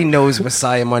 Nobody knows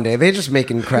Messiah Monday. They're just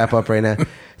making crap up right now.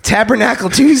 Tabernacle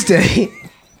Tuesday,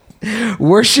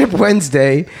 Worship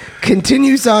Wednesday,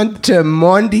 continues on to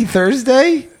Maundy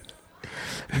Thursday,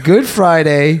 Good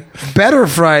Friday, Better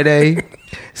Friday,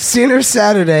 Sinner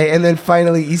Saturday, and then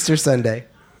finally Easter Sunday.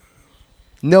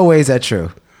 No way is that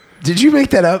true. Did you make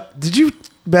that up? Did you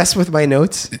mess with my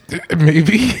notes?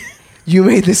 Maybe. You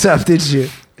made this up, did you?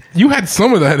 You had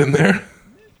some of that in there.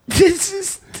 This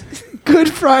is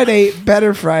Good Friday,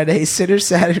 Better Friday, Sinner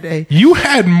Saturday. You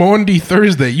had Maundy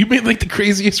Thursday. You made like the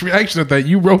craziest reaction at that.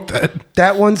 You wrote that.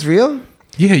 That one's real?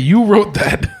 Yeah, you wrote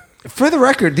that. For the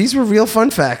record, these were real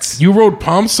fun facts. You wrote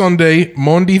Palm Sunday,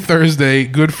 Maundy Thursday,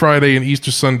 Good Friday, and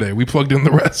Easter Sunday. We plugged in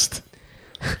the rest.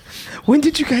 When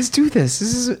did you guys do this?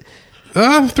 This is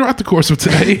Throughout the course of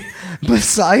today.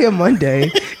 Messiah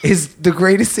Monday is the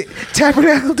greatest thing.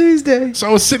 Tabernacle Tuesday. So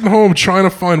I was sitting home trying to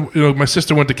find. My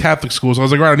sister went to Catholic school, so I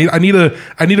was like, all right, I need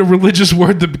a religious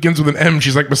word that begins with an M.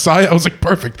 She's like Messiah. I was like,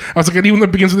 perfect. I was like, I need one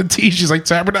that begins with a T. She's like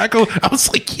Tabernacle. I was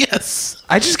like, yes.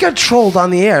 I just got trolled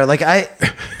on the air.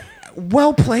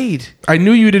 Well played. I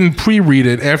knew you didn't pre-read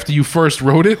it after you first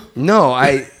wrote it. No,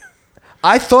 I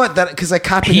thought that because I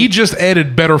copied. He just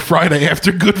added Better Friday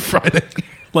after Good Friday.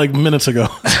 Like minutes ago.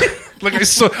 Like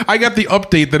I got the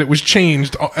update that it was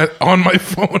changed on my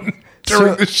phone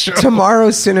during the show.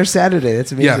 Tomorrow's Sinner Saturday.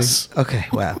 That's amazing. Yes. Okay.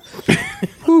 Wow.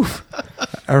 Oof.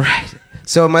 All right.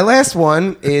 So my last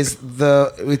one is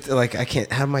I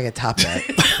can't. How am I gonna top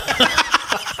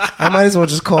that? I might as well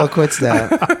just call it quits now.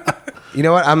 You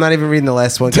know what? I'm not even reading the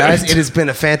last one, guys. It has been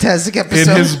a fantastic episode. It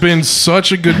has been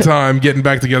such a good time getting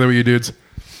back together with you dudes.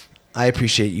 I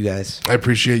appreciate you guys. I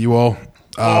appreciate you all.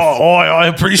 I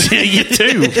appreciate you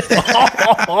too.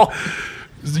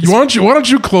 Why don't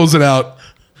you close it out?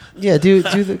 Yeah, do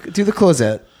the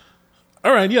closeout.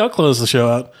 All right, yeah, I'll close the show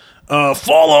out.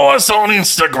 Follow us on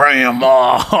Instagram.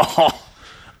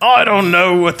 I don't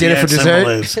know what the Dinner for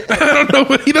symbol dessert? is. I don't know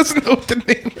what he doesn't know what the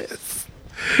name is.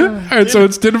 All right, so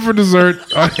it's Dinner for Dessert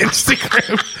on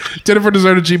Instagram.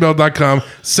 dinnerfordessert@gmail.com.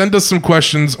 Send us some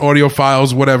questions, audio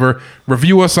files, whatever.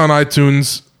 Review us on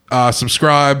iTunes.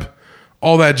 Subscribe.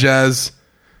 All that jazz.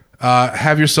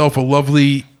 Have yourself a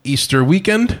lovely Easter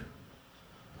weekend.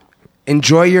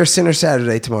 Enjoy your Sinner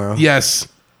Saturday tomorrow. Yes.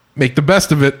 Make the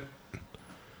best of it.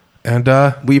 And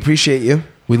We appreciate you.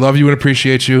 we love you and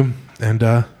appreciate you. And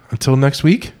until next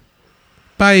week,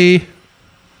 bye.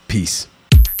 Peace.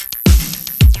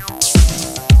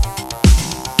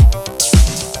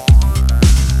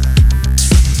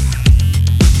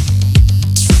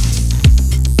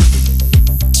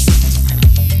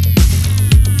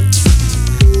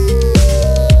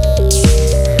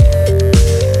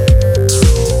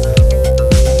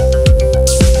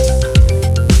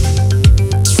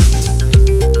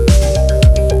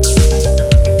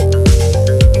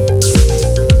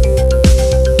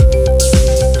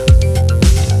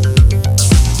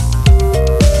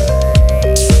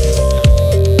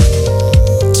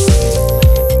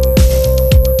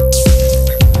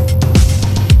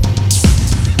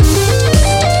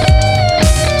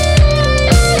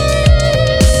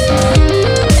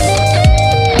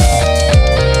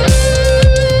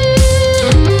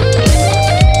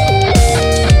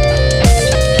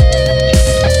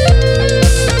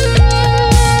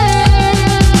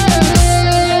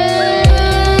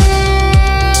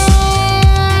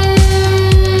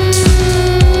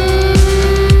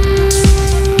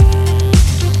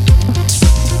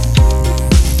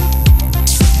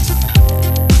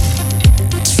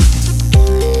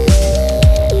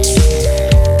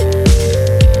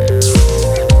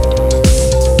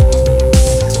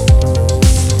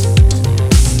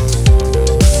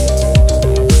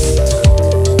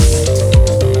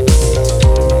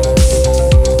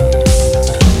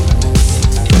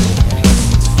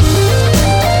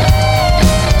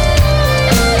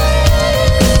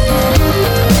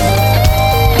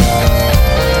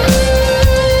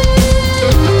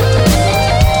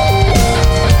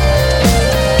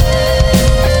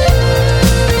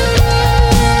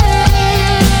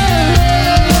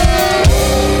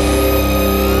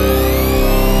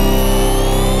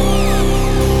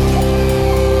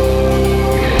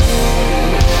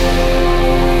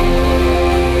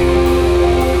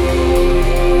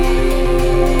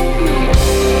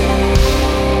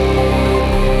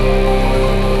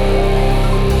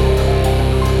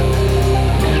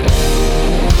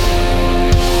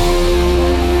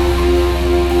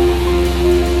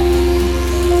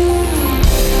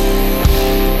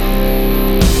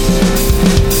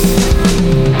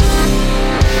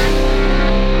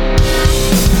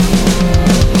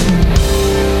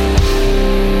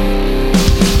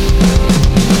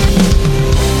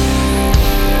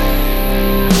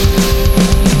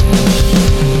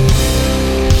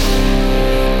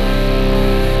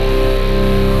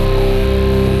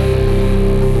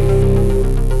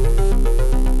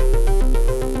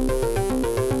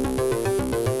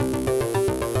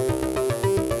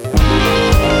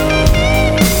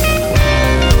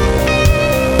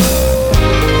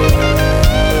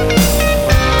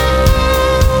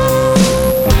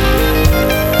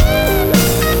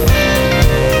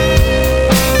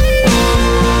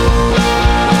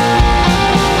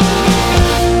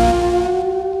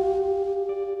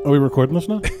 Are we recording this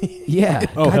now? Yeah.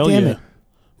 Oh, God hell damn yeah. it.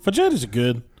 Fajitas are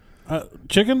good.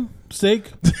 Chicken?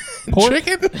 Steak? Pork?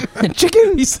 Chicken?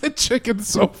 Chicken? He said chicken.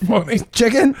 So funny.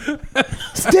 Chicken?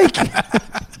 Steak?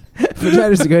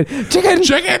 Vaginas are good. Chicken?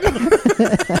 Chicken.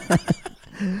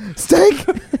 Steak?